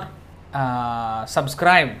does not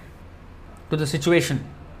subscribe to the situation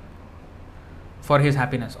for his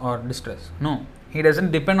happiness or distress. No, he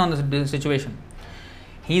doesn't depend on the situation.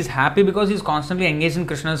 He is happy because he is constantly engaged in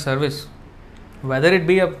Krishna's service. Whether it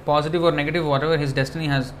be a positive or negative, whatever his destiny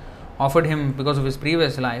has offered him because of his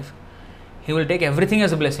previous life, he will take everything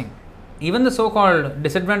as a blessing. Even the so-called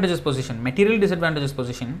disadvantageous position, material disadvantageous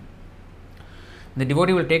position, the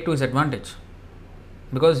devotee will take to his advantage.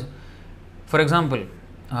 Because, for example,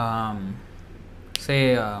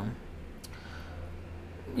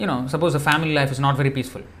 suppose the family life is not very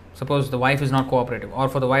peaceful. Suppose the wife is not cooperative, or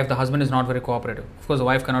for the wife, the husband is not very cooperative. Of course, the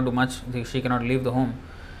wife cannot do much, she cannot leave the home.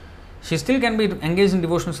 she still can be engaged in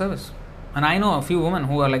devotional service. And I know a few women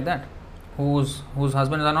who are like that, whose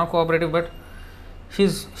husbands are not cooperative, but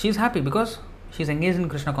she's happy because she's engaged in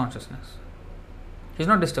Krishna consciousness. She's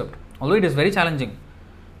not disturbed. Although it is very challenging,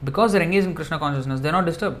 because they're engaged in Krishna consciousness, they're not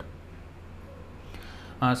disturbed.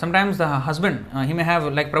 Sometimes the husband, he may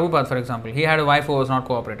have, like Prabhupada for example, he had a wife who was not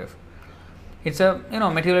cooperative. It's a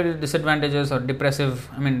material disadvantages or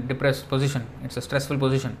depressed position. It's a stressful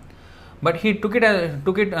position, but he took it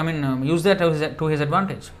used that to his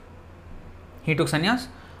advantage. He took sannyas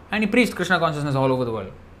and he preached Krishna consciousness all over the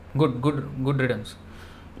world. Good riddance.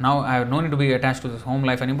 Now I have no need to be attached to this home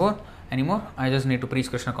life anymore. I just need to preach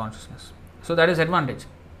Krishna consciousness. So that is advantage.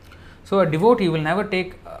 So a devotee will never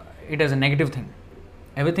take it as a negative thing.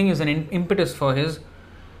 Everything is an impetus for his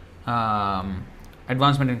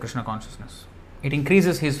advancement in Krishna consciousness. It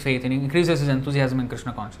increases his faith and increases his enthusiasm in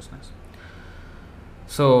Krishna consciousness.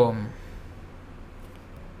 So,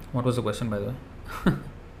 what was the question, by the way?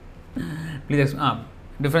 Please explain.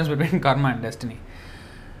 Difference between karma and destiny.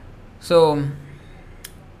 So,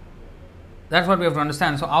 that's what we have to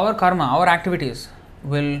understand. So, our karma, our activities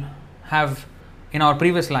will have, in our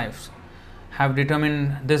previous lives, have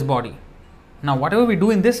determined this body. Now, whatever we do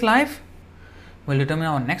in this life will determine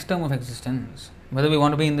our next term of existence. Whether we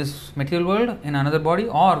want to be in this material world, in another body,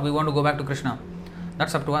 or we want to go back to Krishna.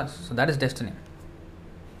 That's up to us. So, that is destiny.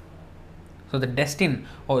 So, the destined,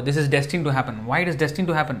 this is destined to happen. Why it is destined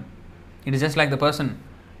to happen? It is just like the person.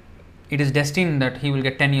 It is destined that he will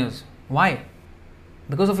get 10 years. Why?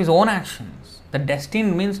 Because of his own actions. The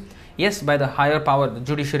destined means, yes, by the higher power, the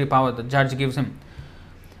judiciary power, the judge gives him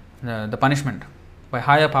the punishment. By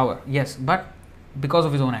higher power, yes, but because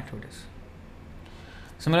of his own activities.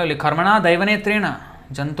 Similarly, karmana daivanetrena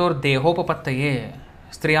jantor dehopapattaye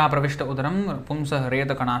striya pravishta udaram pumsah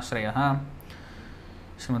reta kanashrayah.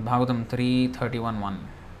 Srimad Bhagavatam 3:31-1.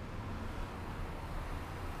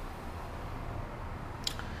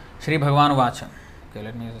 Shri Bhagavan Vacha. Okay,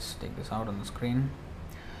 let me just take this out on the screen.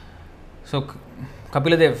 So,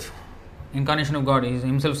 Kapila Dev, incarnation of God, he is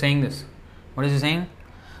himself saying this. What is he saying?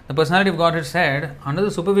 The personality of Godhead said, under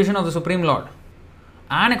the supervision of the Supreme Lord,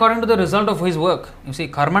 and according to the result of his work, you see,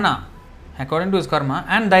 karmana, according to his karma,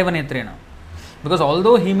 and daivanetrena. Because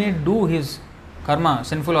although he may do his karma,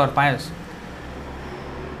 sinful or pious,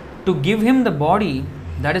 to give him the body,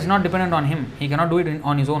 that is not dependent on him. He cannot do it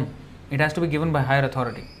on his own. It has to be given by higher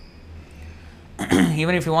authority.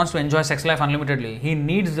 Even if he wants to enjoy sex life unlimitedly, he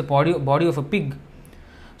needs the body of a pig.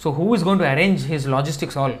 So who is going to arrange his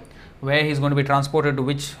logistics all? Where he is going to be transported, to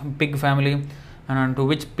which pig family, and to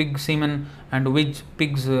which pig semen, and to which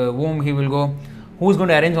pig's womb he will go. Who is going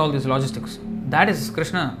to arrange all these logistics? That is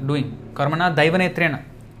Krishna doing. Karmana daivanetrena.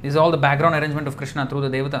 This is all the background arrangement of Krishna through the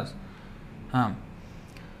devatas.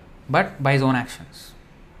 But by his own actions.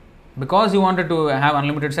 Because you wanted to have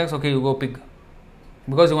unlimited sex, okay, you go pig.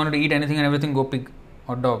 Because you wanted to eat anything and everything, go pig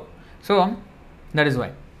or dog. So, that is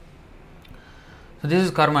why. So, this is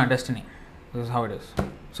karma, destiny. This is how it is.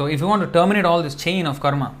 So, if you want to terminate all this chain of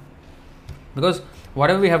karma, because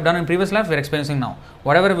whatever we have done in previous life, we are experiencing now.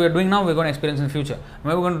 Whatever we are doing now, we are going to experience in the future.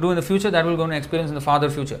 What we are going to do in the future, that we are going to experience in the farther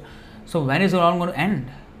future. So, when is it all going to end?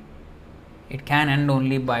 It can end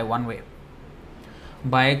only by one way.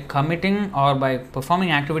 By committing or by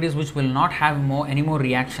performing activities which will not have any more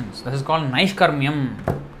reactions. This is called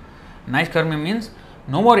naishkarmyam. Naishkarmyam means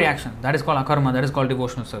no more reaction. That is called akarma. That is called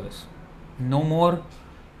devotional service. No more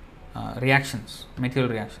reactions,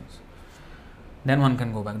 material reactions. Then one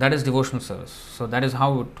can go back. That is devotional service. So that is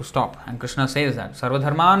how to stop. And Krishna says that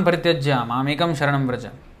sarvadharman parityajya mamekam sharanam vraja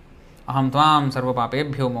aham tvam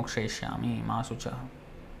sarvapapebhyo mokshayishyami ma sucha.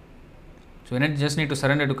 So we just need to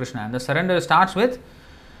surrender to Krishna. And the surrender starts with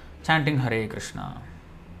chanting Hare Krishna.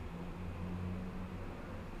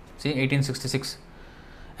 See, 1866.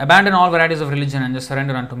 Abandon all varieties of religion and just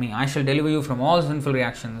surrender unto me. I shall deliver you from all sinful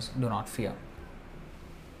reactions. Do not fear.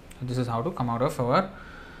 So this is how to come out of our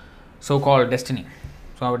so-called destiny.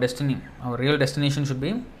 So our destiny, our real destination should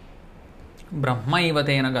be Brahmaiva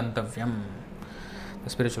tena gantavyam, the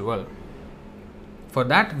spiritual world. For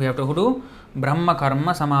that we have to do Brahma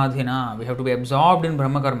karma samadhina. We have to be absorbed in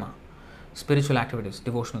Brahma karma, spiritual activities,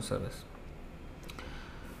 devotional service.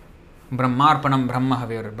 Brahmarpanam Brahma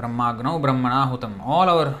Havir, Brahmagnau Brahmanahutam. All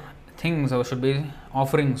our things should be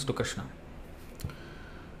offerings to Krishna.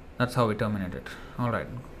 That's how we terminate it. Alright,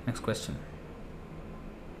 next question.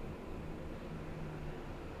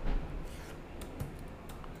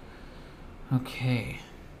 Okay,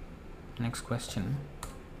 next question.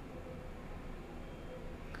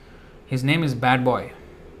 His name is Bad Boy.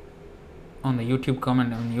 On the YouTube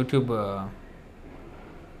comment, on YouTube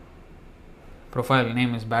profile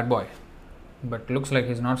name is Bad Boy, but looks like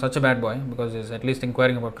he's not such a bad boy because he's at least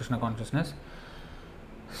inquiring about Krishna consciousness.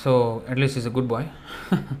 So at least he's a good boy.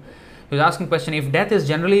 He was asking question, if death is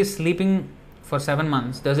generally sleeping for 7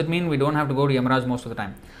 months, does it mean we don't have to go to Yamaraj most of the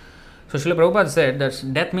time? So Srila Prabhupada said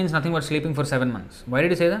that death means nothing but sleeping for 7 months. Why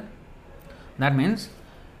did he say that? That means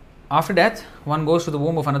after death, one goes to the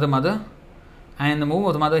womb of another mother, and in the womb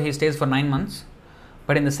of the mother he stays for 9 months.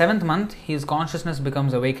 But in the 7th month, his consciousness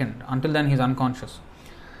becomes awakened. Until then, he is unconscious.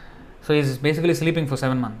 So he is basically sleeping for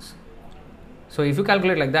 7 months. So if you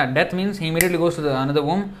calculate like that, death means he immediately goes to another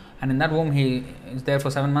womb, and in that womb he is there for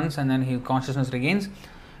 7 months, and then his consciousness regains,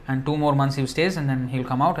 and 2 more months he stays, and then he'll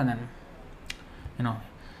come out, and then,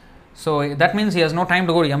 So that means he has no time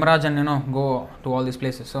to go to Yamaraj and go to all these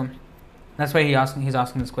places. So that's why he's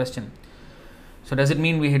asking this question. So does it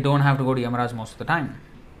mean we don't have to go to Yamaraj most of the time?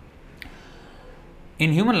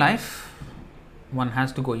 In human life, one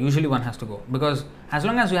has to go. Usually one has to go. Because as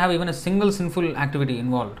long as you have even a single sinful activity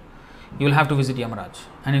involved, you will have to visit Yamaraj.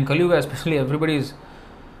 And in Kali Yuga especially, everybody is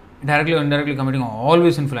directly or indirectly committing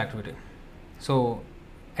always sinful activity. So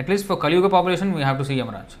at least for Kali Yuga population, we have to see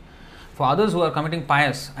Yamaraj. For others who are committing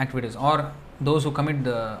pious activities, or those who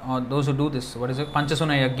those who do this,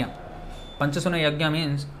 Panchasuna Yajna. Panchasuna Yajna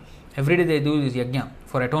means every day they do this Yajna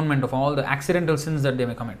for atonement of all the accidental sins that they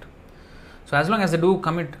may commit. So as long as they do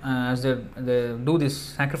commit, as they do this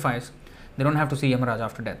sacrifice, they don't have to see Yamaraj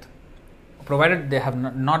after death, provided they have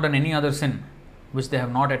not done any other sin which they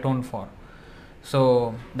have not atoned for.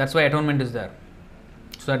 So that's why atonement is there,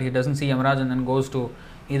 so that he doesn't see Yamaraj and then goes to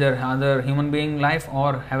either other human being life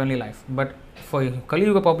or heavenly life. But for Kali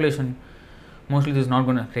Yuga population, mostly this is not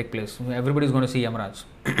going to take place. Everybody is going to see Yamaraj.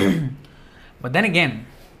 But then again,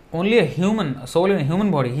 only a soul in a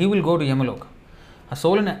human body, he will go to Yamaloka. A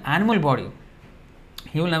soul in an animal body,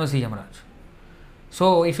 he will never see Yamaraj.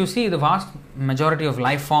 So if you see the vast majority of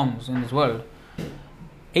life forms in this world,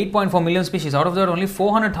 8.4 million species, out of that only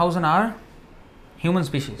 400,000 are human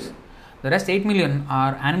species. The rest 8 million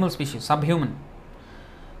are animal species, subhuman.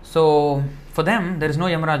 So for them, there is no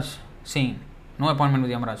Yamaraj seeing, no appointment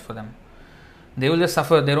with Yamaraj for them. They will just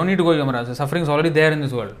suffer. They don't need to go to Yamaraj. The suffering is already there in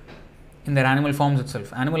this world, in their animal forms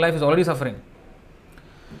itself. Animal life is already suffering.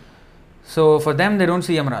 So for them, they don't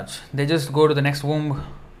see Yamaraj. They just go to the next womb,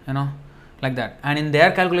 like that. And in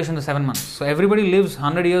their calculation, the 7 months. So everybody lives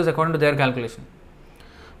 100 years according to their calculation.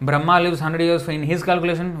 Brahma lives 100 years in his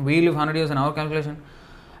calculation. We live 100 years in our calculation.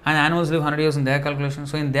 And animals live 100 years in their calculation.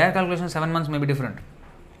 So in their calculation, 7 months may be different.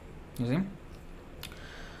 You see?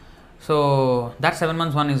 So that 7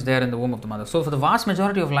 months one is there in the womb of the mother. So for the vast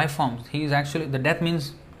majority of life forms, the death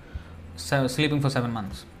means sleeping for 7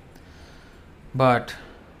 months. But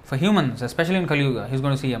for humans, especially in Kali Yuga, he's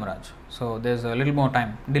going to see Yamaraj. So there's a little more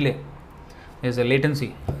time, delay. There's a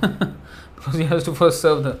latency. Because he has to first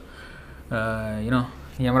serve the,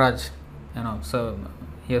 Yamaraj.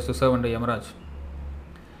 He has to serve under Yamaraj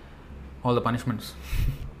all the punishments.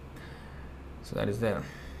 So that is there.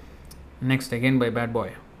 Next, again by Bad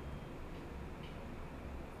Boy.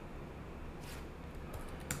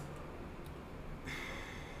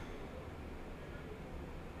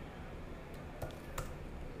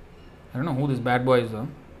 I don't know who this Bad Boy is though.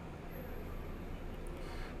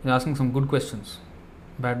 He's asking some good questions.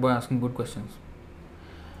 Bad Boy asking good questions.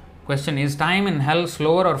 Question: is time in hell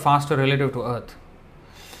slower or faster relative to earth?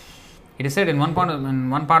 It is said in one part of the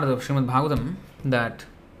Srimad Bhagavatam that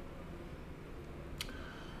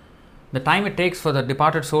the time it takes for the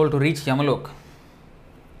departed soul to reach Yamalok,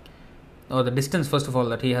 or the distance first of all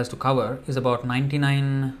that he has to cover, is about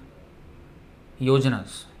 99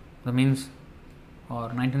 yojanas. That means,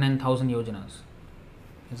 or 99,000 yojanas.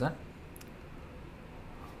 Is that?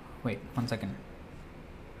 Wait, 1 second.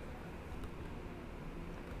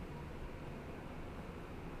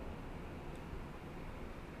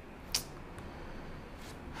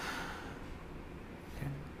 Okay.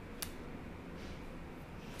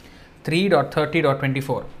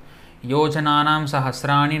 3.30.24 योजनानां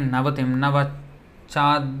सहस्राणि नवतिं नव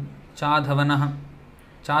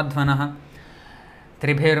चाध्वनः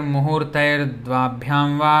त्रिभिर्मुहूर्तैर्द्वाभ्यां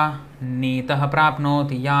वा नीतः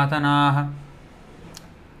प्राप्नोति यातनाः.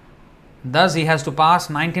 Thus he has to pass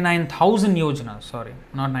 99,000 yojanas, sorry,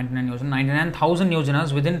 not 99 yojanas, 99,000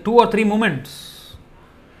 yojanas within 2 or 3 moments.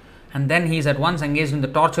 And then he is at once engaged in the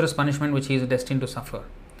torturous punishment which he is destined to suffer.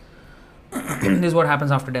 This is what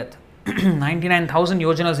happens after death. 99,000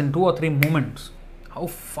 yojanas in 2 or 3 moments. How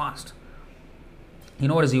fast? You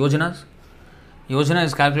know what is yojanas? Yojana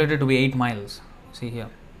is calculated to be 8 miles. See here.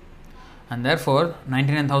 And therefore,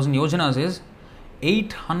 99,000 yojanas is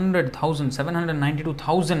 800,000,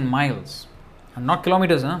 792,000 miles. And not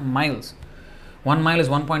kilometers, miles. 1 mile is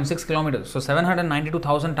 1.6 kilometers. So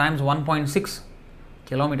 792,000 times 1.6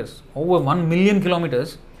 kilometers, over 1 million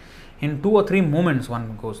kilometers. In 2 or 3 moments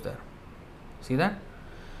one goes there. See that?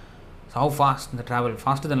 So how fast they travel,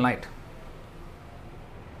 faster than light.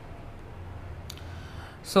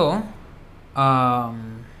 So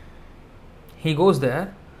he goes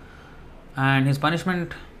there, and his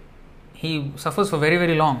punishment, he suffers for very,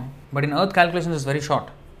 very long, but in earth calculations it's very short,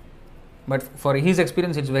 but for his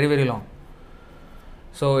experience it's very, very long.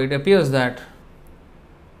 So it appears that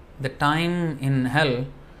the time in hell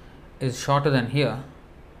is shorter than here,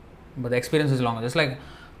 but the experience is longer. Just like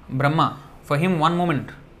Brahma, for him 1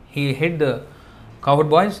 moment he hid the cowherd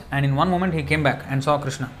boys, and in 1 moment he came back and saw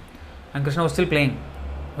Krishna, and Krishna was still playing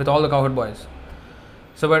with all the cowherd boys.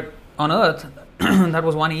 So but on earth that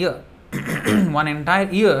was 1 year. 1 entire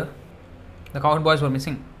year the cowherd boys were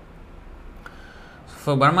missing.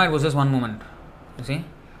 For Brahma it was just 1 moment, you see.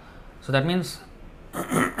 So that means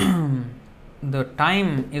the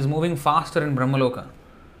time is moving faster in Brahmaloka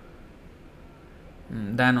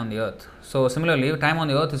than on the earth. So similarly, time on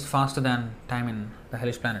the earth is faster than time in the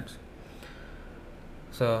hellish planets.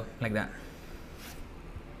 So like that.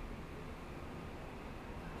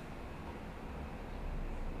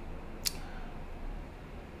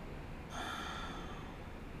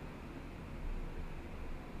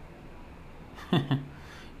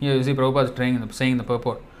 Here you see Prabhupada is saying the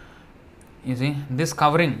purport. You see, this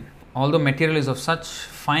covering, although material is of such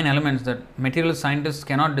fine elements that material scientists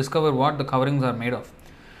cannot discover what the coverings are made of.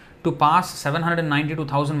 To pass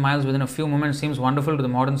 792,000 miles within a few moments seems wonderful to the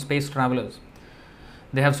modern space travelers.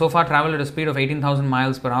 They have so far traveled at a speed of 18,000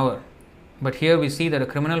 miles per hour. But here we see that a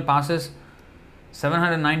criminal passes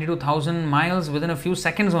 792,000 miles within a few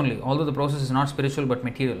seconds only, although the process is not spiritual but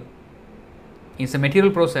material. It's a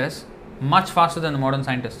material process, much faster than the modern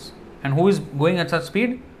scientists. And who is going at such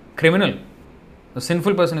speed? Criminal. The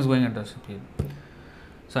sinful person is going at that speed.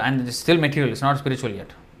 So, and it's still material, it's not spiritual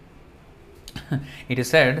yet. It is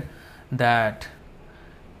said that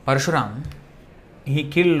Parshuram, he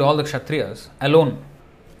killed all the Kshatriyas alone.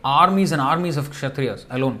 Armies and armies of Kshatriyas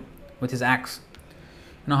alone with his axe.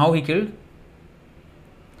 You know how he killed?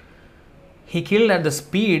 He killed at the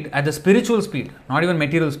speed, at the spiritual speed, not even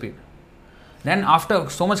material speed. Then after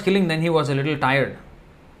so much killing, then he was a little tired.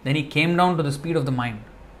 Then he came down to the speed of the mind.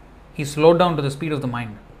 He slowed down to the speed of the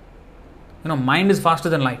mind. You know, mind is faster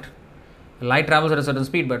than light. Light travels at a certain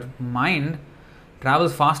speed, but mind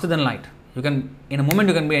travels faster than light. You can, in a moment,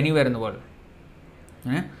 you can be anywhere in the world.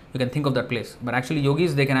 Yeah? You can think of that place. But actually,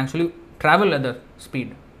 yogis, they can actually travel at that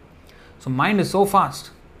speed. So mind is so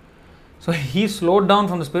fast. So he slowed down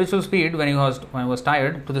from the spiritual speed when he was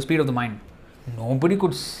tired to the speed of the mind. Nobody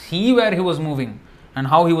could see where he was moving and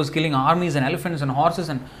how he was killing armies and elephants and horses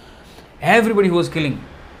and everybody he was killing.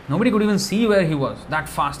 Nobody could even see where he was. That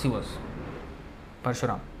fast he was.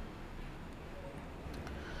 Parshuram.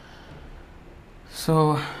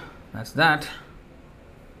 So that's that.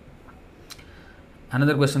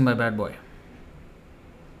 Another question by Bad Boy.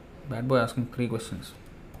 Bad Boy asking 3 questions.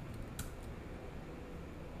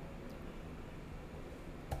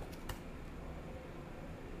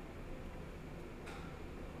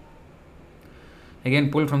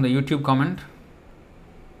 Again, pulled from the YouTube comment.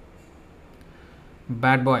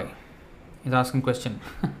 Bad Boy is asking question.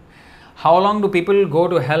 How long do people go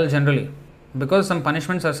to hell generally? Because some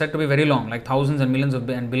punishments are said to be very long, like thousands and millions and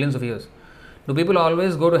billions of years. Do people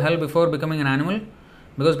always go to hell before becoming an animal?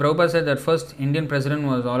 Because Prabhupada said that first Indian president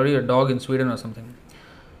was already a dog in Sweden or something.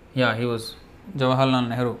 Yeah, he was Jawaharlal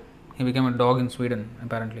Nehru. He became a dog in Sweden,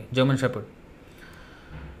 apparently. German Shepherd.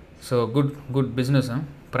 So good business, huh?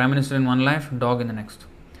 Prime Minister in one life, dog in the next.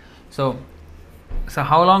 So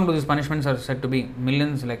how long do these punishments are said to be?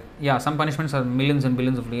 Millions, like, yeah, some punishments are millions and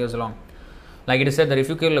billions of years long. Like it is said that if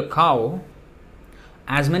you kill a cow,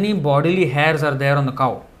 as many bodily hairs are there on the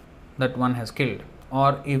cow that one has killed.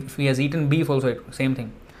 Or if he has eaten beef also, same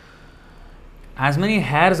thing. As many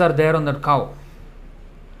hairs are there on that cow.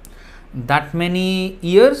 That many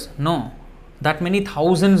years? No. That many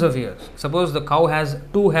thousands of years. Suppose the cow has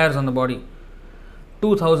 2 hairs on the body.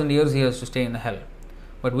 2,000 years he has to stay in the hell.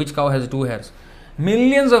 But which cow has 2 hairs?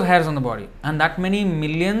 Millions of hairs on the body. And that many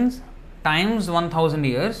millions times 1,000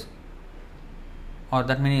 years, or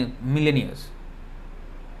that many million years,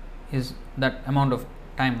 is that amount of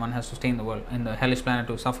time one has to stay in the world, in the hellish planet,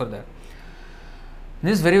 to suffer there.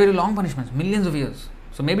 This is very, very long punishments, millions of years.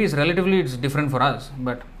 So maybe it's different for us,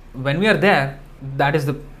 but when we are there, that is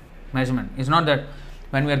the measurement. It's not that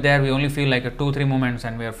when we are there, we only feel like 2-3 moments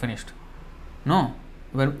and we are finished. No,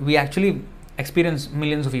 we actually experience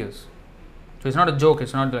millions of years. So it's not a joke.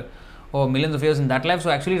 It's not like, oh, millions of years in that life. So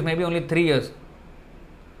actually it's maybe only 3 years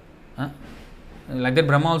Huh? Like that,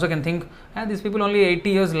 Brahma also can think, these people only 80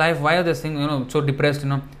 years life, why are this thing, so depressed,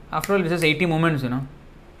 After all, it's just 80 moments,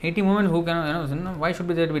 80 moments, who can, why should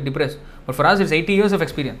be there to be depressed? But for us, it's 80 years of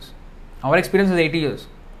experience. Our experience is 80 years.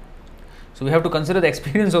 So we have to consider the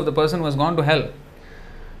experience of the person who has gone to hell.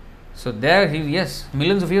 So there, yes,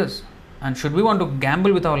 millions of years. And should we want to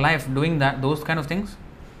gamble with our life doing those kind of things?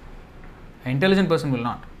 An intelligent person will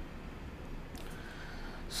not.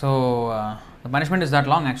 So the punishment is that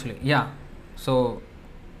long, actually. Yeah. So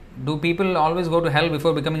do people always go to hell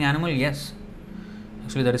before becoming animal? Yes.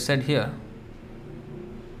 Actually, that is said here.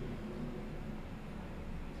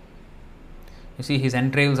 You see, his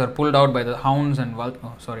entrails are pulled out by the hounds and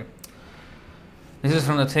This is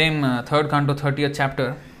from the same 3rd canto, 30th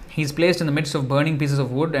chapter. He is placed in the midst of burning pieces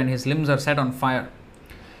of wood, and his limbs are set on fire.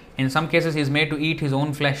 In some cases, he is made to eat his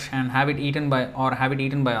own flesh and have it eaten by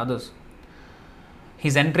others.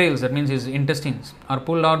 His entrails, that means his intestines, are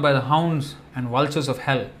pulled out by the hounds and vultures of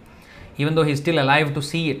hell, even though he is still alive to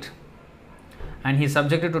see it. And he is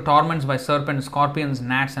subjected to torments by serpents, scorpions,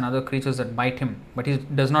 gnats, and other creatures that bite him. But he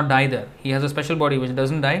does not die there. He has a special body which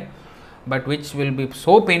doesn't die, but which will be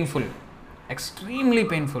so painful, extremely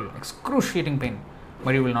painful, excruciating pain,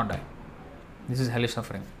 but he will not die. This is hellish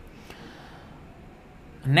suffering.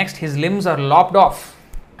 Next, his limbs are lopped off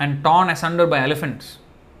and torn asunder by elephants.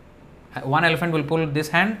 One elephant will pull this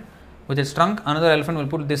hand with its trunk, another elephant will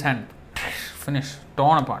pull this hand. Finish,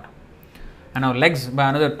 torn apart. And our legs by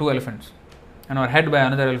another 2 elephants. And our head by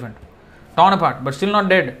another elephant. Torn apart, but still not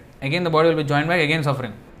dead. Again the body will be joined back, again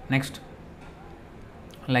suffering. Next.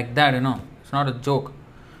 Like that, it's not a joke.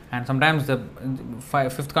 And sometimes the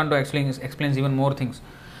 5th canto explains even more things.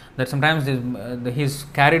 That sometimes he's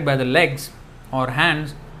carried by the legs or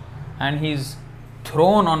hands and he's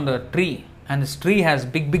thrown on the tree, and this tree has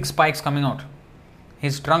big spikes coming out.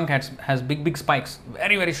 His trunk has big spikes,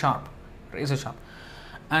 very, very sharp, razor sharp,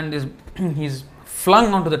 and he's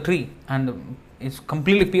flung onto the tree, and it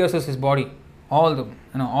completely pierces his body.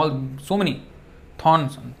 So many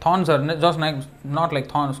thorns. Thorns are just not like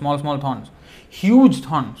thorns, small thorns, huge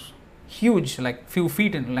thorns, huge, like few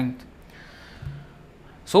feet in length,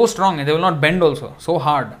 so strong, and they will not bend also, so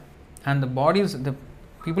hard. And the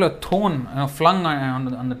people are thrown, flung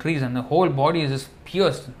on the trees, and the whole body is just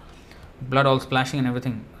pierced, blood all splashing and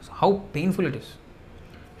everything. So how painful it is.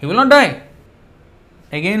 He will not die.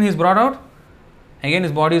 Again he is brought out. Again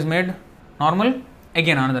his body is made normal.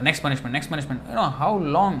 Again another, next punishment. How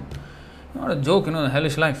long? Not a joke, the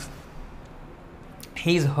hellish life.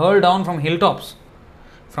 He is hurled down from hilltops.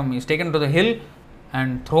 He is taken to the hill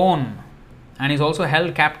and thrown, and he is also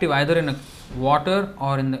held captive either in a water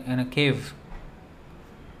or in a cave.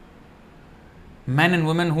 Men and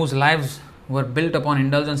women whose lives were built upon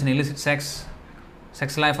indulgence in illicit sex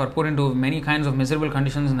life are put into many kinds of miserable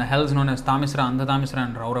conditions in the hells known as Tamisra, Andhatamisra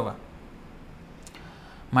and Raurava.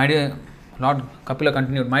 My dear Lord Kapila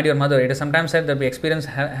continued, my dear mother, it is sometimes said that we experience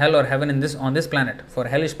hell or heaven on this planet, for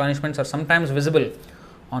hellish punishments are sometimes visible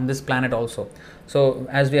on this planet also. So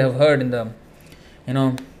as we have heard in the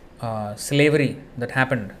slavery that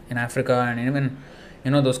happened in Africa, and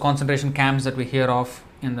even those concentration camps that we hear of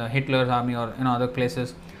in the Hitler's army or other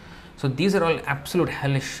places. So these are all absolute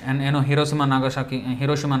hellish. And Hiroshima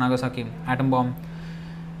Nagasaki atom bomb.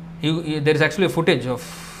 There is actually a footage of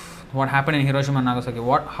what happened in Hiroshima and Nagasaki.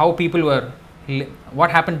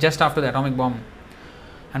 What happened just after the atomic bomb,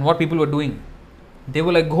 and what people were doing. They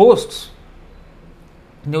were like ghosts.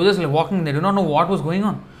 They were just like walking. They did not know what was going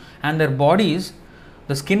on, and their bodies,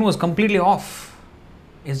 the skin was completely off.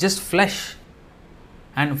 It's just flesh.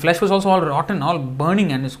 And flesh was also all rotten, all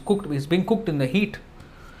burning, and it's being cooked in the heat.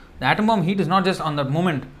 The atom bomb heat is not just on that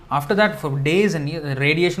moment. After that, for days and years, the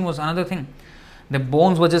radiation was another thing. The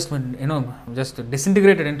bones were just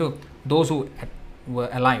disintegrated into those who were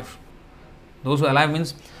alive. Those who were alive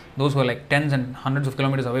means those who were like tens and hundreds of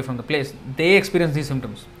kilometers away from the place. They experienced these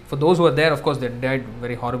symptoms. For those who were there, of course, they died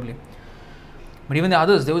very horribly. But even the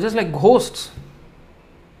others, they were just like ghosts.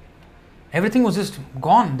 Everything was just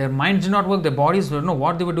gone. Their minds did not work. Their bodies didn't know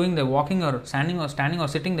what they were doing. They were walking or standing or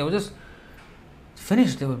sitting. They were just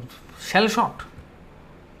finished. They were shell-shocked.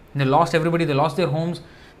 They lost everybody. They lost their homes.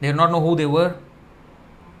 They did not know who they were.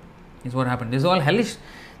 This is what happened. This is all hellish.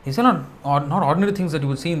 These are not ordinary things that you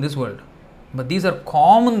would see in this world. But these are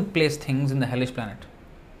commonplace things in the hellish planet.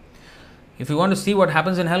 If you want to see what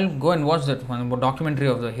happens in hell, go and watch that documentary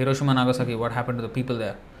of the Hiroshima Nagasaki, what happened to the people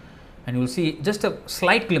there. And you will see just a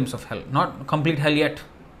slight glimpse of hell. Not complete hell yet.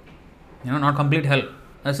 Not complete hell.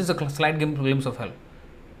 This is a slight glimpse of hell.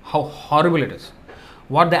 How horrible it is.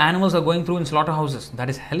 What the animals are going through in slaughterhouses, that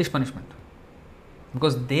is hellish punishment.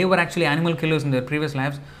 Because they were actually animal killers in their previous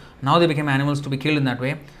lives. Now they became animals to be killed in that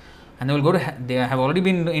way, and they will go to they have already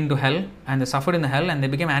been into hell, and they suffered in the hell, and they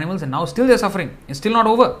became animals, and now still they are suffering. It's still not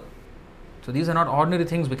over. So these are not ordinary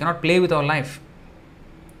things. We cannot play with our life.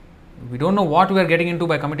 We don't know what we are getting into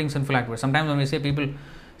by committing sinful acts. Sometimes when we say to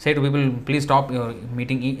people, please stop your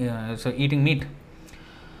eating meat.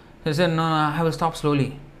 They say, no, I will stop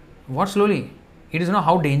slowly. What slowly? It is not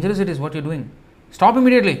how dangerous it is what you're doing. Stop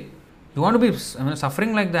immediately. You want to be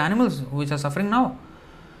suffering like the animals which are suffering now.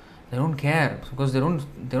 They don't care because they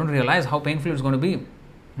don't realize how painful it's going to be.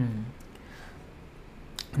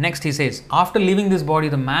 Next he says, after leaving this body,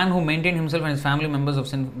 the man who maintained himself and his family members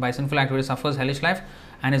by sinful activities suffers hellish life,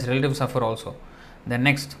 and his relatives suffer also. Then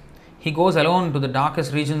next, he goes alone to the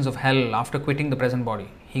darkest regions of hell after quitting the present body.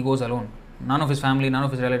 He goes alone. None of his family, none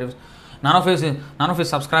of his relatives, none of his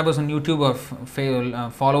subscribers on YouTube or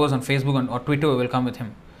followers on Facebook or Twitter will come with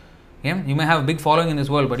him. Yeah? You may have a big following in this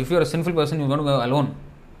world, but if you are a sinful person, you're going to go alone.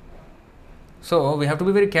 So we have to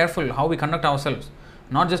be very careful how we conduct ourselves.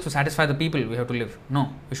 Not just to satisfy the people we have to live.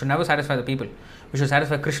 No, we should never satisfy the people. We should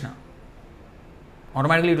satisfy Krishna.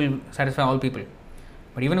 Automatically it will satisfy all people.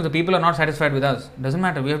 But even if the people are not satisfied with us, it doesn't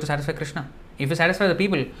matter. We have to satisfy Krishna. If we satisfy the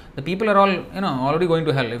people are all already going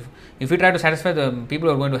to hell. If we try to satisfy the people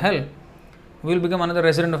who are going to hell, we will become another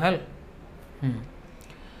resident of hell.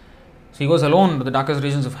 So he goes alone to the darkest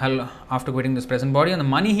regions of hell after quitting this present body, and the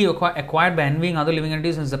money he acquired by envying other living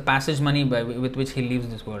entities is the passage money with which he leaves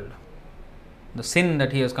this world. The sin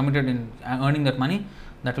that he has committed in earning that money,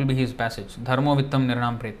 that will be his passage. Dharmo vittam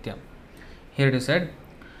nirnam pretya. Here it is said,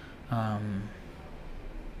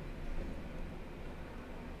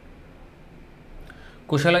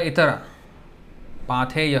 Kushala itara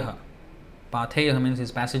patheyah. Patheyah means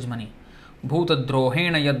his passage money. Bhuta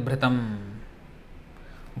drohena yad bhritam.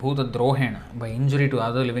 Bhuta drohena, by injury to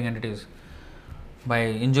other living entities. By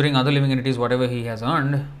injuring other living entities, whatever he has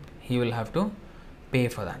earned, he will have to pay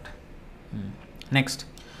for that. Next.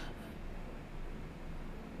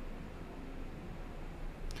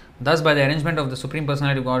 Thus, by the arrangement of the Supreme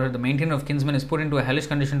Personality of Godhead, the maintainer of kinsmen is put into a hellish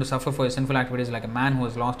condition to suffer for his sinful activities like a man who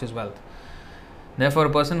has lost his wealth. Therefore, a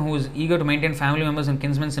person who is eager to maintain family members and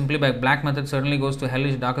kinsmen simply by black methods certainly goes to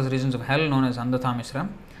hellish darkest regions of hell known as Andhatha Mishra.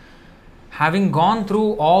 Having gone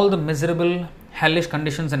through all the miserable hellish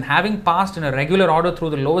conditions and having passed in a regular order through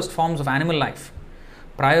the lowest forms of animal life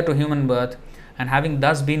prior to human birth, and having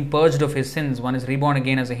thus been purged of his sins, one is reborn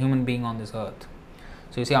again as a human being on this earth.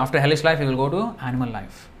 So you see, after hellish life, he will go to animal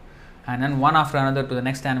life. And then one after another to the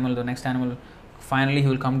next animal, finally he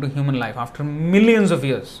will come to human life after millions of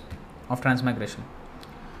years of transmigration.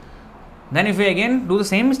 Then if we again do the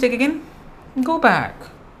same mistake again, go back.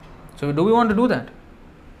 So do we want to do that?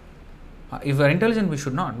 If we are intelligent, we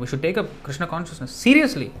should not. We should take up Krishna consciousness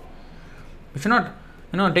seriously. We should not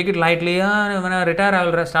take it lightly. When I retire, I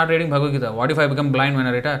will start reading Bhagavad Gita. What if I become blind when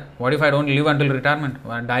I retire? What if I don't live until retirement?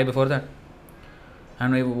 I die before that?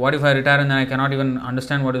 And what if I retire and then I cannot even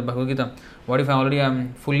understand what is Bhagavad Gita? What if I already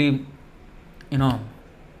am fully,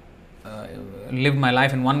 lived my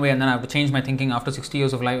life in one way and then I have to change my thinking after 60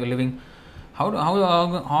 years of living? How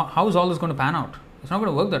is all this going to pan out? It's not going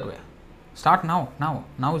to work that way. Start now.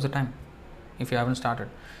 Now is the time. If you haven't started.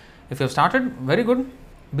 If you have started, very good.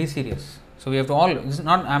 Be serious. So we have to all,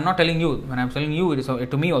 I'm not telling you, when I'm telling you, it is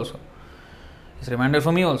to me also. It's a reminder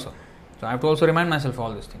for me also. So I have to also remind myself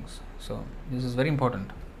all these things. So this is very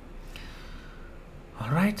important.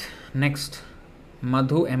 Alright, next,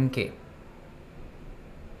 Madhu MK.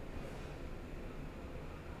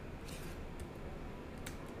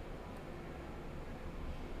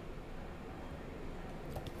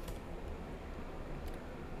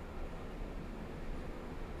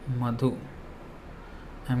 Madhu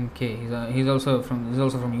MK. He's also from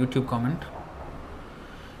YouTube comment.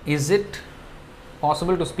 Is it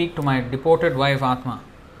possible to speak to my deported wife Atma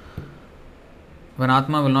when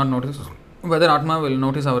Atma will not notice? Whether Atma will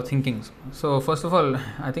notice our thinkings. So first of all,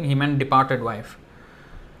 I think he meant departed wife.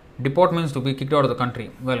 Deport means to be kicked out of the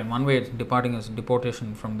country. Well, in one way, it's departing is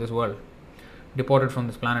deportation from this world, deported from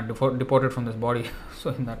this planet, deported from this body.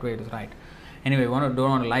 So in that way, it is right. Anyway, don't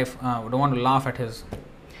want to laugh at his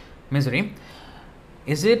misery.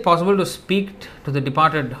 Is it possible to speak to the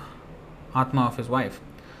departed Atma of his wife?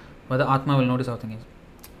 Whether Atma will notice our thinkings.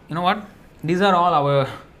 You know what? These are all our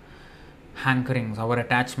hankerings, our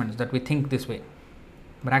attachments that we think this way.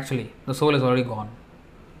 But actually, the soul is already gone.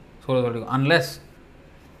 Unless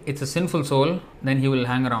it's a sinful soul, then he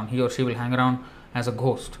or she will hang around as a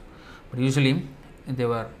ghost. But usually, they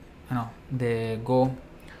go,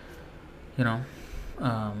 to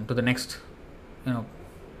the next,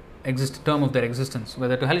 term of their existence,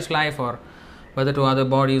 whether to hellish life or whether to other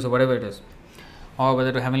bodies or whatever it is. or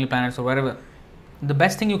whether to heavenly planets or wherever, the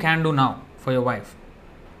best thing you can do now for your wife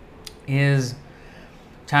is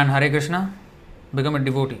chant Hare Krishna, become a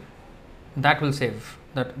devotee. That will save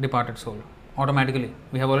that departed soul automatically.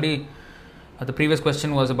 We have already, the previous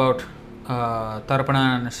question was about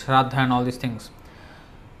Tarpana and Shraddha and all these things.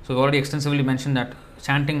 So we've already extensively mentioned that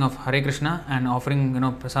chanting of Hare Krishna and offering,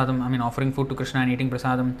 prasadam, offering food to Krishna and eating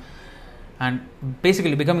prasadam, and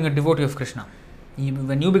basically becoming a devotee of Krishna.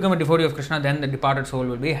 When you become a devotee of Krishna, then the departed soul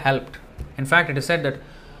will be helped. In fact, it is said that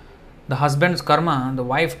the husband's karma, the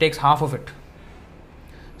wife takes half of it.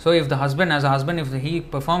 So if the husband, as a husband, if he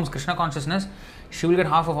performs Krishna consciousness, she will get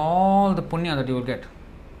half of all the punya that you will get.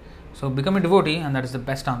 So become a devotee, and that is the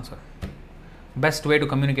best answer. Best way to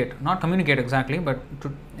communicate. Not communicate exactly, but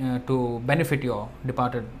to benefit your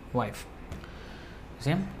departed wife.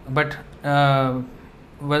 See? But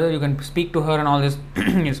whether you can speak to her and all this,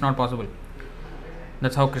 it's not possible.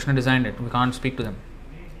 That's how Krishna designed it. We can't speak to them.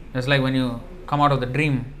 Just like when you come out of the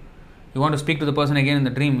dream, you want to speak to the person again in the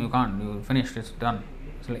dream, you can't. You're finished. It's done.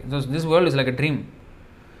 It's like, this world is like a dream.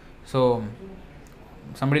 So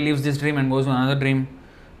somebody leaves this dream and goes to another dream.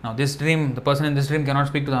 Now this dream, the person in this dream cannot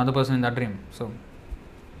speak to the other person in that dream. So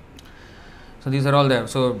these are all there.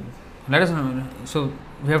 So let us know. So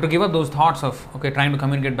we have to give up those thoughts of trying to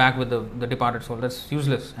communicate back with the departed soul. That's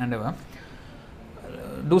useless endeavor.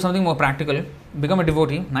 Do something more practical. Become a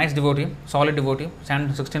devotee, nice devotee, solid devotee.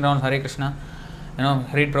 Chant 16 rounds Hare Krishna.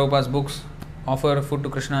 Read Prabhupada's books. Offer food to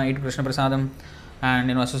Krishna. Eat Krishna prasadam.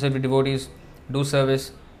 And associate with devotees. Do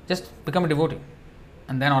service. Just become a devotee,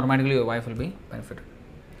 and then automatically your wife will be benefited.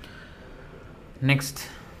 Next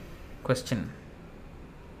question.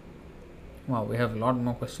 Wow, we have a lot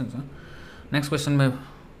more questions. Next question.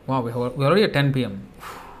 Wow, we're already at 10 p.m.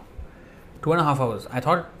 2.5 hours. I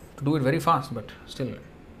thought to do it very fast, but still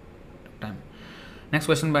took time. Next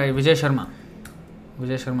question by Vijay Sharma.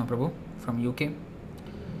 Vijay Sharma Prabhu from UK.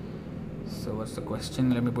 So what's the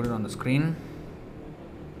question? Let me put it on the screen.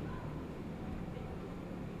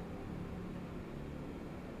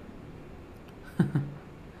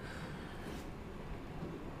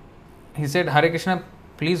 He said, Hare Krishna,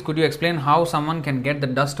 please could you explain how someone can get the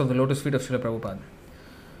dust of the lotus feet of Srila Prabhupada?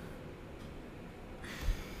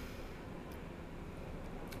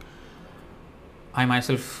 I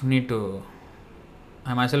myself have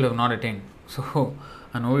not attained. So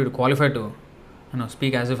I'm not really qualified to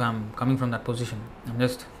speak as if I'm coming from that position. I'm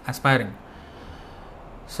just aspiring.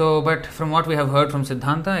 So, but from what we have heard from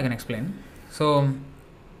Siddhanta, I can explain. So,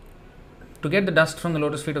 to get the dust from the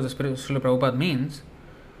lotus feet of the Srila Prabhupada means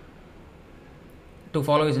to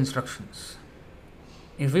follow his instructions.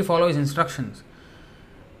 If we follow his instructions,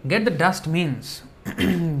 get the dust means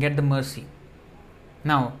get the mercy.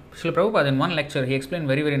 Now, Srila Prabhupada in one lecture, he explained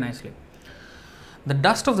very, very nicely. The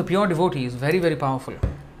dust of the pure devotee is very, very powerful.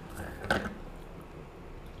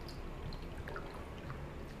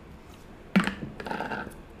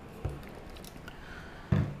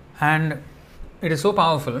 And it is so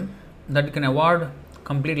powerful that it can award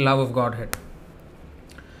complete love of Godhead.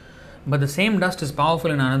 But the same dust is powerful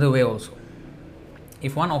in another way also.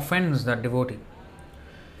 If one offends that devotee,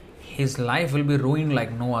 his life will be ruined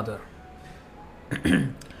like no other.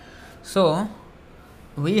 So,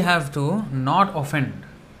 we have to not offend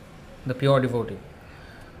the pure devotee.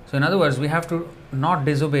 So, in other words, we have to not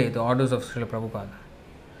disobey the orders of Srila Prabhupada.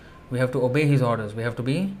 We have to obey his orders. We have to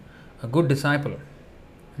be a good disciple,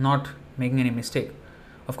 not making any mistake.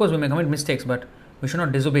 Of course, we may commit mistakes, but we should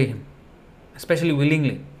not disobey him, especially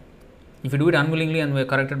willingly. If we do it unwillingly and we are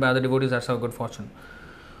corrected by other devotees, that's our good fortune.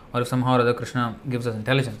 Or if somehow or other Krishna gives us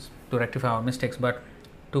intelligence to rectify our mistakes, but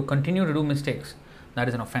to continue to do mistakes, that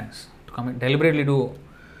is an offense. To deliberately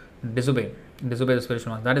disobey the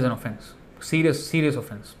spiritual master, that is an offense. Serious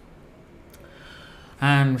offense.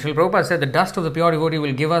 And Srila Prabhupada said the dust of the pure devotee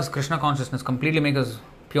will give us Krishna consciousness, completely make us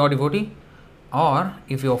pure devotee. Or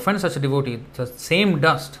if you offend such a devotee, the same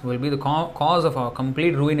dust will be the cause of our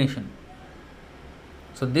complete ruination.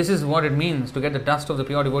 So this is what it means to get the dust of the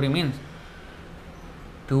pure devotee means.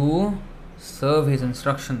 To serve his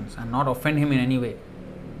instructions and not offend him in any way.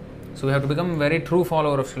 So we have to become a very true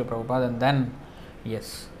follower of Srila Prabhupada, and then,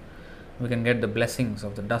 yes, we can get the blessings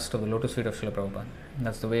of the dust of the lotus feet of Srila Prabhupada.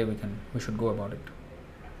 That's the way we should go about it.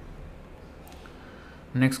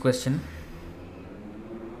 Next question.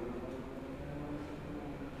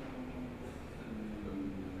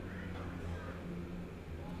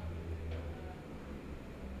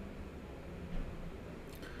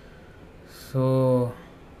 So,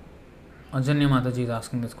 Ajanya Mataji is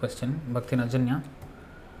asking this question, Bhakti Ajanya.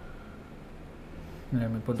 Let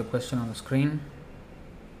me put the question on the screen.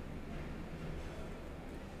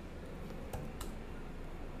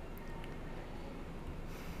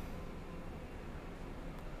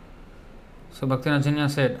 So Bhaktivinoda Janya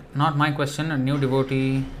said, not my question, a new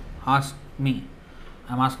devotee asked me.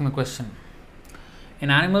 I am asking a question. In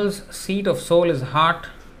animals, seat of soul is heart.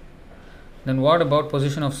 Then what about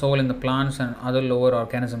position of soul in the plants and other lower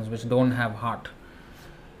organisms which don't have heart?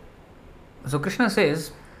 So Krishna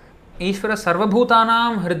says, Ishvara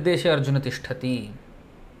sarvabhutanam hriddesha arjuna tishtati.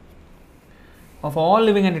 Of all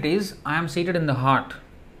living entities, I am seated in the heart.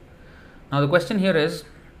 Now the question here is,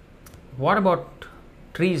 what about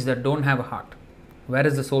trees that don't have a heart? Where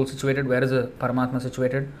is the soul situated? Where is the Paramatma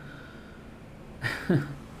situated?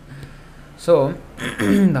 So,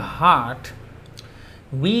 the heart,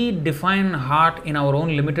 we define heart in our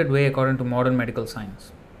own limited way according to modern medical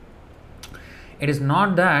science. It is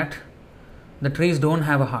not that the trees don't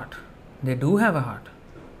have a heart. They do have a heart.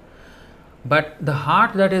 But the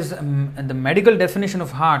heart that is the medical definition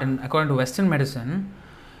of heart, and according to Western medicine,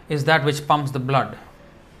 is that which pumps the blood.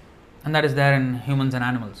 And that is there in humans and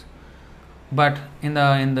animals. But in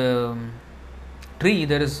the tree,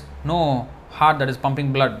 there is no heart that is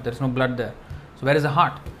pumping blood. There is no blood there. So where is the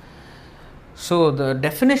heart? So the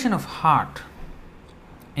definition of heart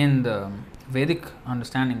in the Vedic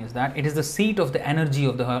understanding is that it is the seat of the energy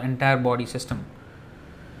of the entire body system.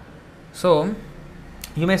 So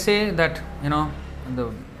you may say that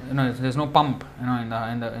there's no pump in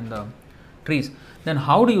the trees. Then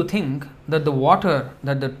how do you think that the water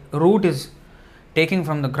that the root is taking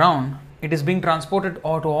from the ground, it is being transported to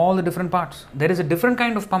all the different parts? There is a different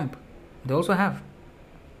kind of pump they also have.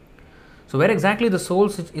 So where exactly the soul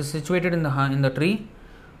is situated in the tree,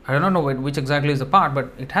 I don't know which exactly is the part,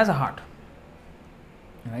 but it has a heart,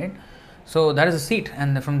 right? So that is a seat,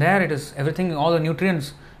 and from there it is everything, all the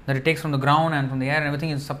nutrients that it takes from the ground and from the air and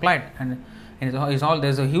everything is supplied, and it's all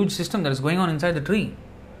there's a huge system that is going on inside the tree,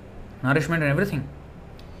 nourishment and everything.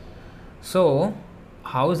 So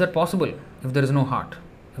how is that possible if there is no heart?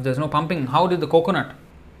 If there is no pumping, how did the coconut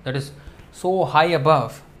that is so high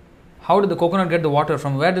above, how did the coconut get the water?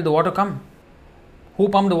 From where did the water come? Who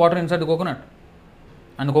pumped the water inside the coconut?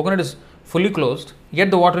 And the coconut is fully closed, yet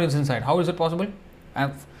the water is inside. How is it possible?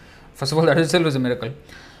 First of all, that itself is a miracle.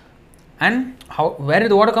 And where did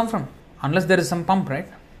the water come from? Unless there is some pump, right?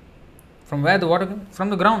 From where the water came? From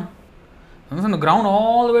the ground. From the ground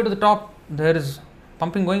all the way to the top, there is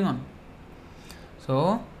pumping going on.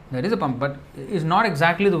 So there is a pump, but it is not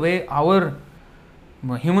exactly the way our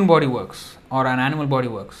human body works or an animal body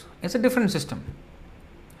works. It's a different system.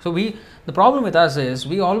 So the problem with us is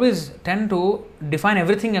we always tend to define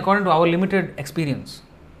everything according to our limited experience.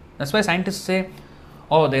 That's why scientists say,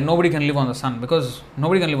 nobody can live on the sun, because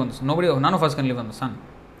nobody can live on the sun. None of us can live on the sun.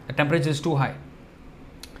 The temperature is too high.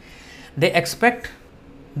 They expect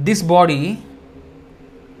this body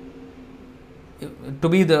to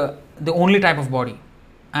be the only type of body.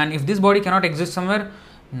 And if this body cannot exist somewhere,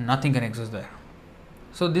 nothing can exist there.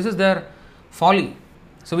 So this is their folly.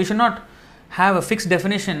 So we should not have a fixed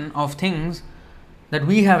definition of things that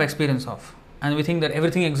we have experience of, and we think that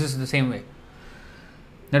everything exists the same way.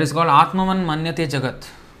 That is called Atmavan Manyate Jagat.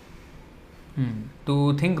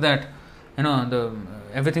 To think that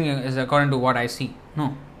everything is according to what I see.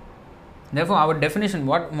 No. Therefore, our definition,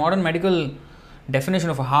 what modern medical definition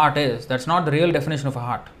of a heart is, that's not the real definition of a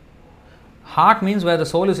heart. Heart means where the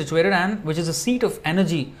soul is situated, and which is a seat of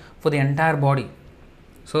energy for the entire body.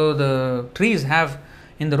 So the trees have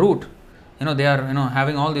in the root, they are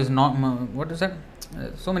having all these what is that?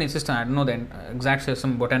 So many systems. I don't know the exact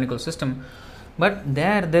system, botanical system, but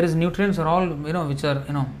there is nutrients are all which are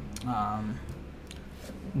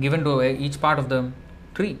given to each part of the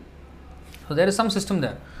tree. So there is some system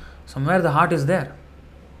there. Somewhere the heart is there,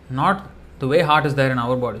 not the way heart is there in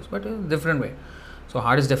our bodies, but a different way. So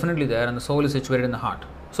heart is definitely there, and the soul is situated in the heart.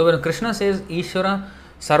 So when Krishna says Ishvara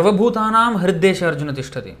sarvabhutanam hriddesha arjuna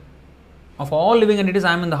tishtati, of all living entities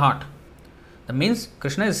I am in the heart, that means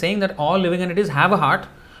Krishna is saying that all living entities have a heart,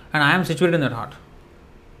 and I am situated in that heart.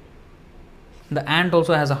 The ant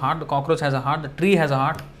also has a heart, the cockroach has a heart, the tree has a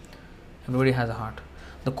heart, everybody has a heart.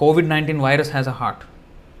 The COVID-19 virus has a heart,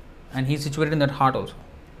 and he is situated in that heart also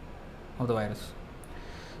of the virus.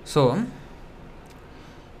 So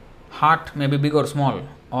heart may be big or small,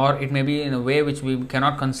 or it may be in a way which we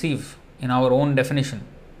cannot conceive in our own definition.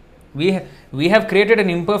 We have created an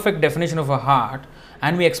imperfect definition of a heart,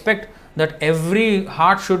 and we expect that every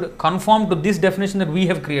heart should conform to this definition that we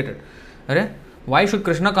have created. Okay? Why should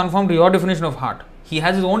Krishna conform to your definition of heart? He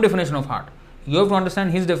has his own definition of heart. You have to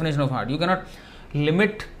understand his definition of heart. You cannot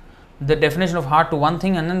limit the definition of heart to one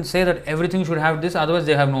thing and then say that everything should have this, otherwise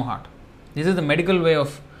they have no heart. This is the medical way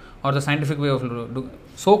of, or the scientific way of,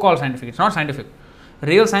 so-called scientific. It's not scientific.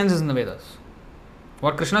 Real science is in the Vedas.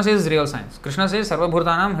 What Krishna says is real science. Krishna says,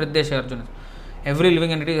 Sarvabhutanam hriddesha arjuna. Every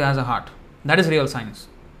living entity has a heart. That is real science.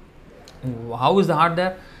 How is the heart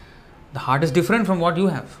there? The heart is different from what you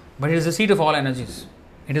have, but it is the seat of all energies.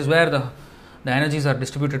 It is where the energies are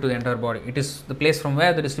distributed to the entire body. It is the place from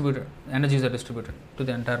where the energies are distributed to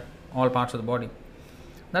the entire, all parts of the body.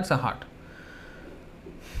 That's the heart.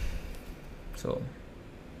 So,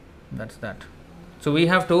 that's that. So, we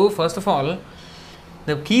have to, first of all,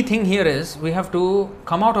 the key thing here is we have to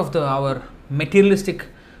come out of our materialistic,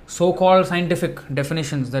 so-called scientific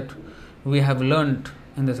definitions that we have learned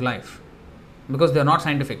in this life, because they are not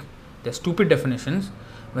scientific. They are stupid definitions,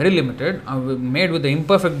 very limited, made with the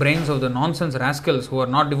imperfect brains of the nonsense rascals who are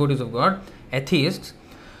not devotees of God, atheists,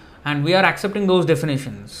 and we are accepting those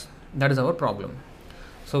definitions. That is our problem.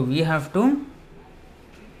 So we have to,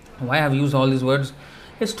 why I have used all these words?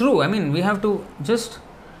 It's true. I mean, we have to just,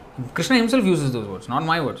 Krishna himself uses those words, not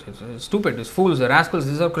my words. It's stupid, it's fools, the rascals.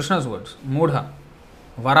 These are Krishna's words. Mudha,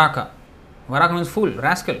 Varaka. Varaka means fool,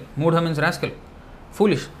 rascal. Mudha means rascal,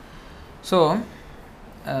 foolish. So,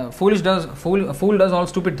 a fool does all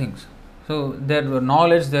stupid things. So their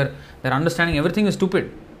knowledge, their understanding, everything is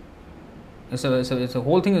stupid. It's a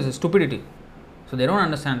whole thing is a stupidity. So they don't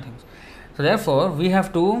understand things. So therefore, we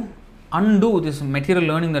have to undo this material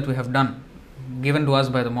learning that we have done, given to us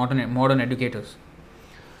by the modern educators.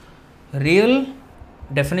 Real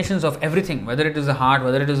definitions of everything, whether it is the heart,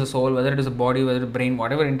 whether it is the soul, whether it is the body, whether it is the brain,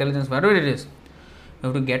 whatever intelligence, whatever it is, we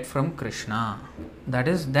have to get from Krishna. That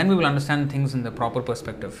is, then we will understand things in the proper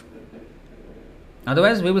perspective.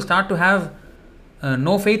 Otherwise, we will start to have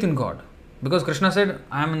no faith in God. Because Krishna said,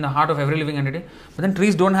 I am in the heart of every living entity. But then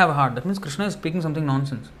trees don't have a heart. That means Krishna is speaking something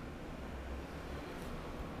nonsense.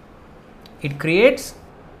 It creates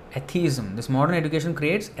atheism. This modern education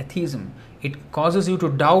creates atheism. It causes you to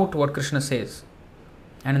doubt what Krishna says.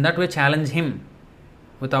 And in that way challenge him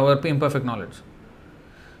with our imperfect knowledge.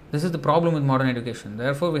 This is the problem with modern education.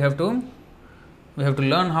 Therefore, we have to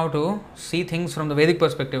learn how to see things from the Vedic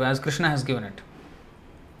perspective as Krishna has given it,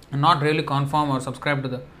 and not really conform or subscribe to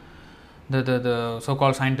the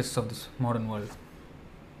so-called scientists of this modern world.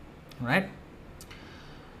 Right?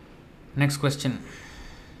 Next question.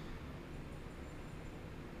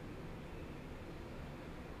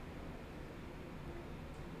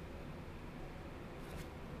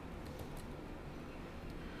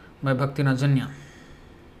 By Bhakti Najanya.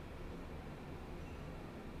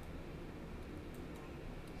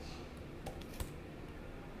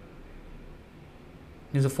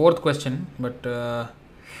 This is the fourth question, but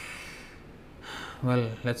well,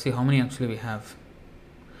 let's see how many actually we have.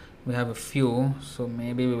 We have a few, so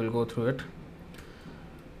maybe we will go through it.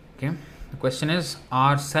 Okay. The question is,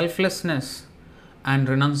 are selflessness and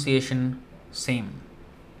renunciation same?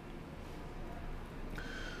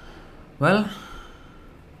 Well,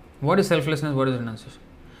 what is selflessness? What is renunciation?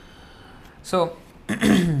 So,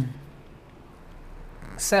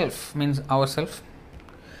 self means ourself.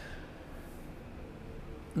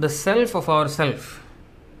 The self of ourself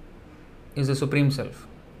is the Supreme Self,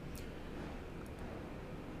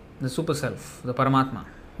 the Super Self, the Paramatma,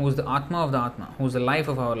 who is the Atma of the Atma, who is the life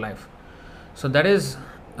of our life. So that is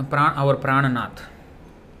our Prananath.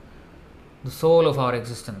 The soul of our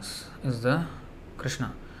existence is the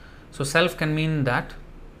Krishna. So self can mean that,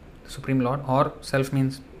 the Supreme Lord, or self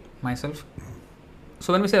means myself.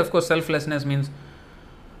 So when we say, of course, selflessness means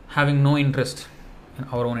having no interest in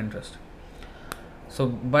our own interest. So,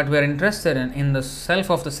 but we are interested in the self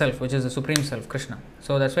of the self, which is the Supreme Self, Krishna.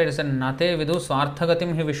 So that's why it is said, Nate vidu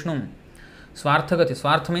swarthagatim hi Vishnum. Swarthagati.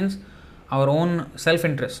 Swartha means our own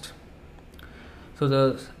self-interest. So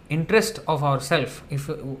the interest of our self, if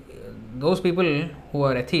those people who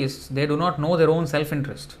are atheists, they do not know their own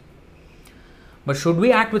self-interest. But should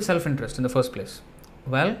we act with self-interest in the first place?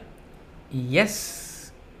 Well,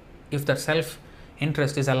 yes, if that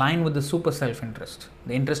self-interest is aligned with the super self-interest,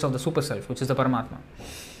 the interest of the super self, which is the Paramatma.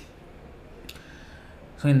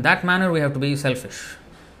 So in that manner, we have to be selfish.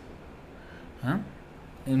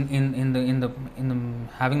 In the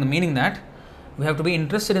having the meaning that we have to be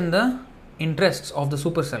interested in the interests of the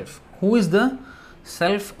super self, who is the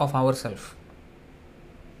self of ourself.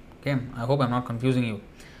 Okay, I hope I'm not confusing you.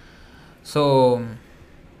 So,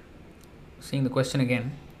 seeing the question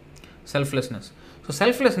again, selflessness. So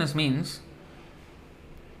selflessness means,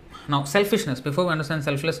 now selfishness, before we understand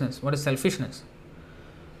selflessness, what is selfishness?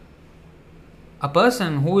 A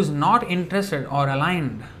person who is not interested or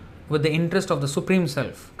aligned with the interest of the Supreme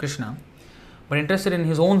Self, Krishna, but interested in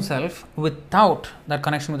his own self without that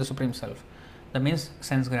connection with the Supreme Self. That means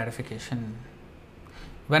sense gratification.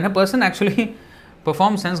 When a person actually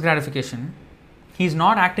performs sense gratification, he is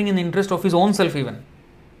not acting in the interest of his own self even.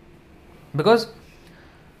 Because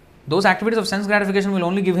those activities of sense gratification will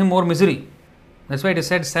only give him more misery. That's why it is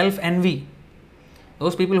said self-envy.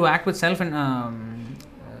 Those people who act with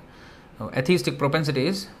atheistic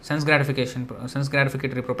propensities, sense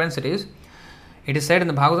gratificatory propensities, it is said in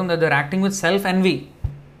the Bhagavatam that they are acting with self-envy.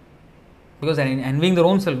 Because they are envying their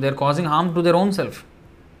own self, they are causing harm to their own self.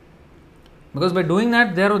 Because by doing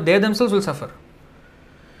that, they themselves will suffer.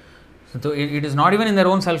 So it is not even in their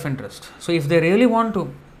own self-interest. So if they really want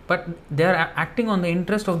to, but they are acting on the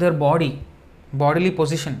interest of their bodily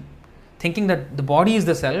position, thinking that the body is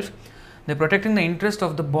the self, they are protecting the interest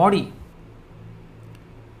of the body.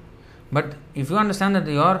 But if you understand that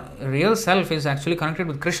your real self is actually connected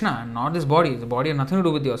with Krishna and not this body, the body has nothing to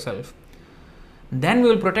do with yourself, then we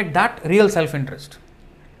will protect that real self-interest.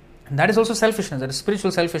 And that is also selfishness, that is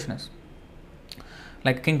spiritual selfishness.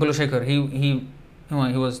 Like King Kulashekar, he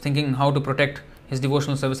was thinking how to protect his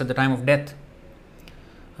devotional service at the time of death.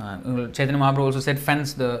 Chaitanya Mahaprabhu also said,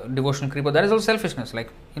 fence the devotional creeper. That is also selfishness,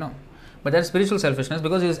 but that is spiritual selfishness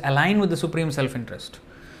because he is aligned with the supreme self-interest.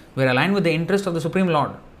 We are aligned with the interest of the Supreme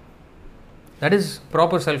Lord. That is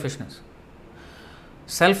proper selfishness.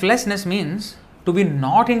 Selflessness means to be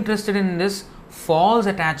not interested in this false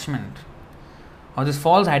attachment or this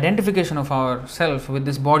false identification of ourself with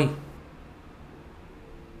this body.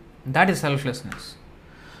 That is selflessness.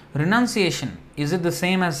 Renunciation, is it the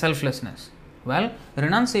same as selflessness? Well,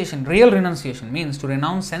 real renunciation means to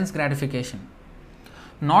renounce sense gratification,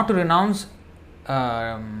 not to renounce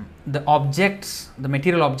the objects, the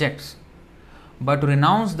material objects, but to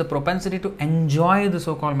renounce the propensity to enjoy the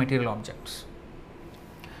so-called material objects.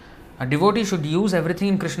 A devotee should use everything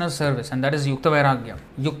in Krishna's service, and that is Yukta Vairagya.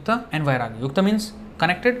 Yukta and Vairagya. Yukta means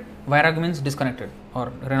connected, Vairagya means disconnected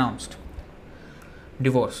or renounced,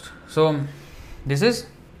 divorced. So, this is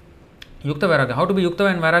Yukta Vairagya. How to be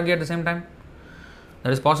Yukta and Vairagya at the same time?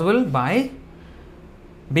 That is possible by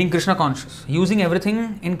being Krishna conscious, using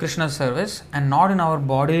everything in Krishna's service and not in our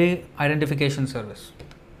bodily identification service.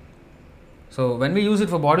 So, when we use it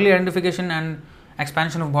for bodily identification and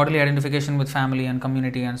expansion of bodily identification with family and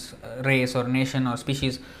community and race or nation or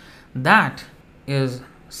species, that is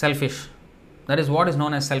selfish. That is what is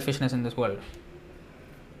known as selfishness in this world.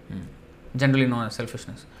 Generally known as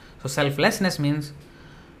selfishness. So, selflessness means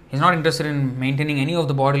he is not interested in maintaining any of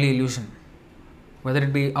the bodily illusion, whether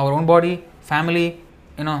it be our own body, family,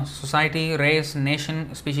 society, race,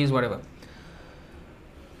 nation, species, whatever.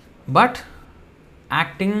 But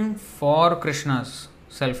acting for Krishna's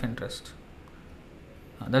self-interest.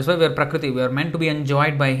 That's why we are Prakriti. We are meant to be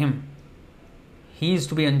enjoyed by Him. He is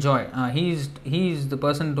to be enjoyed. He is the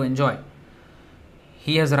person to enjoy.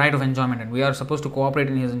 He has the right of enjoyment, and we are supposed to cooperate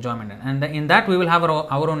in His enjoyment. And in that we will have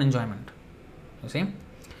our own enjoyment. You see?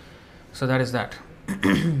 So that is that.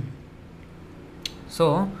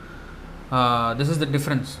 So this is the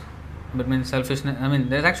difference between selfishness.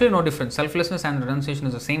 There is actually no difference. Selflessness and renunciation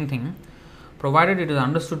is the same thing, provided it is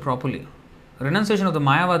understood properly. Renunciation of the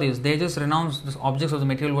Mayavadis, they just renounce the objects of the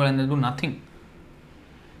material world and they do nothing.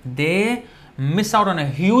 They miss out on a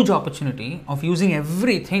huge opportunity of using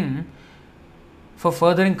everything for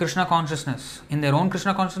furthering Krishna consciousness in their own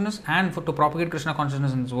Krishna consciousness and to propagate Krishna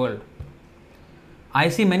consciousness in this world. I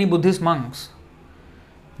see many Buddhist monks,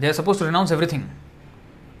 they are supposed to renounce everything.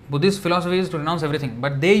 Buddhist philosophy is to renounce everything,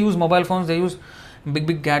 but they use mobile phones, they use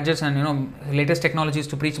big gadgets and latest technologies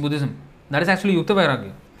to preach Buddhism. That is actually Yukta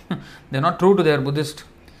Vairagya. They are not true to their Buddhist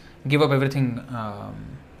give up everything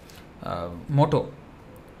motto.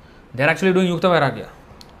 They are actually doing Yukta Vairagya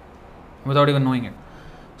without even knowing it.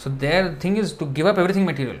 So their thing is to give up everything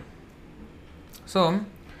material. So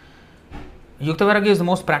Yukta Vairagya is the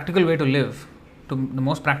most practical way to live, the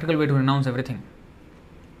most practical way to renounce everything.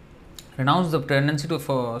 Renounce the tendency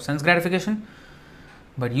for sense gratification,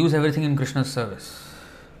 but use everything in Krishna's service.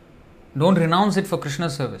 Don't renounce it for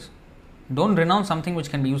Krishna's service. Don't renounce something which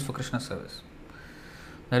can be used for Krishna's service.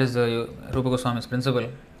 That is the Rupa Goswami's principle.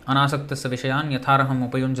 Anasaktasya vishayan yatharaham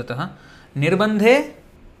upayunjataha nirbandhe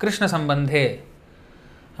Krishna sambandhe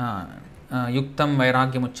yuktam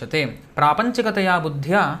vairagyam uchyate prapanchikataya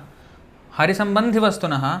buddhya harisambandhi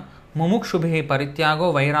vastunaha mumukshubhi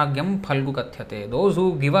parityago vairagyam phalgu kathyate. Those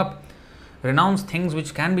who give up, renounce things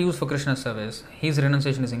which can be used for Krishna's service, his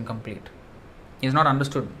renunciation is incomplete. He is not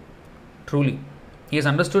understood truly. He has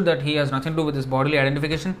understood that he has nothing to do with his bodily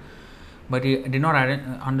identification, but he did not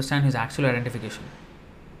understand his actual identification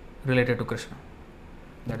related to Krishna.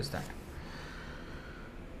 That is that.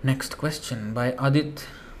 Next question by Adit.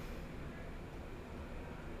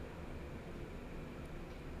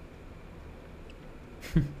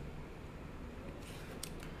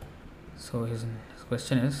 So his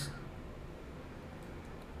question is,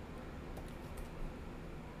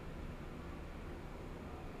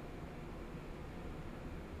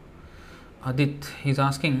 Adit, he's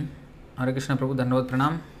asking, Hare Krishna Prabhu, Dandavad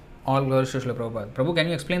Pranam, all glories to Srila Prabhupada. Prabhu, can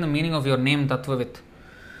you explain the meaning of your name Tattvavit?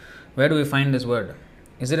 Where do we find this word?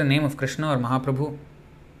 Is it a name of Krishna or Mahaprabhu?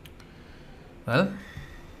 Well,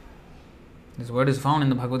 this word is found in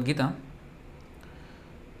the Bhagavad Gita.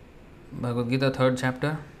 Bhagavad Gita, 3rd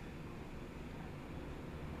chapter.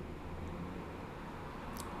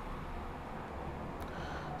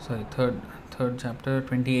 Sorry, third chapter,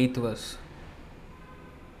 28th verse.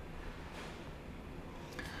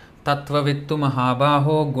 Tattvavittu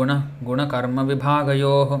mahabaho guna karma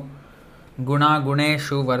vibhagayoh guna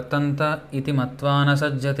guneshu vartanta iti matvana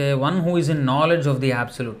sajjate. One who is in knowledge of the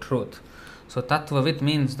absolute truth. So Tattvavit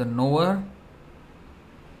means the knower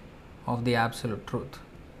of the absolute truth.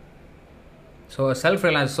 So a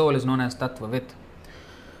self-realized soul is known as Tattvavit.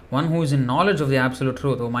 One who is in knowledge of the absolute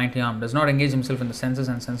truth, O mighty arm, does not engage himself in the senses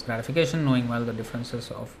and sense gratification, knowing well the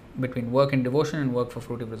differences between work in devotion and work for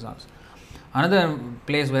fruitive results. Another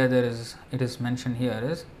place where it is mentioned here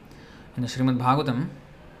is in the Srimad Bhagavatam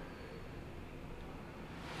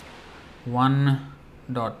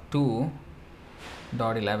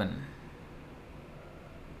 1.2.11.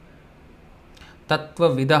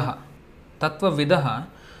 Tattvavidaha. Tattvavidaha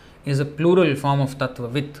is a plural form of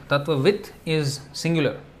Tattvavit. Tattvavit is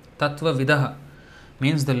singular. Tattvavidaha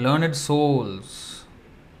means the learned souls.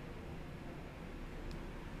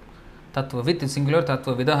 Tattvavit is singular,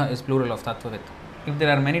 Tattvavidaha is plural of Tattvavit. If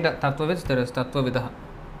there are many Tattvavits, there is Tattvavidaha.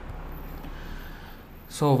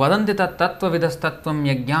 So, Vadanti tat Tattvavidas Tattvam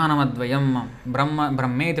Yajnanam Advayam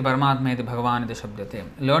Brahmeti Paramatmeti Bhagavan iti Shabdyate.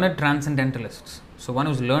 Learned transcendentalists. So, one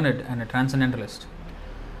who is learned and a transcendentalist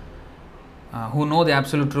who know the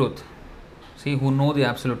absolute truth. See, who know the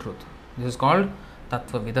absolute truth. This is called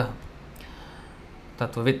Tattvavidaha.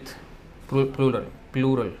 Tattvavit, plural.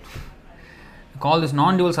 Call this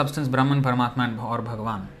non-dual substance Brahman, Paramatma or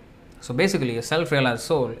Bhagavan. So basically a self-realized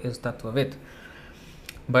soul is Tattvavit.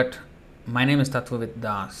 But my name is Tattvavit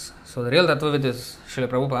Das. So the real Tattvavit is Srila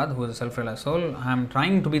Prabhupada, who is a self-realized soul. I am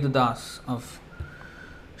trying to be the Das of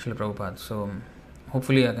Srila Prabhupada. So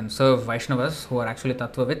hopefully I can serve Vaishnavas who are actually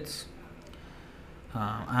Tattvavits.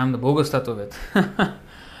 I am the bogus Tattvavit.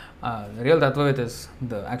 The real Tattvavit is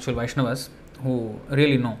the actual Vaishnavas who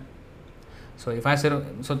really know. So if I say,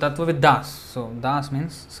 so Tattvavit Das, so Das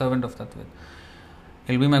means servant of Tattvavit.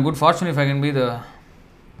 It will be my good fortune if I can be the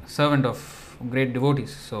servant of great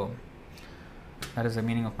devotees. So that is the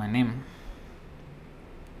meaning of my name.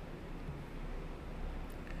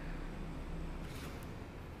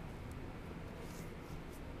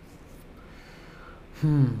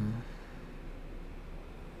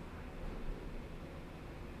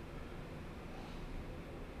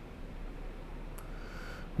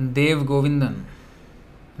 Dev Govindan.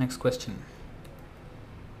 Next question.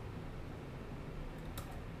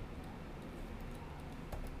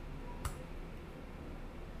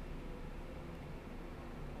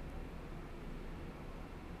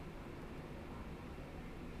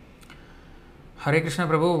 Hare Krishna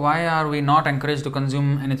Prabhu, why are we not encouraged to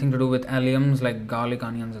consume anything to do with alliums like garlic,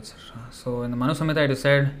 onions, etc.? So in the Manu Samhita it is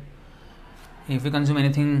said, if we consume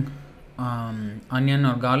anything onion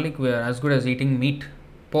or garlic, we are as good as eating meat,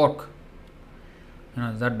 pork.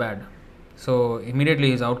 It's that bad. So immediately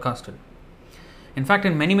he is outcasted. In fact,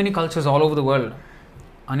 in many cultures all over the world,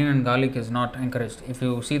 onion and garlic is not encouraged. If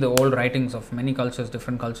you see the old writings of many cultures,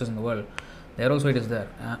 different cultures in the world, there also it is there.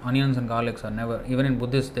 Onions and garlics are never, even in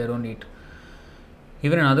Buddhists they don't eat.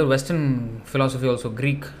 Even in other Western philosophy also,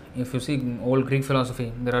 Greek, if you see old Greek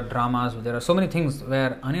philosophy, there are dramas, there are so many things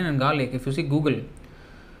where onion and garlic, if you see Google,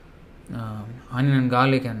 onion and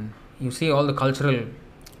garlic, and you see all the cultural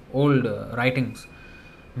old writings,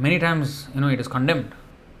 many times, it is condemned,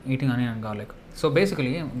 eating onion and garlic. So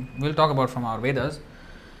basically, we'll talk about from our Vedas.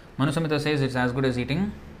 Manu Samhita says it's as good as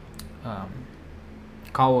eating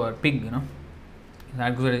cow or pig,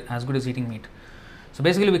 it's as good as eating meat. So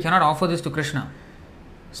basically, we cannot offer this to Krishna.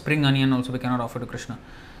 Spring onion also we cannot offer to Krishna.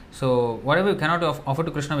 So whatever we cannot offer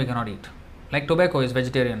to Krishna, we cannot eat. Like tobacco is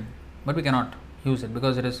vegetarian, but we cannot use it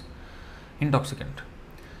because it is intoxicant.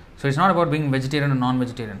 So it's not about being vegetarian or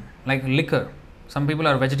non-vegetarian. Like liquor, some people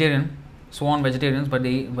are vegetarian, sworn vegetarians, but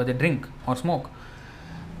they drink or smoke.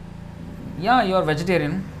 Yeah, you are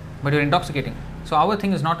vegetarian, but you are intoxicating. So our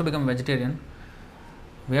thing is not to become vegetarian.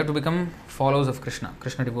 We have to become followers of Krishna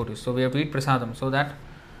devotees. So we have to eat prasadam. So that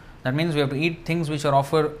means we have to eat things which are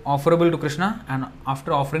offerable to Krishna, and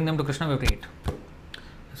after offering them to Krishna, we have to eat.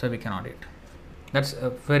 That's why we cannot eat. That's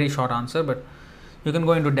a very short answer, but you can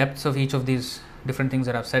go into depths of each of these different things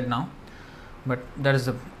that I've said now. But that is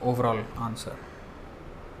the overall answer.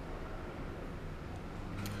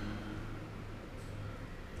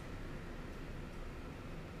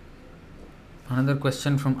 Another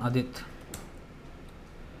question from Adit.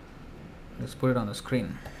 Let's put it on the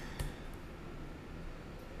screen.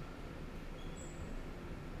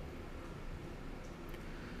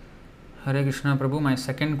 Hare Krishna Prabhu, my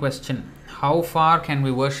second question. How far can we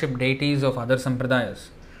worship deities of other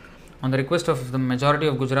sampradayas? On the request of the majority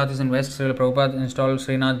of Gujaratis in West, Srila Prabhupada installed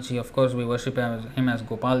Srinath ji. Of course, we worship him as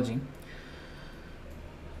Gopal ji.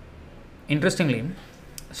 Interestingly,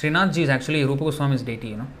 Srinath ji is actually Rupa Goswami's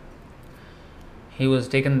deity, He was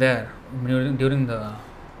taken there during the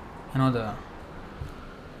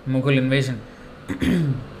Mughal invasion.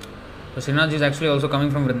 So Srinath ji is actually also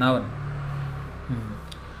coming from Vrindavan.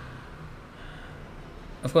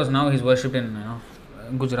 Of course, now he's worshipped in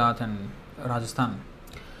Gujarat and Rajasthan.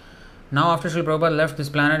 Now, after Srila Prabhupada left this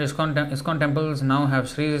planet, ISKCON temples now have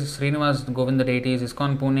Srinivas Govinda deities,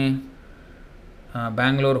 ISKCON Pune,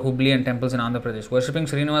 Bangalore, Hubli, and temples in Andhra Pradesh. Worshipping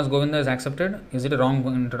Srinivas Govinda is accepted. Is it a wrong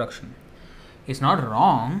introduction? It's not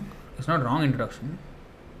wrong. It's not wrong introduction.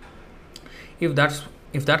 If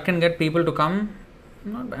that can get people to come,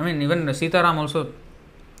 even Sitaram also.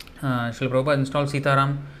 Srila Prabhupada installed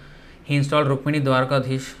Sitaram. He installed Rukmini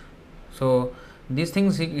Dwarkadhish. So these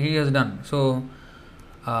things he has done. So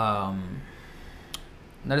that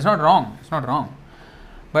is not wrong. It's not wrong.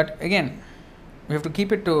 But again, we have to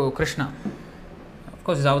keep it to Krishna. Of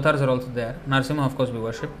course, his avatars are also there. Narasimha, of course, we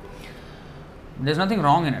worship. There's nothing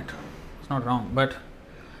wrong in it. It's not wrong. But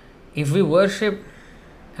if we worship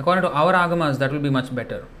according to our agamas, that will be much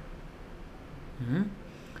better.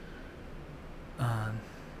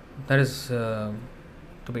 That is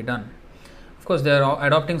to be done. Of course, they are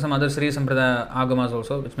adopting some other Sri Sampradaya agamas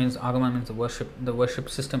also, which means agama means the worship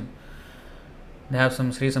system. They have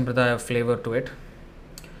some Sri Sampradaya flavor to it.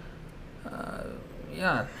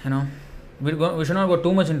 We should not go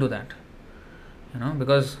too much into that,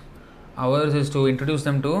 because ours is to introduce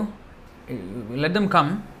them to, let them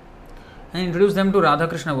come and introduce them to Radha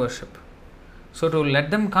Krishna worship. So to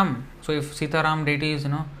let them come, so if Sitaram deities,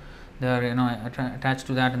 they are attached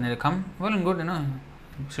to that and they come, well and good,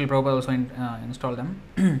 Srila Prabhupada also installed them.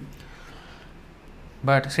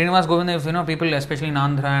 But Srinivas Govinda, if people, especially in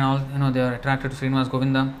Andhra and all, they are attracted to Srinivas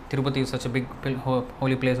Govinda. Tirupati is such a big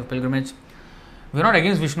holy place of pilgrimage. We are not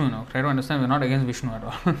against Vishnu, try to understand, we are not against Vishnu at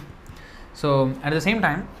all. So at the same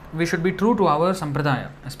time, we should be true to our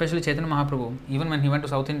sampradaya, especially Chaitanya Mahaprabhu. Even when he went to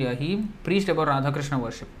South India, he preached about Radha Krishna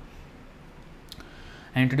worship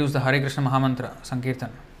and introduced the Hare Krishna Mahamantra,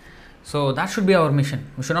 Sankirtan. So that should be our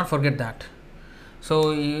mission. We should not forget that.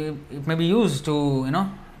 So it may be used to,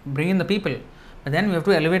 bring in the people, but then we have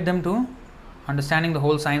to elevate them to understanding the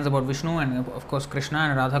whole science about Vishnu and of course Krishna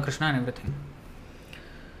and Radha Krishna and everything.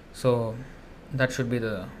 So that should be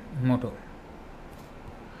the motto.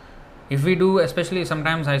 If we do, especially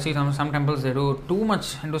sometimes I see some temples, they do too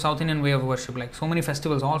much into South Indian way of worship, like so many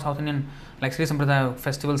festivals, all South Indian, like Sri Sampradaya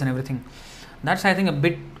festivals and everything. That's, I think, a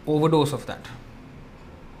bit overdose of that.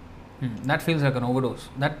 That feels like an overdose.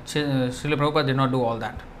 That Srila Prabhupada did not do all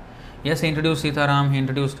that. Yes, he introduced Sitaram, he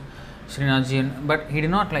introduced Srinathji, but he did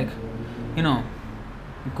not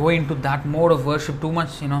go into that mode of worship too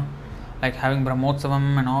much, like having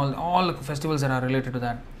Brahmotsavam and all the festivals that are related to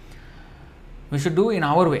that. We should do in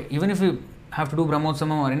our way. Even if we have to do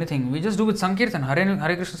Brahmotsavam or anything, we just do with Sankirtan,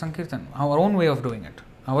 Hare Krishna Sankirtan, our own way of doing it,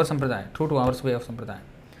 our Sampradaya, true to our way of Sampradaya.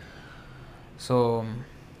 So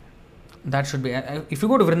that should be. If you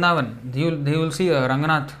go to Vrindavan, you will see a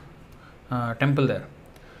Ranganath temple there.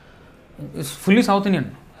 It's fully South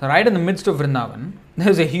Indian. Right in the midst of Vrindavan, there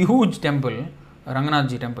is a huge temple,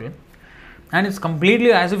 Ranganathji temple, and it's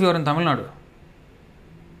completely as if you are in Tamil Nadu.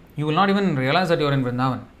 You will not even realize that you are in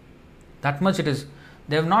Vrindavan. That much it is.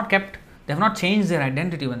 They have not changed their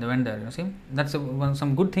identity when they went there. You see, that's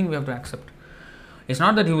some good thing we have to accept. It's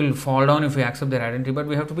not that you will fall down if we accept their identity, but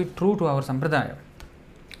we have to be true to our sampradaya.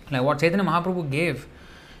 Like what Chaitanya Mahaprabhu gave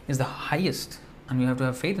is the highest, and we have to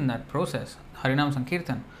have faith in that process. Harinam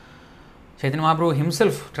Sankirtan. Chaitanya Mahaprabhu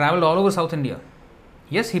himself travelled all over South India.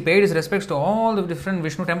 Yes, he paid his respects to all the different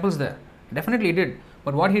Vishnu temples there. Definitely he did.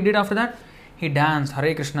 But what he did after that? He danced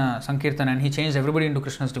Hare Krishna Sankirtan and he changed everybody into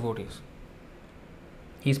Krishna's devotees.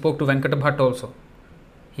 He spoke to Venkata Bhatt also.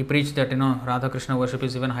 He preached that Radha Krishna worship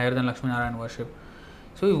is even higher than Lakshmi Narayan worship.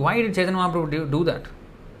 So why did Chaitanya Mahaprabhu do that?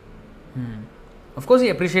 Of course he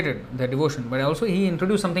appreciated their devotion, but also he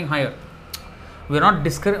introduced something higher. We are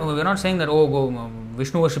not saying that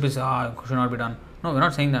Vishnu worship is should not be done. No, we are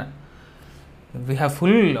not saying that. We have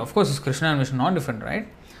full, of course, Krishna and Vishnu not different, right?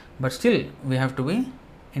 But still, we have to be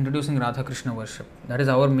introducing Radha Krishna worship. That is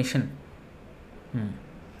our mission.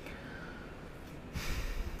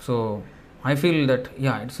 So I feel that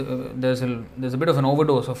it's there's a bit of an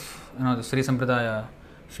overdose of the Sri Sampradaya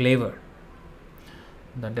flavor.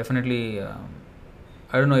 That definitely, I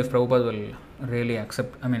don't know if Prabhupada will really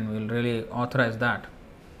accept. I mean, will really authorize that.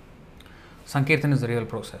 Sankirtan is the real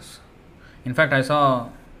process. In fact, I saw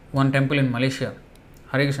one temple in Malaysia,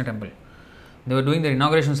 Hare Krishna temple. They were doing their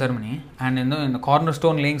inauguration ceremony, and in the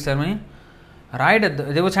cornerstone laying ceremony,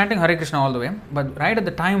 they were chanting Hare Krishna all the way, but right at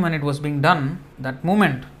the time when it was being done, that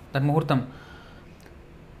moment, that muhurtam,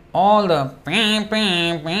 all the ping,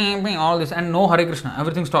 ping, ping, ping, all this, and no Hare Krishna,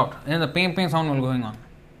 everything stopped. And then the ping, ping sound was going on.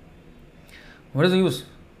 What is the use?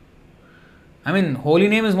 I mean, holy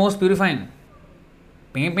name is most purifying.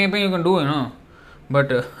 Ping, ping, ping you can do,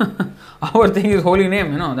 but our thing is holy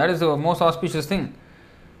name, that is the most auspicious thing.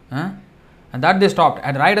 And that they stopped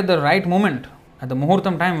right at the right moment, at the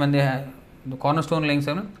muhurtam time when they had the cornerstone laying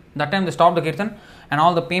ceremony. That time they stopped the kirtan, and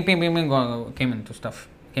all the ping, ping, ping, ping came into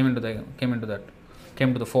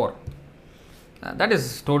the fore. That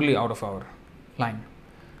is totally out of our line.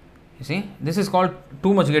 You see, this is called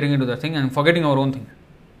too much getting into the thing and forgetting our own thing.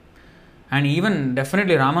 And even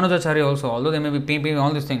definitely Ramanujacharya also, although they may be ping,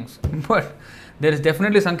 all these things, but there is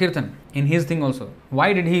definitely Sankirtan in his thing also.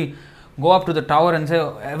 Why did he go up to the tower and say,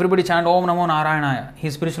 everybody chant Om Namo Narayanaya?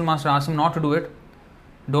 His spiritual master asked him not to do it.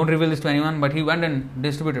 Don't reveal this to anyone, but he went and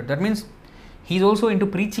distributed. That means he is also into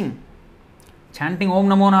preaching, chanting Om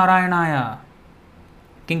Namo Narayanaya.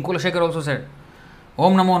 King Kulashekar also said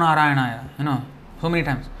Om Namo Narayanaya, so many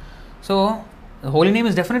times. So the holy name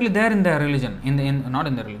is definitely there in their religion, not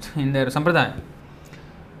in their religion, in their sampradaya.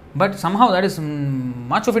 But somehow that is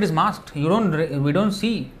much of it is masked. We don't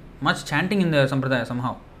see much chanting in their sampradaya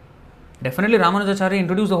somehow. Definitely Ramanujacharya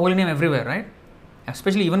introduced the holy name everywhere, right?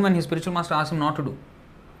 Especially even when his spiritual master asked him not to do.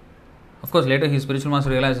 Of course, later his spiritual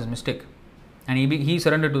master realized his mistake, and he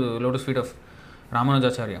surrendered to the lotus feet of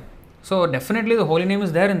Ramanujacharya. So definitely the holy name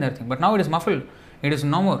is there in their thing, but now it is muffled. It is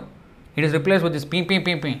no more. It is replaced with this ping, ping,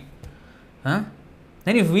 ping, ping. Then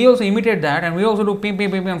if we also imitate that and we also do ping,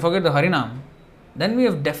 ping, ping, ping and forget the Harinam, then we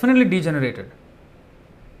have definitely degenerated.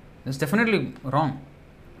 That's definitely wrong.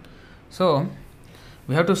 So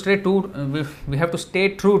we have to stay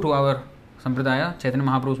true to our Sampradaya, Chaitanya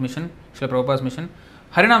Mahaprabhu's mission, Srila Prabhupada's mission.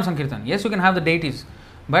 Harinam Sankirtan. Yes, you can have the deities,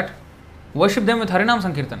 but worship them with Harinam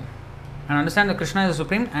Sankirtan and understand that Krishna is the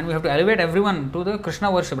supreme, and we have to elevate everyone to the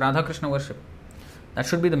Krishna worship, Radha Krishna worship. That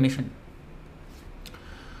should be the mission.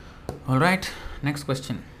 Alright, next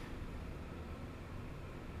question.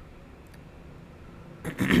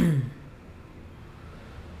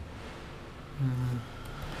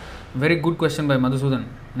 Very good question by Madhusudan.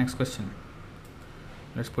 Next question.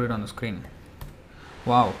 Let's put it on the screen.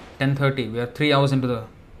 Wow, 10:30. We are 3 hours into the...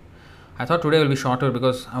 I thought today will be shorter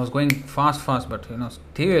because I was going fast, but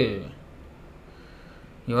still...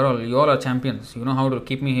 You all are champions. You know how to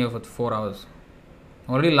keep me here for 4 hours.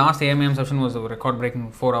 Already last AMAM session was a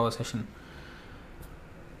record-breaking 4-hour session.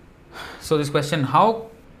 So this question,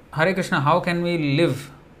 Hare Krishna, how can we live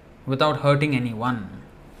without hurting anyone?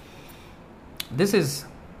 This is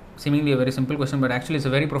seemingly a very simple question, but actually it's a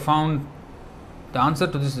very profound... The answer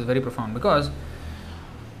to this is very profound, because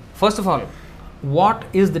first of all, what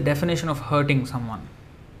is the definition of hurting someone?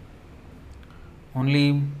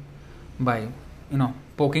 Only by,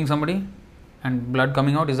 poking somebody and blood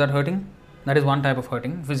coming out, is that hurting? That is one type of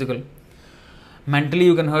hurting, physical. Mentally,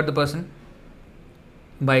 you can hurt the person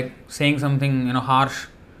by saying something, harsh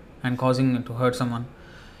and causing it to hurt someone.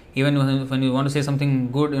 Even when you want to say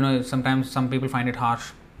something good, sometimes some people find it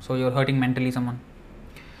harsh. So you're hurting mentally someone.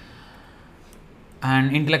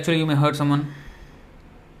 And intellectually, you may hurt someone.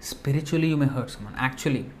 Spiritually, you may hurt someone.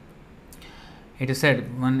 Actually, it is said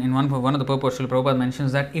in one of the purports, Srila Prabhupada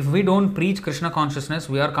mentions that if we don't preach Krishna consciousness,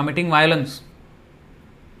 we are committing violence.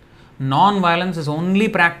 Non-violence is only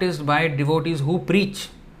practiced by devotees who preach.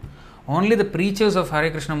 Only the preachers of Hare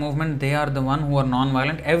Krishna movement, they are the one who are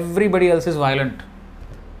non-violent. Everybody else is violent.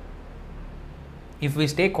 If we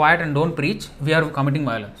stay quiet and don't preach, we are committing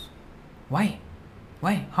violence. Why?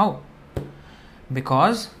 How?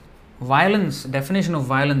 Because violence, definition of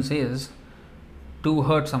violence is to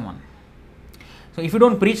hurt someone. So if you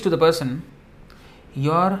don't preach to the person,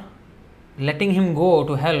 you are letting him go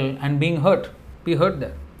to hell and be hurt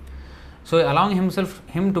there. So allowing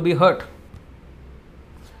him to be hurt.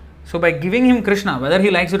 So by giving him Krishna, whether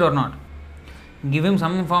he likes it or not, give him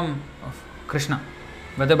some form of Krishna,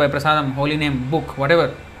 whether by prasadam, holy name, book,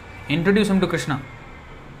 whatever, introduce him to Krishna.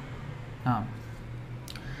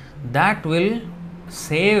 That will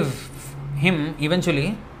save him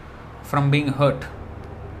eventually from being hurt.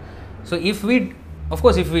 So if we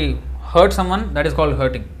hurt someone, that is called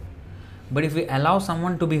hurting. But if we allow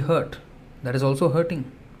someone to be hurt, That is also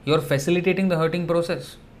hurting. You are facilitating the hurting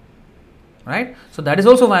process. Right? So that is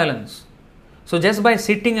also violence. So just by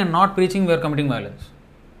sitting and not preaching, we are committing violence.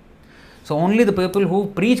 So only the people who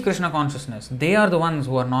preach Krishna consciousness, they are the ones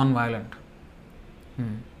who are non-violent.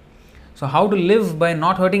 So how to live by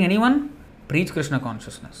not hurting anyone? Preach Krishna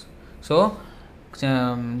consciousness. So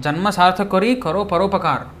Janma sarthak kari karo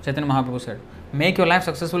paropakar, Chaitanya Mahaprabhu said. Make your life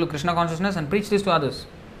successful with Krishna consciousness and preach this to others.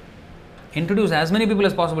 Introduce as many people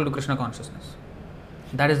as possible to Krishna consciousness.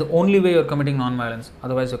 That is the only way you are committing non-violence,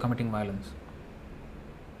 otherwise you are committing violence.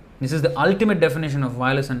 This is the ultimate definition of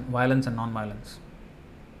violence and non-violence.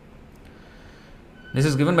 This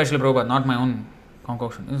is given by Srila Prabhupada, not my own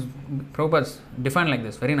concoction. Prabhupada's defined like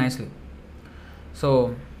this, very nicely.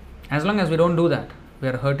 So, as long as we don't do that, we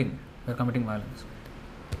are hurting, we are committing violence.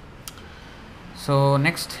 So,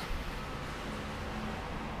 next.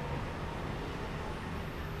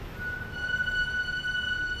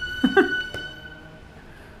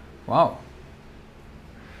 Wow.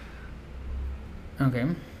 Okay.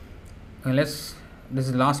 This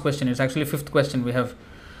is the last question. It's actually fifth question. We have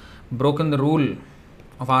broken the rule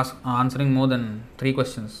of answering more than 3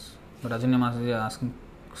 questions. But Ajanya Masaji is asking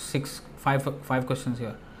 5 questions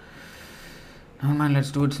here. Never mind,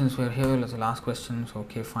 let's do it since we are here. It's the last question. So,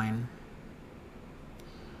 okay, fine.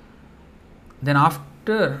 Then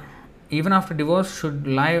even after divorce, should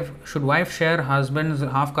wife share husband's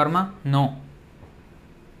half karma? No.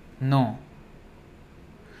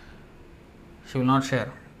 She will not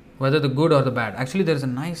share, whether the good or the bad. Actually, there is a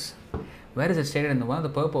nice, where is it stated in one of the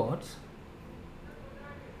purports?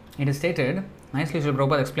 It is stated, nicely Srila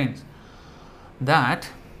Prabhupada explains,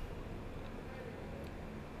 that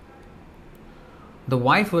the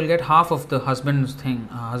wife will get half of the husband's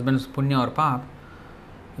punya or pap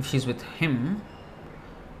if she is with him,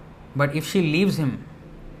 but if she leaves him,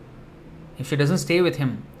 if she doesn't stay with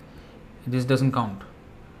him, this doesn't count.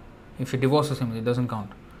 If she divorces him, it doesn't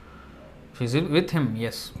count. If she's with him,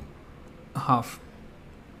 yes, half.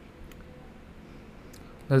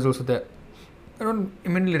 That is also there. I don't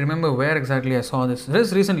immediately remember where exactly I saw this. Very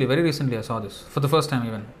recently I saw this, for the first time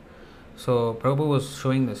even. So Prabhu was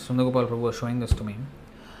showing this, Sundar Gopal Prabhu was showing this to me.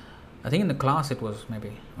 I think in the class it was,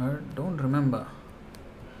 maybe. I don't remember.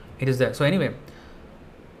 It is there. So anyway,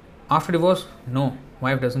 after divorce, no,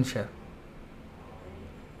 wife doesn't share.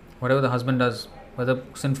 Whatever the husband does, whether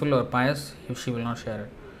sinful or pious, she will not share it.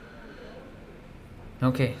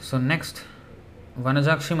 Okay, so next,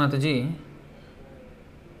 Vanajakshi Mataji,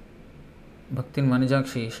 Bhaktin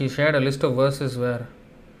Vanajakshi, she shared a list of verses where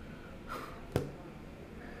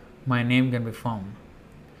my name can be found.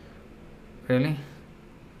 Really?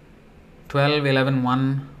 12, 11,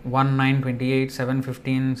 1, 1, 9, 28, 7,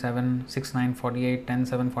 15, 7, 6, 9, 48, 10,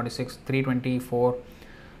 7, 46, 3, 24,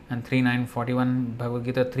 and 3, 9, 41, Bhagavad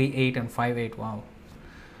Gita 3, 8 and 5, 8. Wow.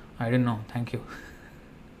 I didn't know. Thank you.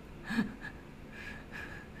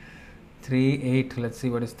 3, 8. Let's see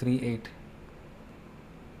what is 3, 8.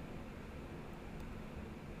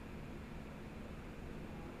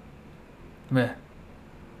 Where?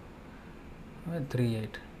 3,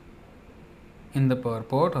 8. In the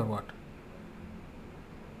purport or what?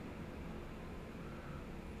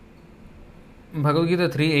 Bhagavad Gita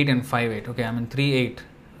 3, 8 and 5, 8. Okay, I'm in 3, 8.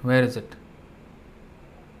 Where is it?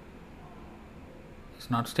 It's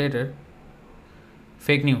not stated.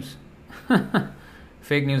 Fake news.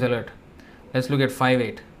 Fake news alert. Let's look at 5,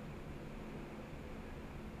 8.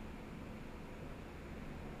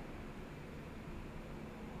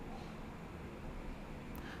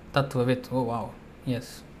 Tattvavit. Oh wow.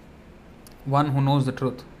 Yes. One who knows the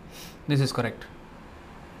truth. This is correct.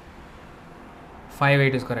 5,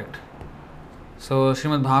 8 is correct. So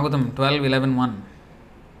Srimad Bhagavatam 12, 11, 1.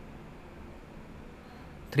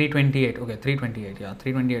 328. Okay, 328. Yeah,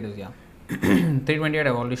 328 is, yeah. 328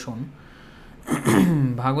 I've already shown.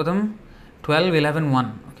 Bhagavatam 12, 11,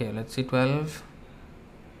 1. Okay, let's see. 12,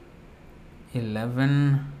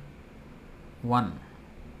 11, 1.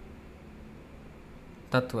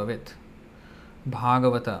 Tattvavit.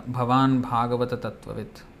 Bhagavata. Bhavan Bhagavata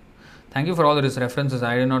Tattvavit. Thank you for all these references.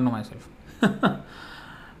 I did not know myself.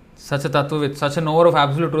 Such a Tattvavit, such a knower of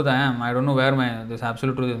absolute truth I am. I don't know where this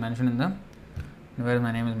absolute truth is mentioned where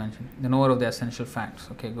my name is mentioned. The knower of the essential facts.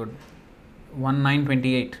 Okay, good. 1, 9,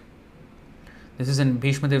 28. This is in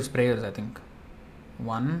Bhishma Dev's prayers, I think.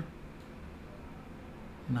 1,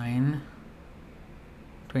 9,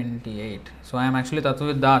 28. So I am actually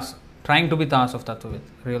Tattvavit Das, trying to be Das of Tattvavit,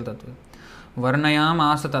 real Tattvavit. Varnayam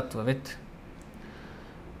Asa Tattvavit.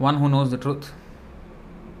 One who knows the truth.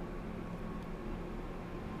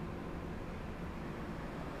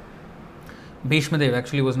 Bhishma Dev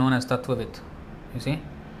actually was known as Tattvavit. You see?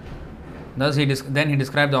 Thus, then he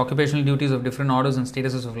described the occupational duties of different orders and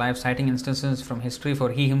statuses of life, citing instances from history, for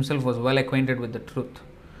he himself was well acquainted with the truth.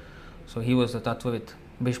 So, he was the Tattvavit,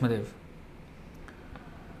 Bhishmadev.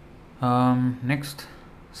 Next,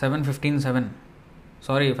 7:15:7.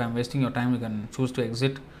 Sorry if I am wasting your time, you can choose to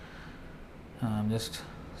exit. I'm just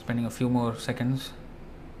spending a few more seconds.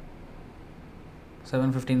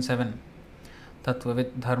 7:15:7.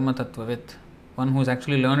 Tattvavit, Dharma Tattvavit, one who is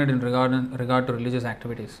actually learned in regard to religious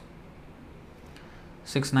activities.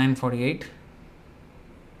 6:9:48.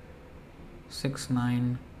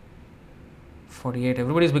 6:9:48.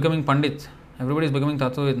 Everybody is becoming Pandit. Everybody is becoming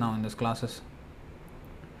Tattvavit now in these classes.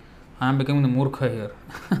 I am becoming the Murkha here.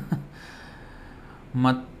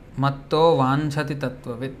 Matto Vanchati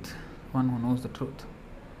Tattvavit, one who knows the truth.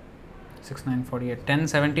 6:9:48.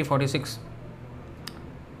 10:70:46.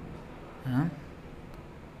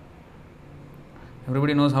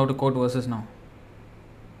 Everybody knows how to quote verses now.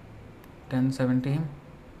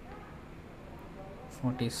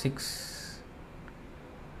 10:70:46.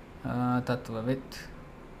 Tattvavit.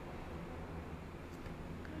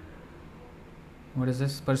 What is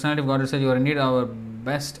this? Personality of God said, you are indeed our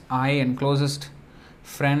best eye and closest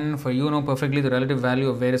friend, for you know perfectly the relative value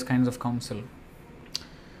of various kinds of counsel.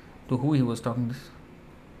 To who he was talking this?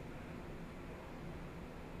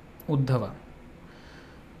 Uddhava.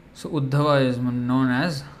 So Uddhava is known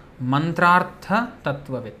as Mantrartha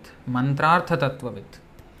Tattvavit. Mantrartha Tattvavit.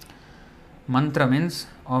 Mantra means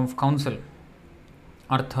of counsel.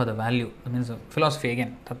 Artha, the value. That means philosophy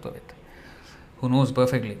again. Tattvavit. Who knows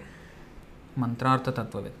perfectly. Mantrartha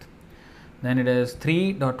Tattvavit. Then it is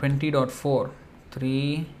 3.20.4.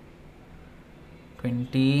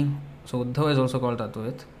 3.20. So Uddhava is also called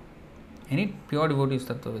Tattvavit. Any pure devotee is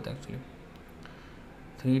Tattvavit actually.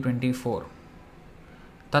 3.24.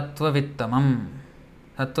 Tattvavit Tamam.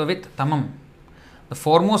 Tattvavit Tamam. The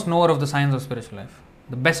foremost knower of the science of spiritual life.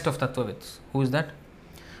 The best of Tattvavits. Who is that?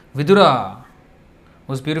 Vidura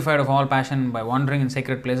was purified of all passion by wandering in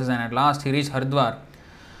sacred places, and at last he reached Haridwar,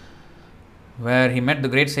 where he met the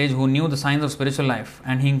great sage who knew the science of spiritual life,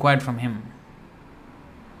 and he inquired from him.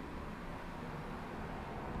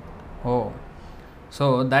 Oh,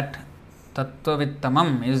 so that Tattvavit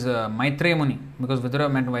Tamam is Maitreya Muni, because Vidura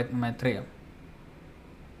met Maitreya.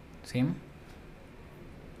 Same.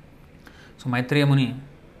 So Maitreya Muni.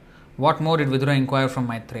 What more did Vidura inquire from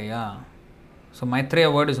Maitreya? So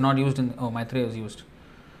Maitreya word is not used in. Oh, Maitreya is used.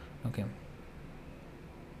 Okay.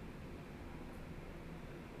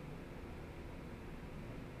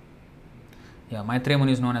 Yeah, Maitreya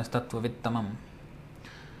Muni is known as Tattvavit Tamam.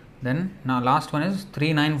 Then now last one is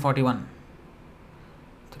 3.9.41.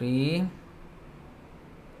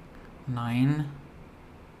 3.9.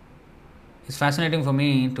 It's fascinating for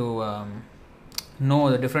me to know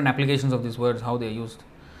the different applications of these words, how they are used.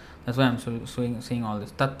 That's why I'm seeing all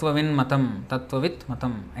this. Tattvavin Matam, Tattvavit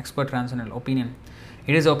Matam, expert transcendental opinion.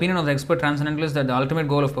 It is the opinion of the expert transcendentalist that the ultimate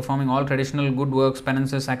goal of performing all traditional good works,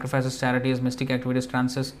 penances, sacrifices, charities, mystic activities,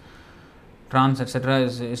 trance, etc.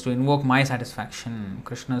 is to invoke my satisfaction,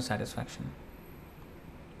 Krishna's satisfaction.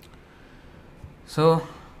 So,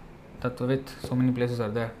 Tattvavit, so many places are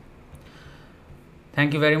there.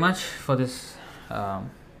 Thank you very much for this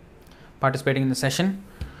participating in the session.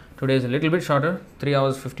 Today is a little bit shorter, 3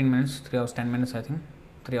 hours 15 minutes, 3 hours 10 minutes I think,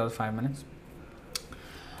 3 hours 5 minutes.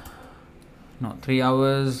 No, 3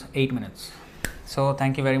 hours 8 minutes. So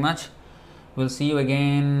thank you very much. We'll see you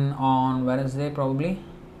again on Wednesday probably.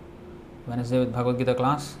 Wednesday with Bhagavad Gita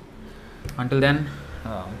class. Until then,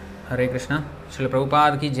 Hare Krishna. Srila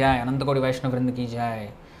Prabhupada ki jai, Ananta Koti Vaishnava Vrinda ki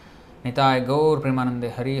jai. Nitai Gaur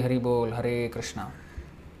Premanande, Hari Hari Bol, Hare Krishna.